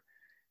scorer.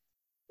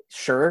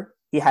 Sure,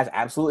 he has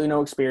absolutely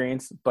no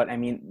experience, but I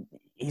mean,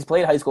 he's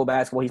played high school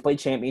basketball. He's played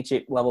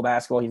championship level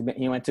basketball.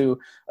 He went to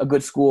a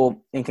good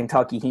school in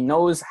Kentucky. He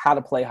knows how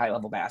to play high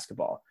level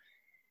basketball.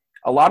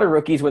 A lot of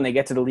rookies, when they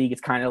get to the league, it's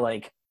kind of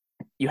like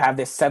you have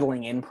this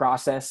settling in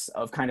process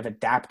of kind of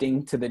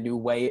adapting to the new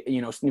way,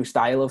 new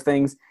style of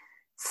things.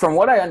 From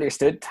what I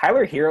understood,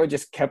 Tyler Hero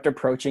just kept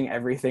approaching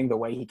everything the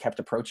way he kept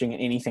approaching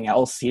anything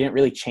else. He didn't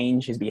really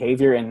change his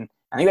behavior, and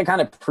I think that kind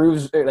of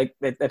proves,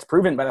 that's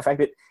proven by the fact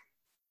that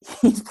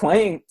he's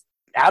playing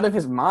out of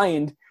his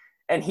mind,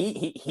 and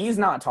he's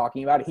not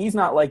talking about it. He's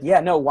not like, yeah,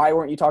 no, why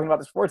weren't you talking about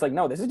the sports? Like,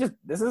 no, this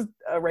is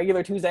a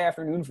regular Tuesday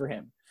afternoon for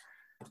him.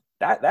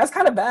 That's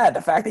kind of bad,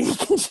 the fact that he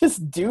can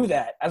just do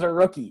that as a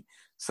rookie.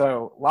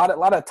 So a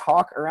lot of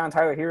talk around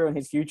Tyler Hero and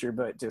his future,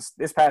 but just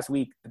this past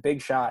week, the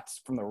big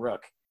shots from the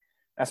Rook.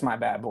 That's my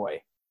bad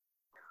boy.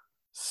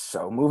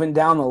 So moving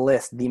down the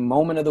list, the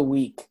moment of the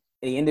week,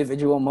 the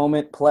individual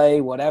moment,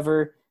 play,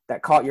 whatever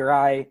that caught your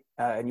eye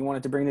and you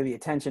wanted to bring to the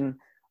attention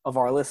of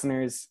our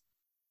listeners.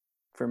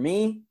 For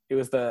me, it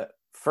was the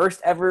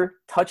first ever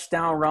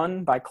touchdown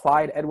run by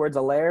Clyde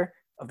Edwards-Helaire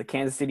of the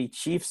Kansas City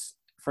Chiefs.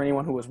 For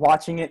anyone who was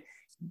watching it,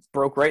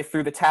 broke right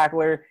through the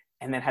tackler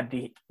and then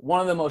had one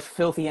of the most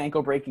filthy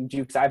ankle-breaking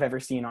jukes I've ever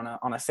seen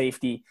on a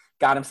safety.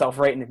 Got himself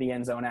right into the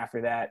end zone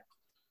after that.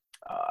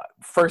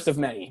 First of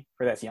many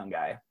for this young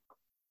guy.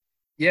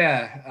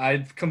 Yeah,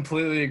 I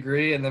completely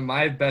agree. And then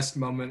my best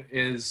moment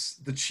is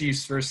the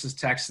Chiefs versus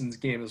Texans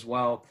game as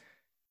well.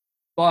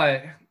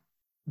 But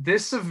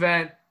this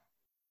event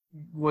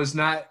was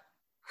not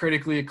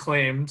critically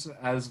acclaimed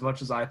as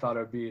much as I thought it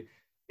would be.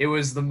 It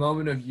was the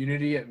moment of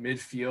unity at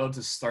midfield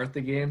to start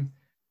the game.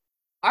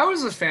 I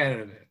was a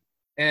fan of it.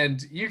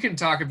 And you can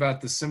talk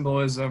about the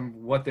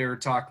symbolism, what they were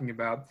talking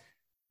about.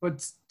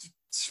 But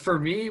for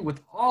me,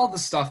 with all the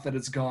stuff that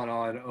has gone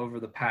on over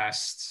the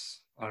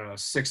past,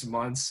 6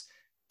 months,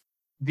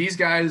 these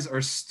guys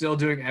are still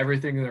doing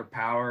everything in their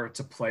power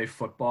to play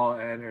football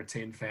and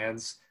entertain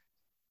fans.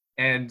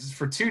 And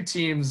for two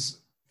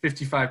teams,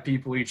 55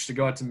 people each, to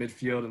go out to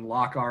midfield and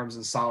lock arms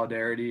in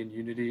solidarity and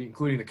unity,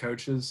 including the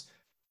coaches,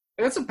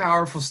 that's a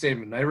powerful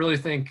statement. I really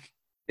think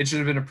it should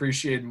have been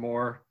appreciated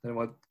more than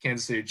what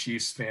Kansas City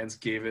Chiefs fans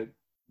gave it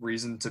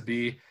reason to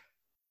be.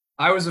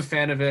 I was a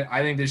fan of it.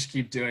 I think they should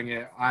keep doing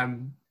it. I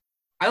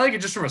like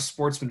it just from a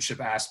sportsmanship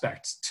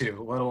aspect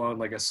too, let alone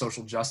like a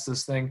social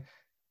justice thing.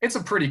 It's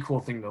a pretty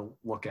cool thing to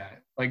look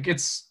at. Like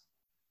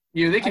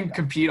they can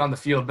compete on the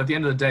field, but at the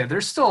end of the day,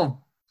 they're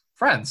still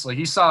friends. Like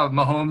you saw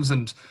Mahomes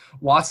and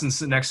Watson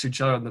sit next to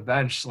each other on the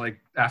bench, like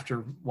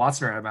after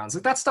Watson ran out of bounds.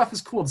 Like that stuff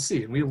is cool to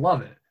see, and we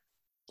love it.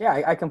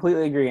 Yeah, I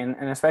completely agree, and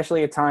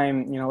especially a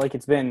time like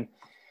it's been,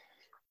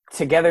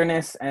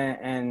 togetherness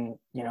and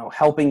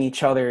helping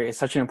each other is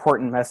such an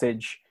important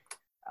message.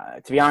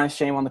 To be honest,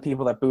 shame on the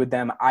people that booed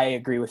them. I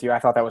agree with you. I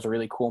thought that was a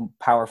really cool,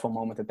 powerful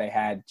moment that they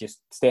had,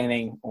 just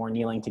standing or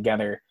kneeling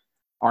together,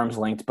 arms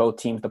linked, both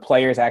teams. The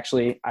players,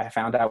 actually, I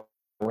found out,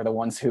 were the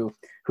ones who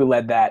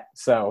led that.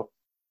 So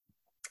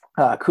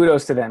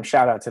kudos to them.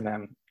 Shout out to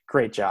them.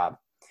 Great job.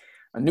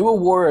 A new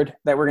award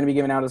that we're going to be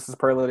giving out as a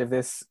superlative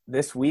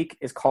this week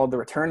is called the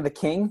Return of the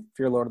King. If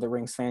you're a Lord of the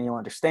Rings fan, you'll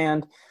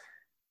understand.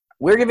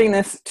 We're giving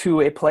this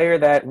to a player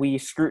that we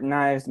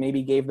scrutinized,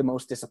 maybe gave the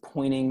most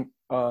disappointing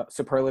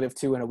superlative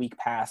to in a week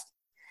past,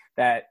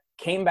 that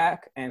came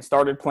back and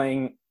started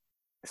playing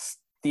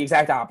the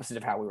exact opposite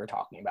of how we were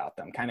talking about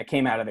them, kind of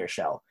came out of their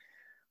shell.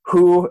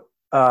 Who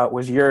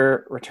was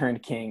your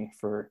returned king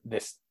for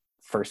this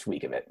first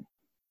week of it?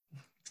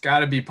 It's got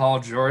to be Paul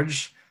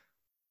George.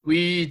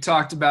 We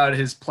talked about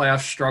his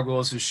playoff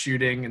struggles, his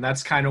shooting, and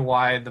that's kind of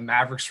why the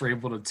Mavericks were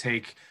able to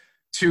take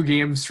 2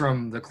 games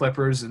from the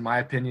Clippers, in my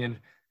opinion.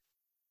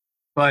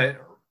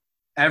 But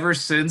ever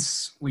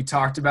since we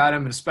talked about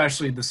him, and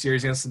especially the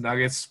series against the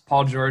Nuggets,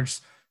 Paul George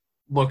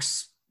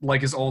looks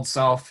like his old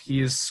self.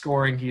 He is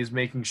scoring. He is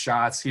making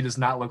shots. He does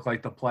not look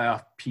like the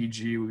playoff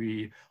PG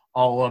we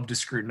all loved to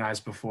scrutinize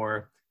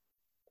before.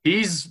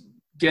 He's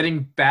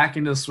getting back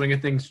into the swing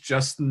of things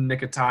just in the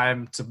nick of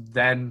time to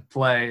then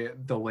play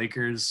the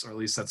Lakers, or at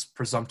least that's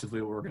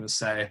presumptively what we're going to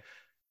say.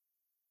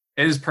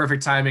 It is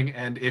perfect timing,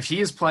 and if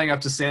he is playing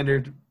up to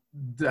standard,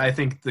 I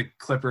think the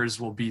Clippers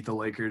will beat the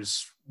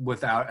Lakers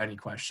without any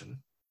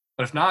question.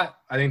 But if not,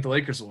 I think the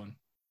Lakers will win.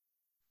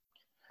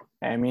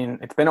 I mean,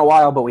 it's been a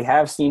while, but we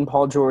have seen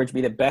Paul George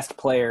be the best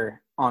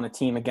player on a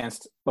team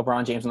against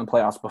LeBron James in the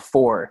playoffs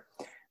before.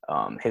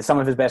 Some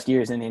of his best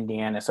years in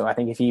Indiana. So I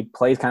think if he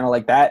plays kind of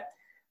like that,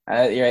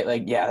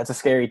 that's a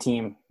scary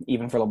team,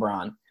 even for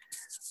LeBron.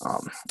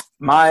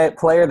 My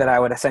player that I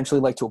would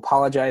essentially like to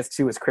apologize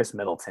to is Chris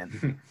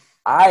Middleton.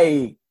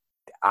 I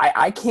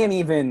can't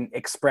even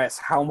express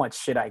how much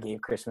shit I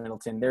gave Chris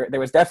Middleton. There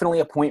was definitely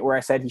a point where I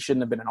said he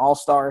shouldn't have been an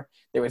all-star.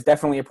 There was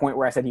definitely a point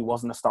where I said he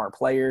wasn't a star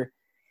player.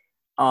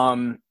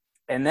 And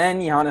then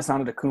Giannis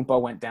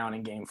Antetokounmpo went down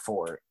in Game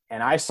 4,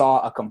 and I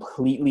saw a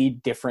completely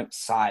different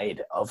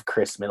side of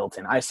Chris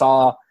Middleton. I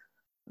saw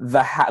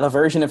the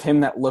version of him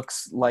that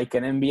looks like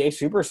an NBA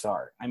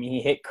superstar. I mean,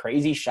 he hit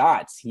crazy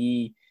shots.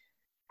 He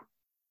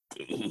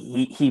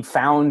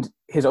found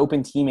his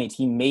open teammates.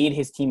 He made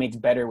his teammates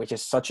better, which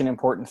is such an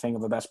important thing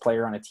of the best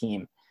player on a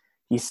team.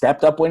 He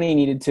stepped up when he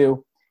needed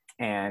to,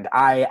 and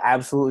I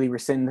absolutely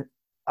rescind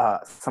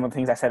some of the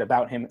things I said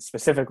about him,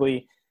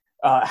 specifically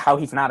how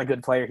he's not a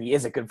good player. He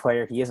is a good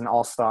player. He is an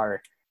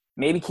all-star.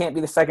 Maybe can't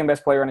be the second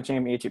best player on a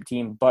championship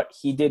team, but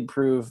he did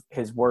prove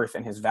his worth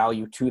and his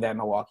value to that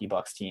Milwaukee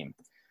Bucks team.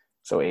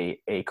 So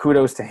a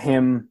kudos to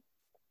him.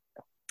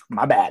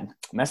 My bad.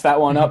 Messed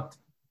that one up.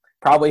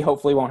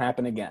 Hopefully won't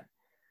happen again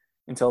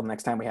until the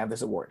next time we have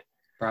this award.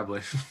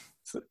 Probably.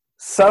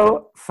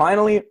 So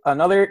finally,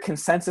 another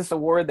consensus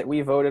award that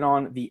we voted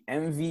on, the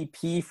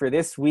MVP for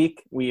this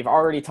week. We've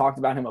already talked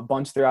about him a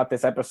bunch throughout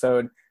this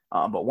episode.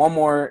 But one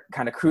more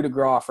kind of coup de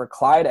grace for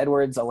Clyde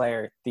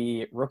Edwards-Helaire,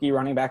 the rookie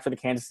running back for the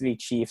Kansas City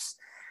Chiefs.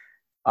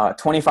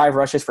 25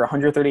 rushes for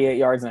 138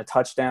 yards and a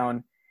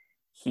touchdown.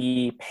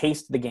 He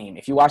paced the game.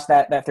 If you watch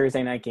that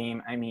Thursday night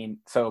game, I mean,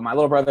 so my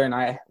little brother and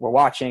I were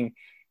watching.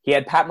 He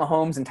had Pat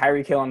Mahomes and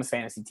Tyreek Hill on his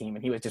fantasy team,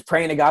 and he was just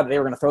praying to God that they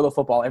were going to throw the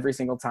football every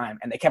single time,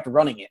 and they kept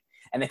running it.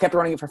 And they kept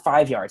running it for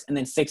 5 yards, and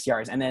then 6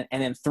 yards, and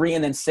then 3,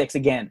 and then 6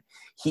 again.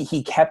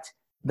 He kept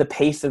the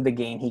pace of the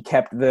game. He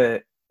kept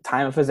the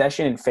time of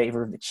possession in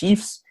favor of the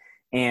Chiefs,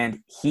 and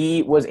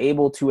he was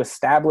able to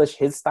establish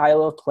his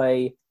style of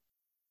play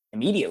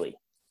immediately.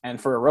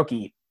 And for a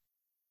rookie,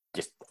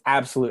 just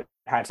absolute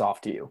hats off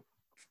to you.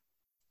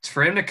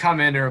 For him to come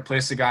in and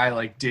replace a guy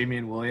like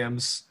Damian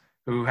Williams,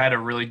 who had a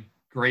really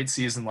great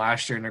season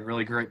last year and a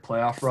really great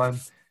playoff run,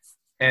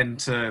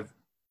 and for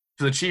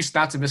the Chiefs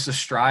not to miss a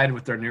stride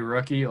with their new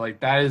rookie, like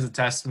that is a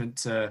testament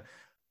to,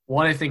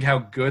 one, I think how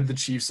good the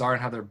Chiefs are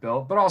and how they're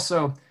built, but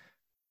also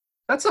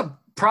that's a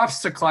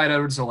props to Clyde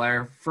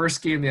Edwards-Helaire.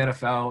 First game in the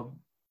NFL,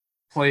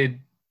 played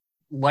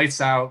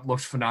lights out,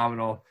 looked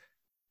phenomenal.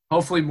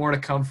 Hopefully more to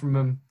come from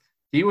him.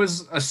 He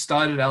was a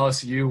stud at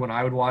LSU when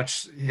I would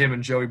watch him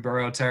and Joey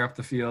Burrow tear up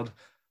the field.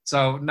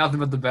 So nothing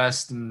but the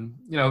best. And,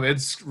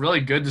 it's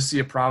really good to see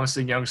a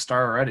promising young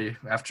star already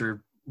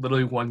after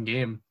literally one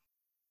game.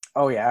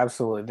 Oh, yeah,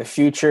 absolutely. The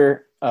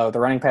future of the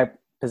running back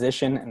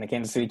position and the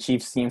Kansas City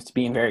Chiefs seems to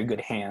be in very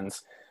good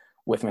hands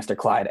with Mr.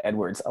 Clyde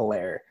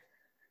Edwards-Helaire.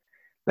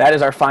 That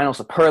is our final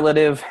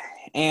superlative.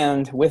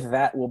 And with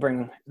that, we'll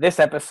bring this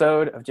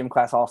episode of Gym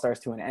Class All-Stars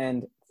to an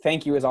end.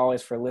 Thank you, as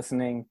always, for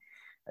listening.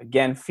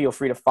 Again, feel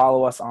free to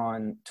follow us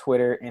on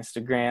Twitter,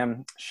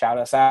 Instagram. Shout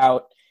us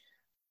out.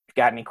 If you've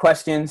got any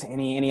questions,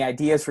 any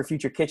ideas for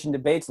future kitchen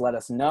debates, let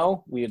us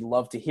know. We'd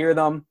love to hear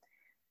them.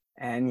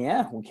 And,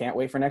 yeah, we can't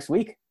wait for next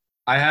week.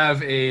 I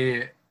have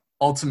a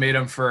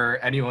ultimatum for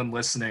anyone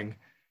listening.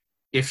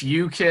 If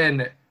you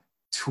can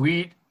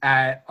tweet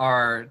at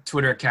our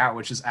Twitter account,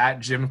 which is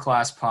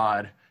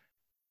 @GymClassPod,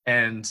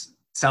 and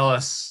tell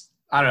us,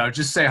 I don't know,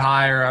 just say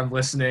hi or I'm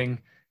listening,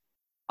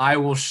 I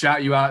will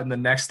shout you out in the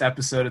next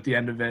episode at the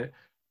end of it.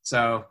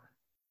 So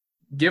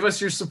give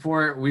us your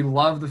support. We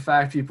love the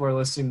fact people are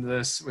listening to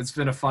this. It's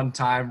been a fun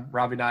time.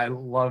 Robbie and I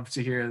love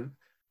to hear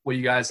what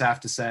you guys have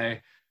to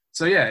say.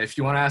 So yeah, if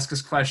you want to ask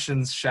us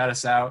questions, shout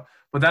us out.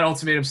 But that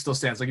ultimatum still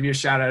stands. I'll give you a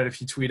shout out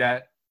if you tweet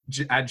at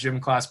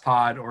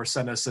GymClassPod or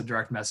send us a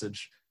direct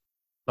message.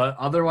 But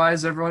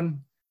otherwise,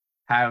 everyone,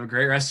 have a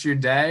great rest of your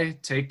day.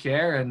 Take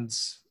care, and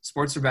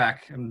sports are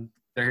back, and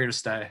they're here to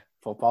stay.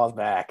 Football's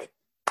back.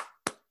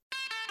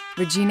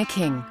 Regina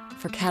King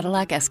for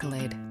Cadillac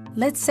Escalade.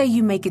 Let's say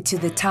you make it to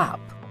the top.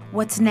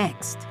 What's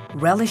next?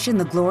 Relish in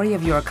the glory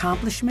of your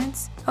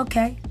accomplishments?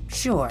 Okay,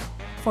 sure,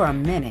 for a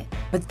minute.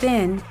 But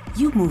then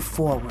you move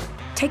forward.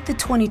 Take the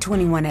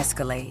 2021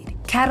 Escalade.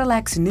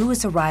 Cadillac's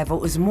newest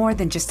arrival is more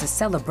than just a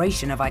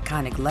celebration of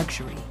iconic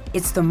luxury.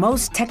 It's the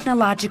most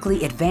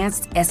technologically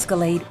advanced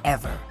Escalade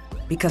ever.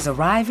 Because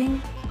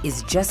arriving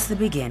is just the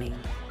beginning.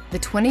 The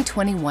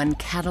 2021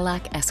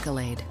 Cadillac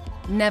Escalade.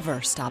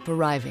 Never stop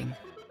arriving.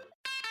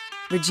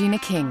 Regina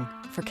King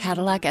for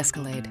Cadillac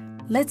Escalade.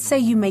 Let's say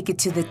you make it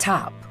to the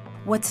top.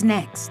 What's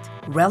next?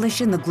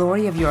 Relish in the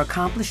glory of your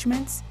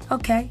accomplishments?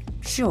 Okay,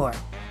 sure,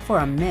 for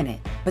a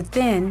minute. But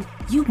then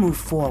you move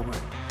forward.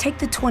 Take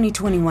the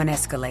 2021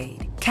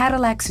 Escalade.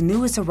 Cadillac's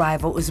newest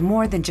arrival is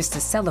more than just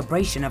a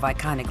celebration of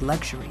iconic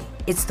luxury.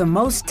 It's the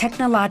most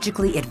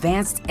technologically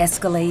advanced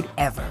Escalade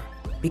ever,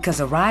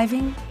 because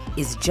arriving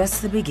is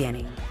just the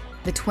beginning.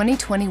 The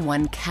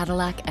 2021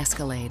 Cadillac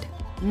Escalade.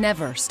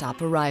 Never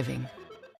stop arriving.